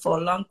way for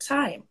a long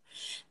time.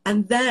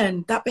 And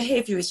then that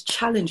behavior is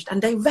challenged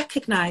and they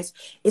recognize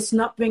it's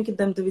not bringing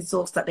them the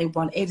results that they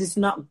want. It is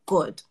not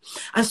good.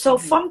 And so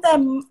from their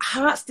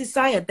heart's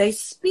desire, they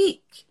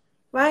speak,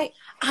 right?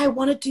 I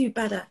want to do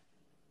better.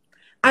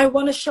 I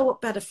want to show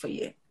up better for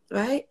you,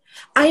 right?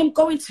 I am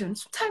going to. And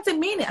sometimes they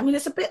mean it. I mean,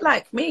 it's a bit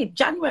like me.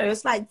 January,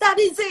 it's like, that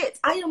is it.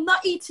 I am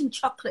not eating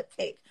chocolate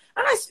cake.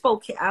 And I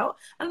spoke it out.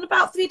 And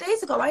about 3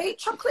 days ago, I ate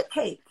chocolate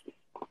cake,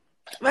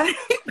 right?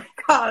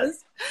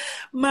 Because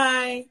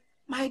my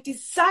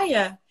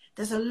desire,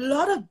 there's a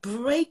lot of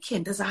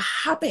breaking. There's a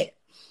habit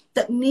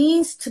that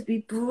needs to be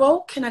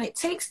broken and it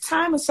takes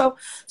time. And so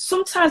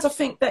sometimes I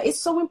think that it's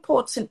so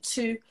important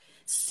to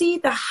see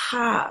the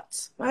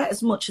heart, right,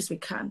 as much as we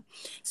can.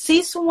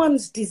 See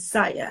someone's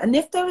desire. And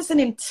if there is an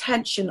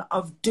intention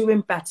of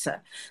doing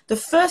better, the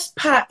first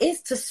part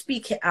is to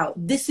speak it out.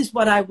 This is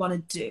what I want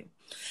to do.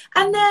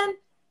 And then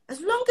as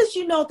long as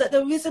you know that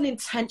there is an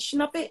intention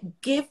of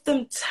it, give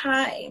them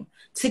time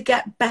to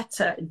get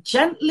better.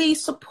 Gently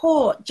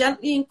support,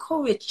 gently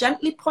encourage,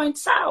 gently point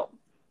out,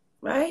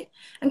 right?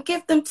 And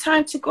give them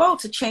time to grow,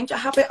 to change a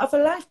habit of a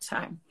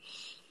lifetime.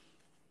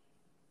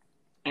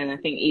 And I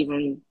think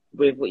even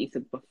with what you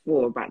said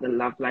before about the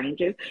love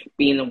languages,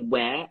 being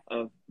aware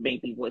of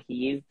maybe what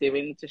he is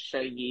doing to show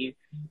you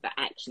the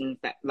actions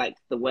that, like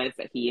the words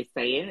that he is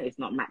saying, is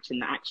not matching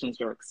the actions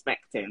you're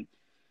expecting.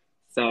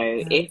 So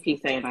if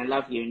he's saying, I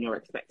love you, and you're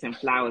expecting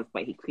flowers,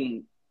 but he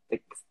cleaned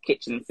the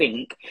kitchen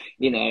sink,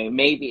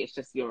 maybe it's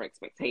just your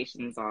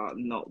expectations are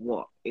not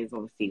what is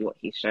obviously what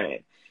he's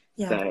showing.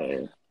 Yeah.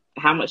 So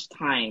how much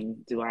time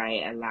do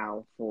I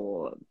allow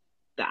for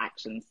the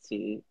actions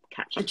to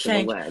catch up to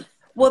the words?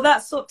 Well,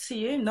 that's up to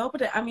you.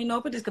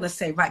 Nobody's going to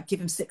say, right,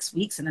 give him 6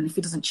 weeks. And then if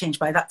he doesn't change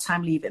by that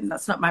time, leave him.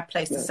 That's not my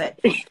place to say.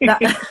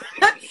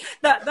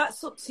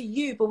 That's up to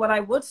you. But what I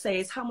would say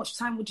is, how much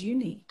time would you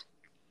need?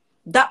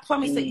 That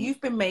promise that you've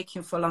been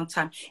making for a long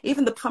time,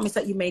 even the promise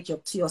that you made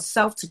to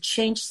yourself to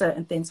change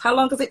certain things, how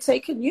long has it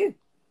taken you?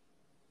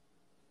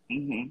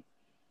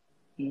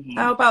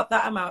 How about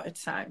that amount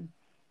of time?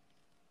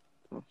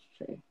 That's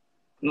true.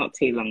 Not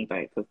too long,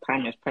 though, because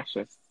time is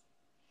precious.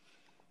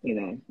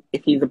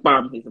 If he's a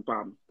bum, he's a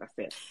bum. That's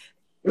it.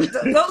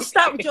 Don't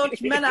start with your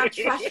men are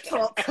trash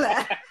talk,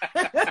 Claire.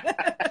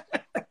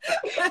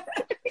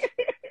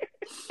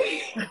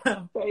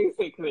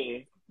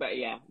 Basically. But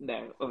yeah,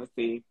 no,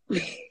 obviously.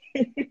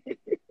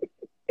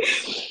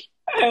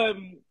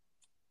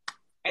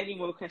 Any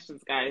more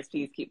questions, guys?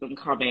 Please keep them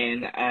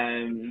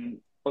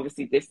coming.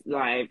 Obviously, this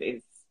live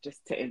is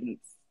just to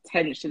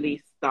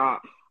intentionally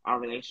start our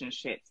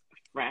relationships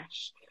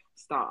fresh,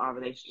 start our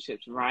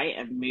relationships right,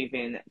 and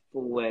moving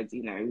forward.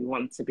 We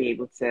want to be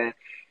able to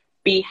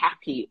be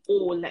happy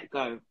or let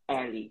go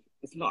early.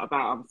 It's not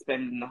about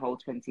spending the whole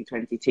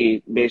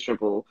 2022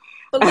 miserable.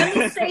 But let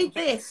me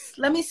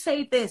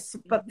say this.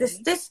 But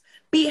this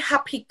be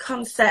happy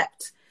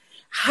concept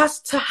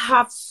has to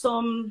have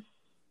some,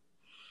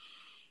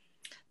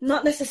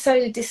 not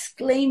necessarily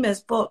disclaimers,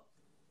 but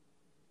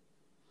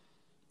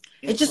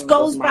it just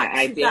goes back to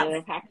my idea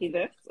of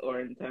happiness,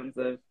 or in terms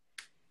of,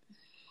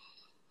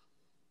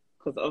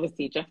 because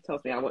obviously Jeff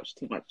tells me I watch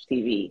too much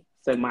TV,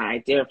 so my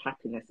idea of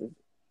happiness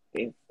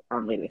is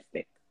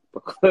unrealistic.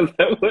 Because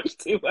I watch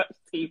too much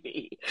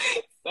TV.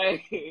 So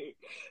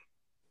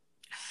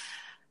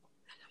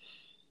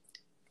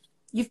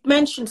you've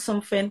mentioned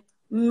something.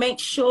 Make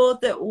sure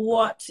that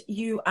what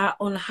you are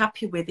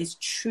unhappy with is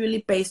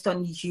truly based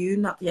on you,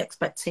 not the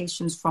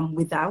expectations from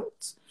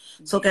without.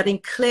 So getting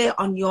clear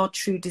on your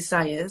true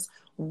desires.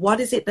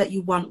 What is it that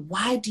you want?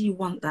 Why do you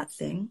want that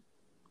thing?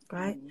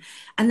 Right?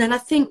 And then I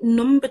think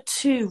number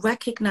 2,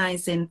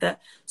 recognizing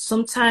that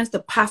sometimes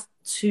the path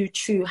to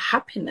true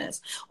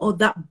happiness, or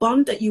that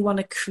bond that you want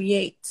to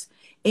create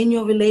in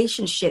your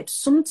relationship,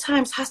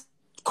 sometimes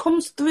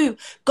comes through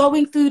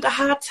going through the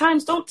hard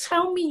times. Don't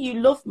tell me you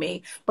love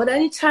me, but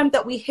anytime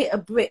that we hit a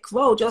brick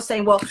road, you're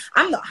saying, well,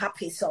 I'm not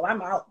happy, so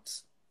I'm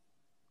out.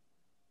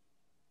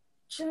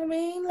 Do you know what I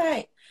mean?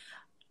 Like,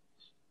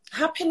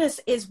 happiness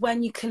is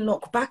when you can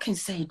look back and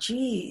say,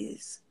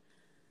 geez,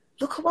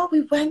 look at what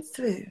we went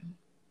through.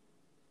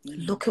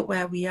 Look at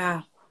where we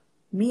are.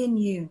 Me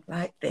and you,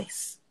 like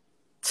this.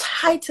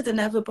 Tighter than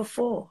ever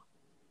before.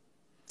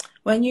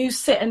 When you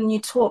sit and you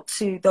talk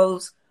to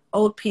those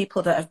old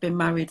people that have been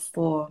married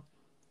for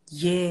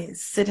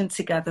years, sitting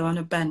together on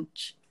a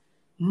bench,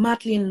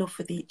 madly in love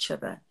with each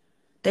other,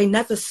 they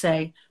never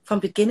say, from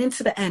beginning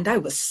to the end, I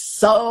was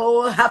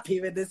so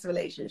happy with this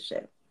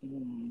relationship.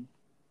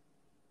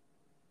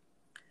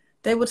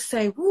 They would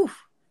say,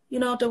 woof,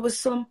 there was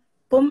some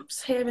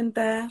bumps here and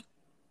there,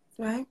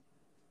 right?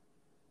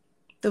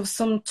 There were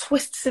some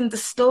twists in the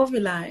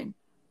storyline,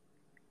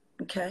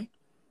 okay?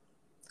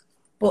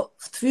 But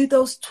through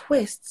those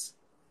twists,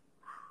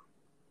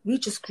 we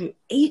just grew.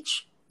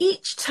 Each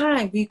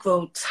time we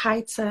grow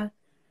tighter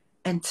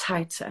and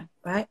tighter,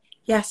 right?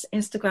 Yes,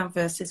 Instagram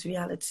versus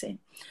reality.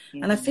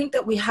 Mm-hmm. And I think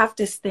that we have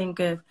this thing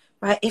of,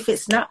 right, if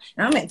it's not,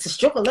 I'm meant to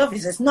struggle love,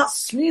 if it's not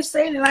smooth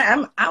sailing, like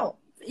I'm out.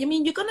 I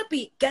mean, you're going to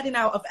be getting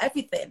out of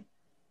everything,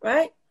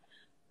 right?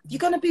 You're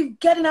going to be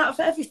getting out of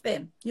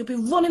everything. You'll be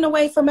running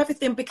away from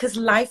everything because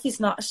life is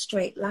not a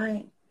straight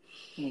line.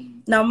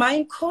 Mm. Now, my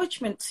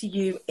encouragement to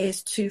you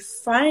is to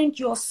find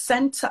your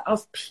center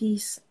of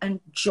peace and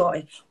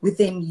joy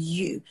within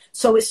you.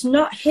 So it's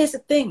not, here's the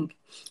thing,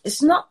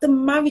 it's not the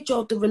marriage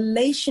or the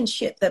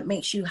relationship that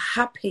makes you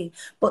happy,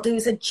 but there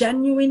is a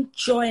genuine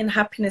joy and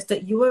happiness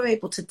that you are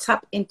able to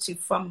tap into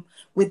from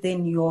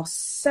within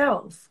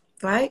yourself.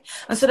 Right?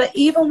 And so that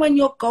even when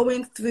you're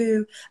going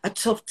through a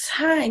tough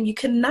time, you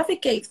can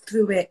navigate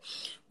through it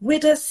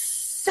with a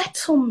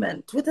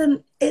settlement,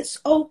 it's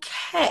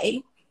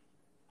okay,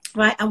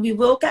 right? And we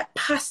will get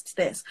past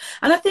this.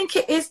 And I think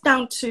it is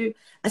down to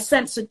a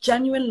sense of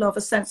genuine love,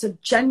 a sense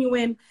of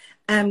genuine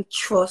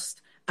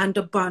trust and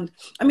a bond.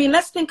 I mean,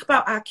 let's think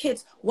about our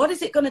kids. What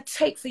is it going to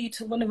take for you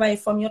to run away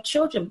from your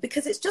children?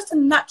 Because it's just a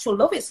natural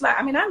love. It's like,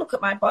 I mean, I look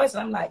at my boys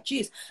and I'm like,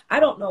 geez,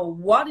 I don't know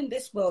what in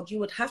this world you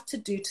would have to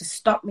do to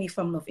stop me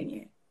from loving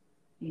you.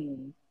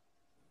 Mm.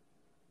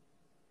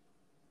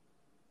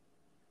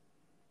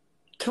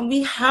 Can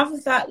we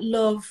have that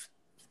love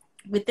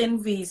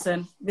within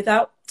reason,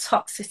 without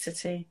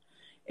toxicity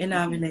in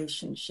our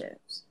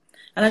relationships?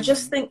 And I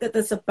just think that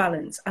there's a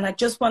balance. And I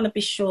just want to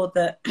be sure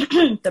that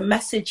the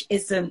message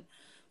isn't,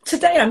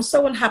 today I'm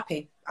so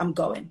unhappy, I'm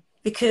going.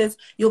 Because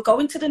you'll go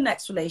into the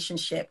next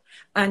relationship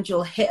and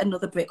you'll hit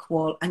another brick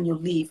wall and you'll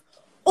leave.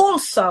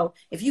 Also,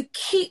 if you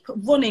keep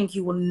running,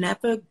 you will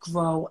never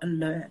grow and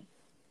learn.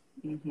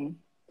 Mm-hmm.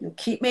 You'll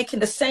keep making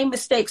the same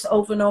mistakes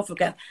over and over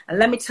again. And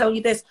let me tell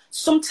you this,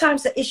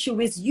 sometimes the issue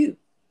is you.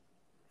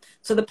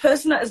 So the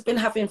person that has been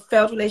having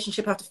failed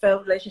relationship after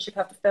failed relationship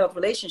after failed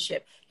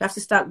relationship, you have to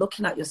start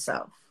looking at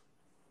yourself.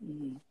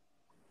 Mm-hmm.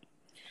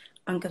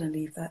 I'm going to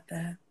leave that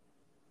there.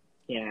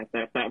 Yeah,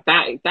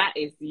 that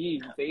is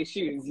you. The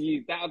issue is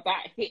you. That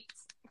hits.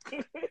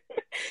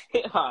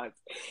 Hit hard.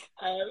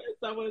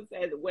 Someone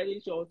said, when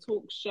is your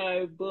talk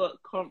show, book,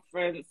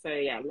 conference? So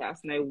yeah, let us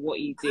know what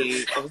you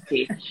do.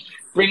 Obviously,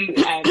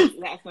 let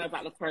us know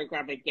about the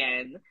program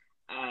again.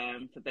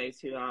 For those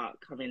who are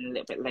coming a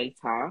little bit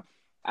later.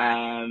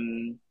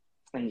 And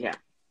yeah.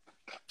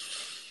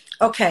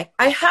 Okay,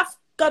 I have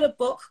got a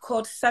book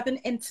called 7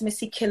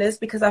 Intimacy Killers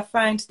because I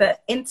find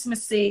that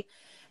intimacy,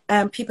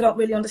 people don't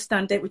really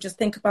understand it. We just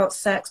think about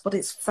sex, but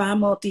it's far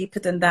more deeper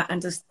than that.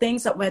 And there's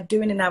things that we're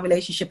doing in our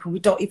relationship and we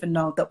don't even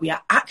know that we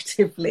are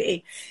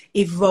actively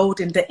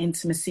eroding the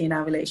intimacy in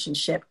our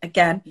relationship.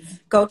 Again,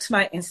 go to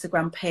my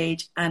Instagram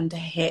page and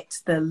hit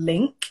the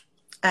link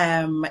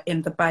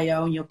in the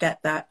bio and you'll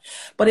get that.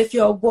 But if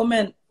you're a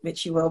woman,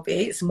 which you will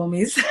be, it's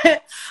mummies,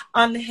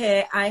 on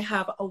here, I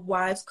have a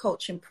wives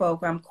coaching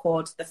program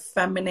called The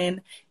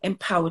Feminine,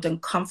 Empowered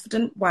and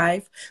Confident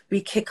Wife.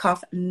 We kick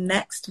off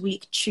next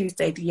week,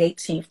 Tuesday, the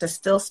 18th. There's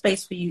still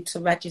space for you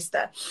to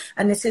register.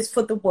 And this is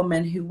for the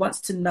woman who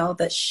wants to know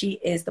that she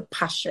is the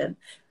passion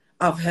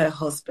of her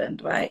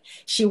husband, right?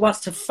 She wants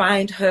to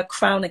find her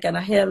crown again.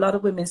 I hear a lot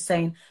of women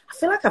saying, I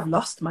feel like I've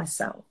lost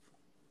myself.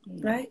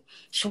 Right?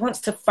 She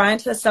wants to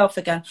find herself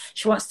again.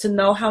 She wants to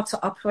know how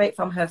to operate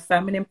from her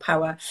feminine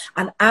power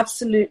and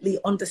absolutely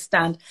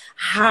understand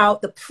how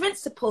the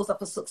principles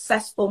of a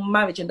successful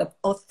marriage and the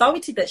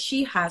authority that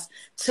she has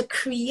to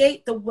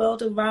create the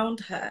world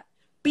around her,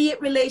 be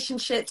it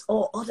relationships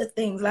or other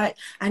things. Like,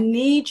 I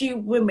need you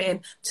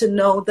women to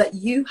know that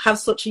you have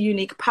such a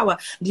unique power.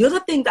 The other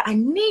thing that I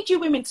need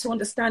you women to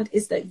understand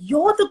is that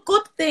you're the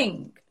good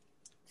thing.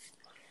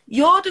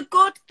 You're the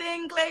good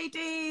thing,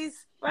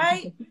 ladies,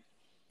 right?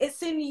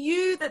 It's in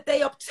you that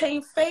they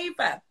obtain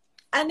favor.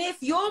 And if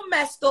you're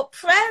messed up,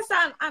 prayers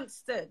aren't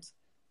answered.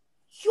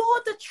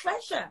 You're the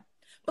treasure.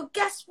 But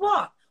guess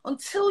what?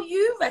 Until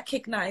you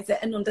recognize it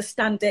and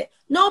understand it,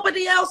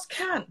 nobody else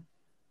can,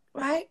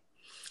 right?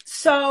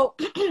 So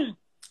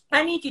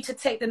I need you to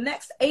take the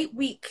next 8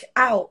 weeks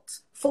out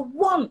for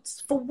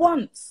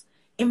once,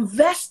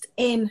 invest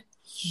in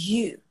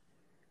you.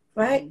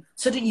 Right?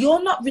 So that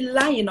you're not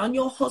relying on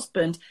your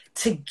husband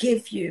to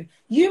give you.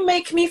 You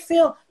make me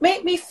feel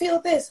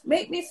this,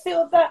 make me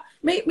feel that,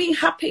 make me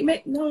happy.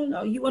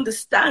 No. You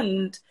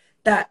understand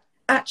that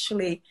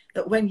actually,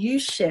 that when you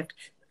shift,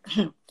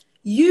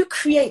 you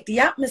create the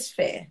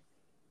atmosphere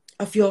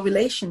of your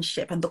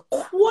relationship, and the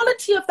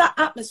quality of that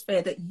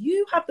atmosphere that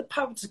you have the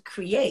power to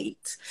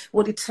create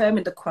will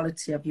determine the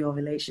quality of your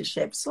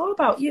relationship. It's all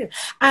about you.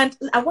 And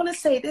I want to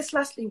say this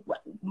lastly,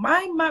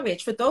 my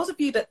marriage, for those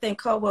of you that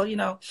think, oh,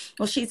 well,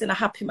 she's in a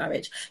happy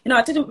marriage.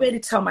 I didn't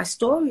really tell my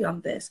story on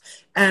this.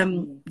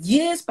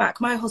 Years back,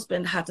 my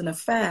husband had an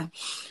affair.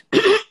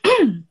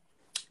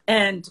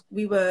 And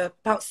we were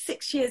about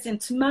 6 years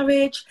into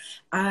marriage.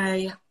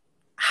 I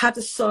had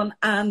a son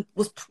and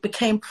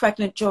became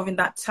pregnant during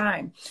that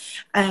time.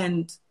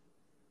 And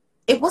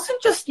it wasn't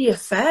just the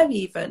affair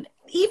even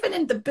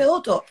in the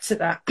build up to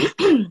that.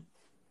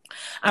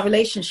 Our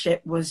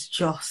relationship was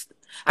just,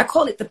 I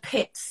call it the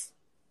pits.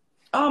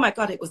 Oh my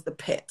God, it was the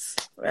pits,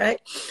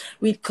 right?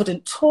 We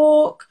couldn't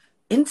talk.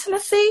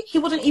 Intimacy, he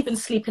wouldn't even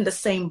sleep in the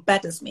same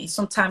bed as me.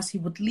 Sometimes he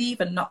would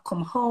leave and not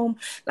come home.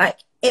 Like,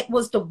 it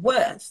was the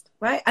worst,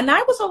 right? And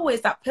I was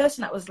always that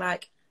person that was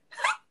like,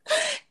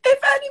 if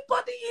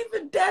anybody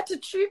even dared to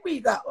treat me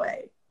that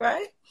way,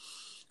 right?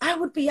 I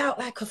would be out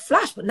like a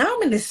flash. But now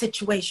I'm in this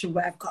situation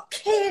where I've got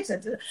kids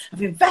and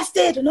I've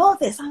invested and all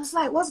this. I was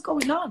like, what's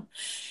going on?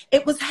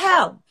 It was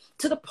hell,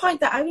 to the point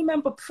that I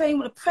remember praying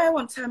with a prayer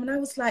one time, and I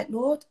was like,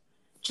 Lord,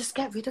 just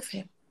get rid of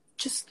him.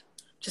 Just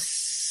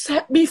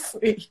set me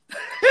free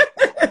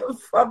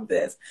from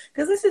this,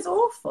 because this is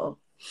awful.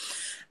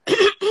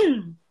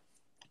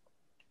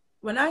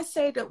 When I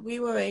say that we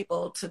were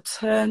able to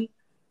turn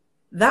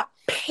that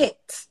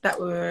pit that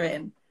we were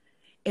in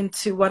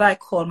into what I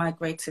call my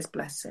greatest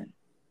blessing,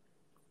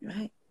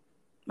 right?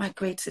 My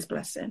greatest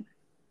blessing.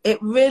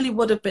 It really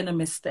would have been a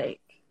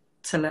mistake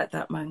to let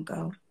that man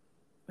go,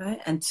 right?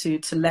 And to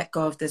let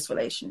go of this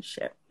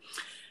relationship.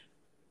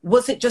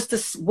 Was it just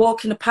a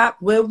walk in the park?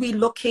 Were we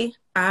lucky?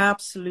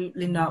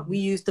 Absolutely not. We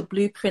used the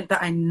blueprint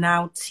that I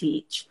now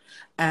teach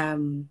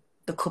the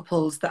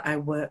couples that I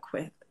work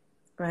with,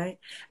 right?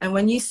 And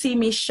when you see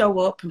me show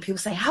up and people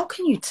say, how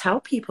can you tell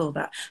people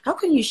that? How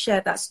can you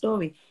share that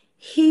story?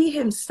 He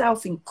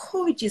himself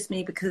encourages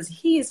me, because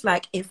he is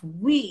like, if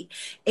we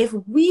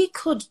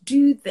could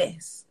do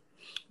this,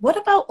 what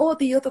about all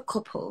the other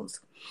couples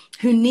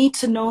who need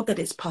to know that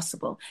it's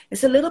possible?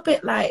 It's a little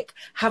bit like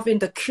having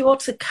the cure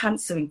to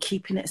cancer and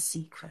keeping it a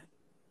secret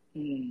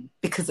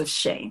because of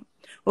shame.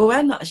 Well,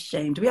 we're not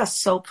ashamed. We are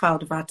so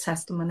proud of our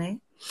testimony.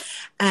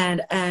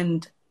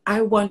 And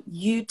I want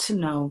you to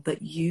know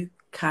that you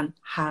can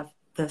have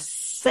the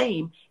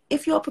same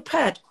if you're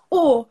prepared,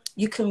 or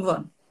you can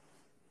run.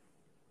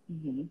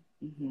 Mm-hmm.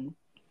 Mm-hmm.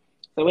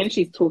 So when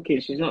she's talking,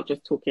 she's not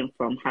just talking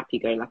from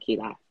happy-go-lucky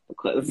life,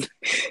 because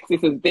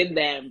this has been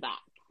there and back.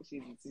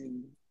 She's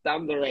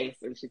done the race,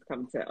 and she's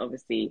come to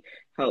obviously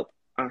help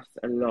us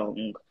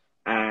along,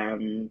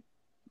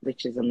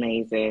 which is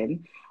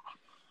amazing.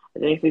 I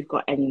don't know if we've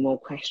got any more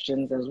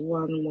questions. There's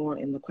one more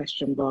in the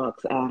question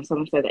box.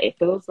 Someone said that it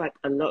feels like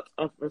a lot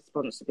of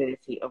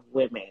responsibility of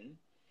women.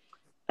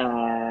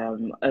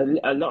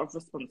 A lot of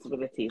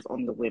responsibilities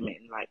on the women.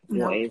 Like,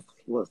 why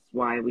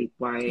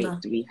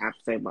do we have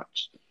so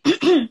much?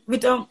 We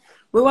don't.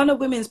 We're on a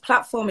women's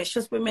platform. It's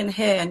just women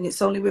here, and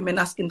it's only women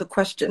asking the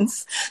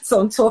questions.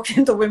 So I'm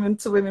talking to women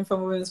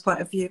from a women's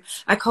point of view.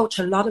 I coach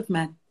a lot of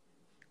men,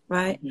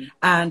 right? Mm-hmm.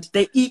 And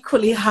they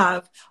equally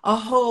have a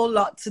whole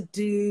lot to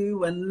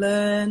do and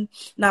learn.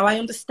 Now, I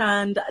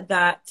understand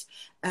that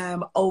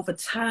over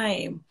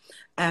time,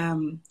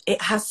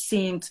 it has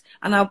seemed,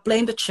 and I'll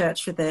blame the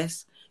church for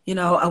this, you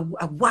know,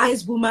 a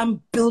wise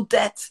woman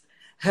buildeth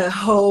her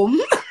home,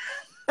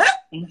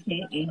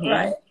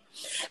 right?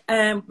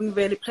 We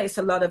really place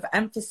a lot of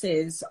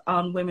emphasis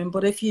on women.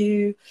 But if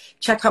you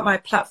check out my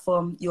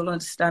platform, you'll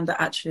understand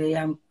that actually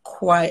I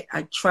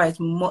try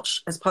as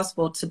much as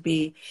possible to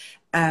be,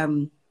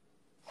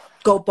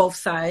 go both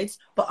sides.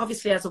 But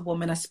obviously as a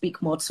woman, I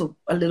speak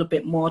a little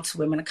bit more to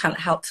women. I can't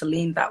help to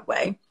lean that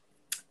way.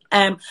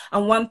 And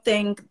one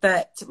thing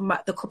that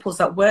the couples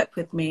that work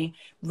with me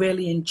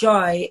really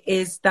enjoy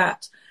is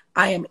that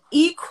I am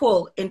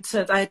equal in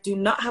terms, I do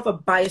not have a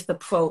biased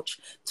approach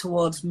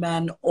towards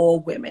men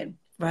or women,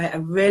 right? I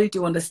really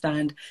do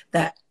understand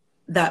that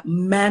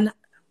men,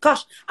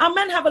 gosh, our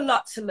men have a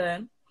lot to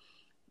learn,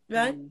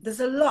 right? There's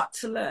a lot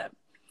to learn.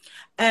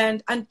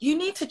 And you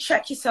need to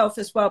check yourself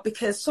as well,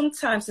 because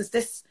sometimes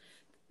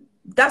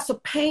that's a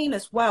pain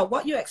as well.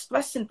 What you're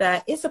expressing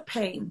there is a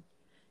pain.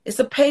 It's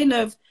a pain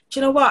of, do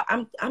you know what?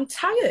 I'm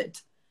tired,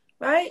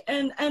 right?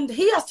 And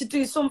he has to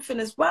do something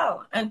as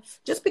well. And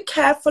just be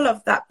careful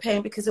of that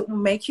pain, because it will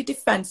make you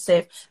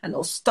defensive and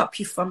it'll stop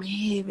you from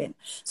hearing.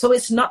 So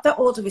it's not that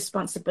all the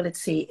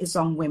responsibility is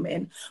on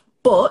women,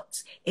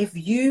 but if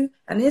you,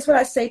 and here's what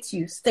I say to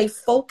you, stay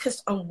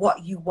focused on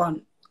what you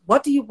want.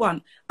 What do you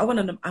want? I want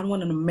an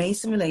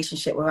amazing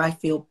relationship where I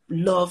feel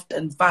loved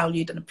and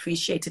valued and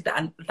appreciated,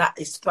 and that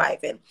is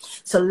thriving.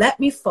 So let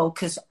me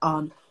focus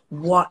on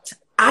what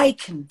I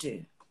can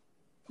do,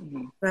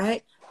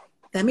 right?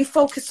 Let me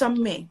focus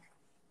on me.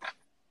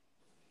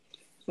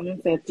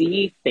 Someone said, do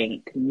you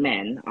think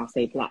men, I'll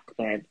say black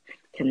men,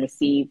 can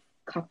receive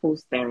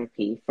couples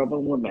therapy from a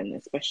woman,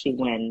 especially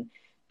when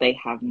they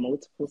have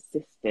multiple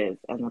sisters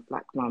and a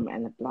black mum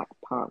and a black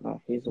partner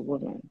who's a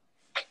woman?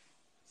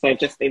 So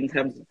just in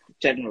terms of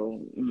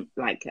general,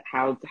 like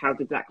how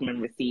do black men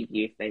receive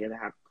you if they're going to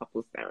have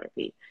couples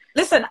therapy?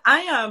 Listen,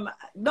 I am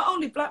not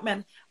only black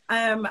men.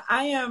 I'm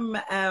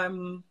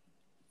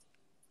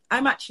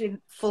actually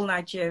full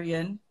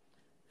Nigerian.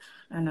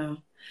 I know,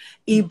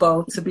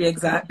 Igbo to be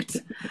exact.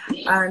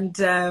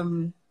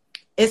 And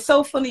it's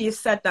so funny you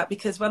said that,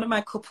 because one of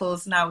my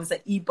couples now is an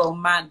Igbo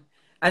man,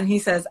 and he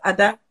says,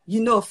 Ada,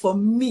 you know, for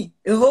me,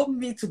 it helped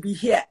me to be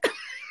here.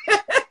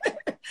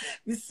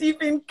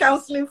 Receiving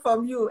counseling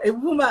from you, a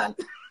woman,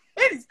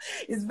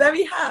 it's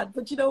very hard.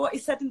 But you know what he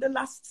said in the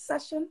last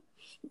session?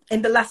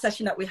 in the last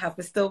session that we have,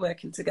 we're still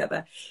working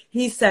together.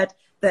 He said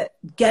that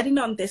getting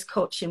on this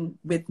coaching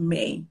with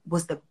me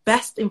was the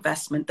best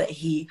investment that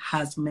he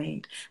has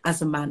made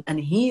as a man. And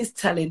he is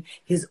telling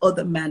his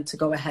other men to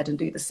go ahead and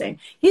do the same.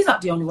 He's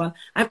not the only one.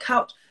 I've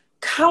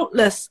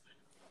countless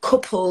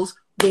couples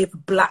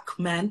with black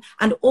men.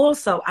 And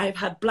also I've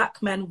had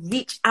black men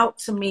reach out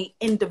to me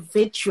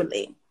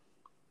individually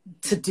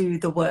to do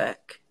the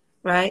work,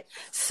 right?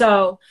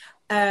 So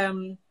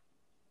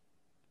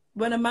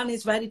when a man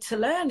is ready to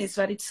learn, he's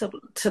ready to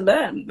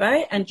learn,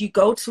 right? And you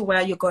go to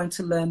where you're going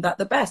to learn that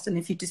the best. And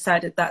if you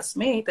decided that's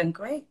me, then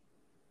great.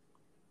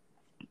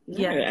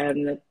 Yeah.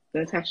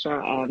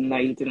 Natasha, no,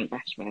 you didn't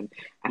bash men.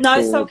 No,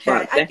 it's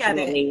okay. I get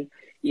it.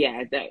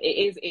 Yeah,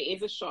 it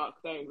is a shock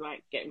though.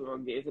 Like, get me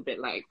wrong, it is a bit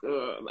like,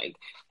 and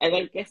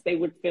I guess they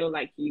would feel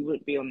like you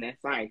wouldn't be on their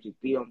side.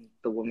 You'd be on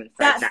the woman's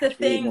side. That's the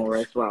thing. More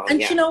as well. And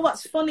you know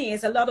what's funny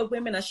is a lot of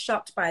women are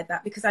shocked by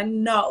that, because I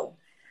know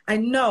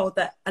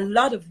that a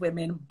lot of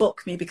women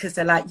book me because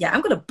they're like, yeah,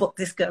 I'm going to book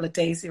this girl,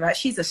 Daisy, right?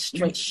 She's a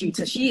straight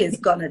shooter. She is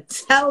going to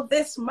tell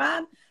this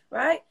man,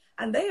 right?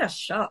 And they are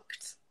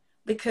shocked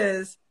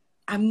because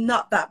I'm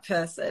not that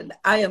person.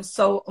 I am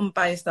so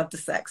unbiased of the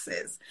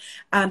sexes.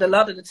 And a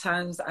lot of the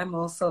times I'm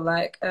also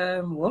like,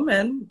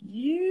 woman,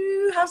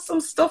 you have some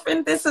stuff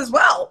in this as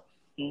well.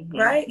 Mm-hmm,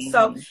 right? Mm-hmm.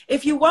 So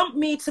if you want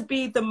me to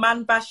be the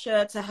man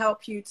basher to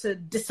help you to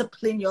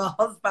discipline your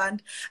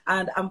husband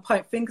and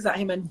point fingers at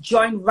him and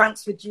join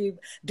ranks with you,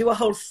 do a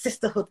whole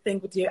sisterhood thing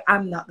with you,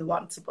 I'm not the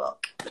one to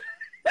book.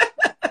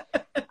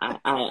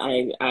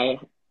 I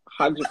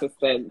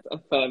 100%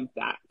 affirm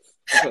that.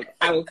 Because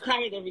I was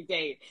crying every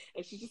day,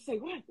 and she just said,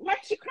 why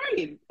is she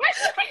crying? Why is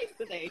she crying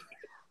today?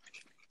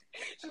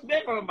 She's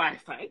never on my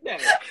side. No,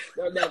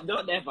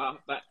 not never,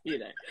 but you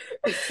know.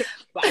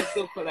 But I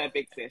still call her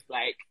big sis.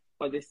 Like,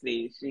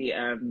 honestly, she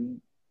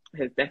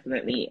has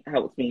definitely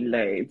helped me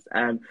loads.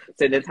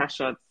 So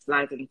Natasha,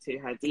 slide into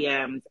her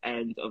DMs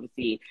and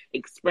obviously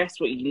express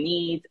what you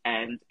need,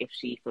 and if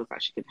she feels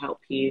like she can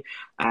help you,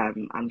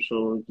 I'm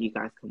sure you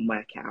guys can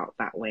work it out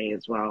that way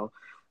as well.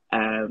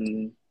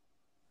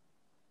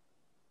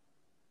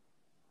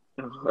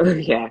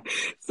 Yeah,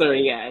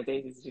 sorry, yeah,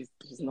 Daisy's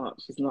she's not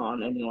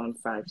on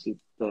anyone's side. She's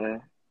the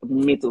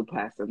middle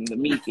person, the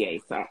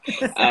mediator.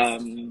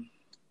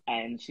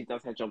 And she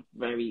does her job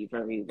very,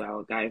 very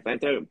well, guys. I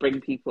don't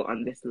bring people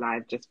on this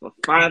live just for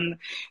fun.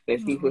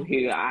 There's people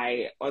who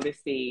I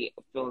honestly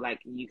feel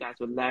like you guys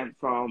will learn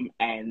from,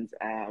 and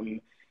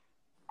I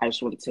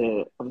just want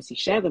to obviously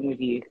share them with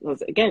you,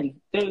 because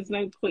again, there was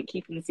no point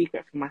keeping the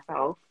secret for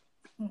myself.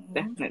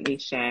 Definitely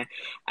share.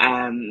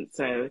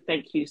 So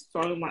thank you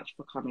so much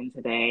for coming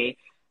today.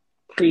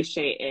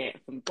 Appreciate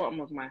it from the bottom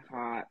of my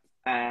heart.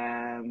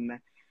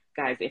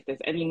 Guys, if there's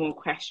any more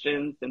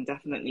questions, then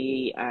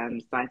definitely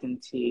slide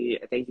into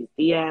Daisy's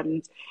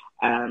DMs.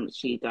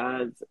 She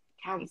does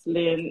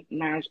counselling,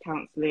 marriage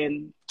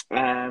counselling,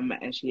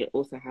 and she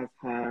also has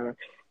her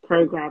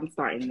program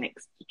starting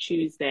next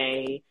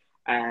Tuesday.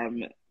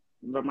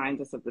 Remind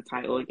us of the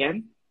title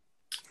again.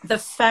 The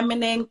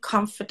Feminine,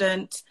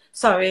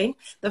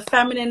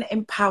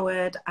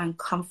 Empowered and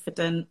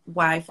Confident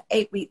Wife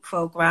 8-week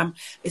program.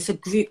 It's a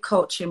group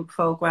coaching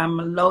program,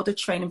 a load of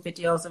training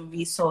videos and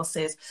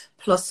resources,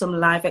 plus some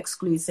live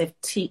exclusive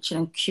teaching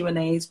and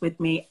Q&As with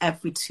me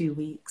every 2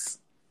 weeks.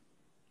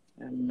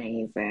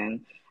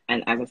 Amazing.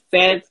 And as I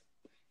said,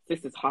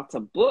 this is hard to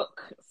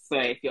book. So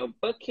if you're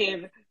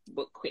booking,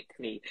 book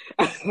quickly,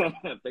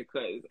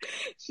 because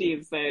she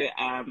is so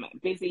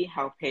busy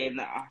helping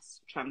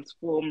us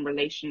transform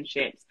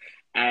relationships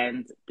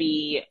and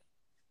be,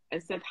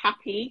 as I said,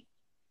 happy,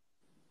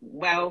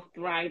 well,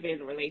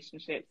 thriving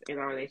relationships in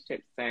our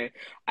relationships. So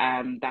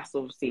that's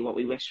obviously what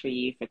we wish for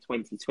you for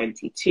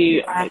 2022.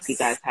 Yes. I hope you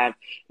guys have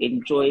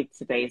enjoyed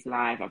today's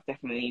live. I've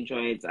definitely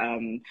enjoyed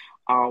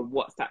our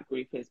WhatsApp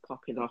group is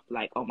popping off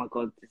like, oh my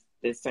God,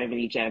 there's so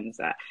many gems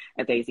that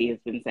Daisy has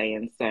been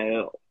saying.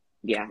 So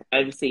yeah,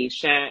 obviously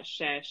share,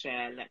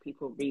 let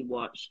people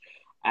rewatch,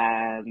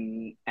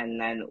 and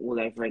then all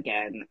over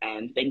again.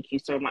 And thank you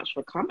so much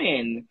for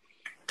coming.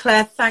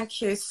 Claire,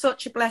 thank you.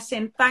 Such a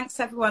blessing. Thanks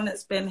everyone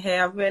that's been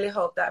here. I really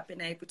hope that I've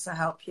been able to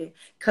help you.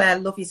 Claire,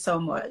 love you so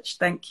much.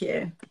 Thank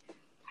you.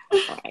 All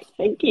right.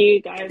 Thank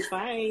you guys.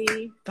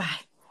 Bye.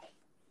 Bye.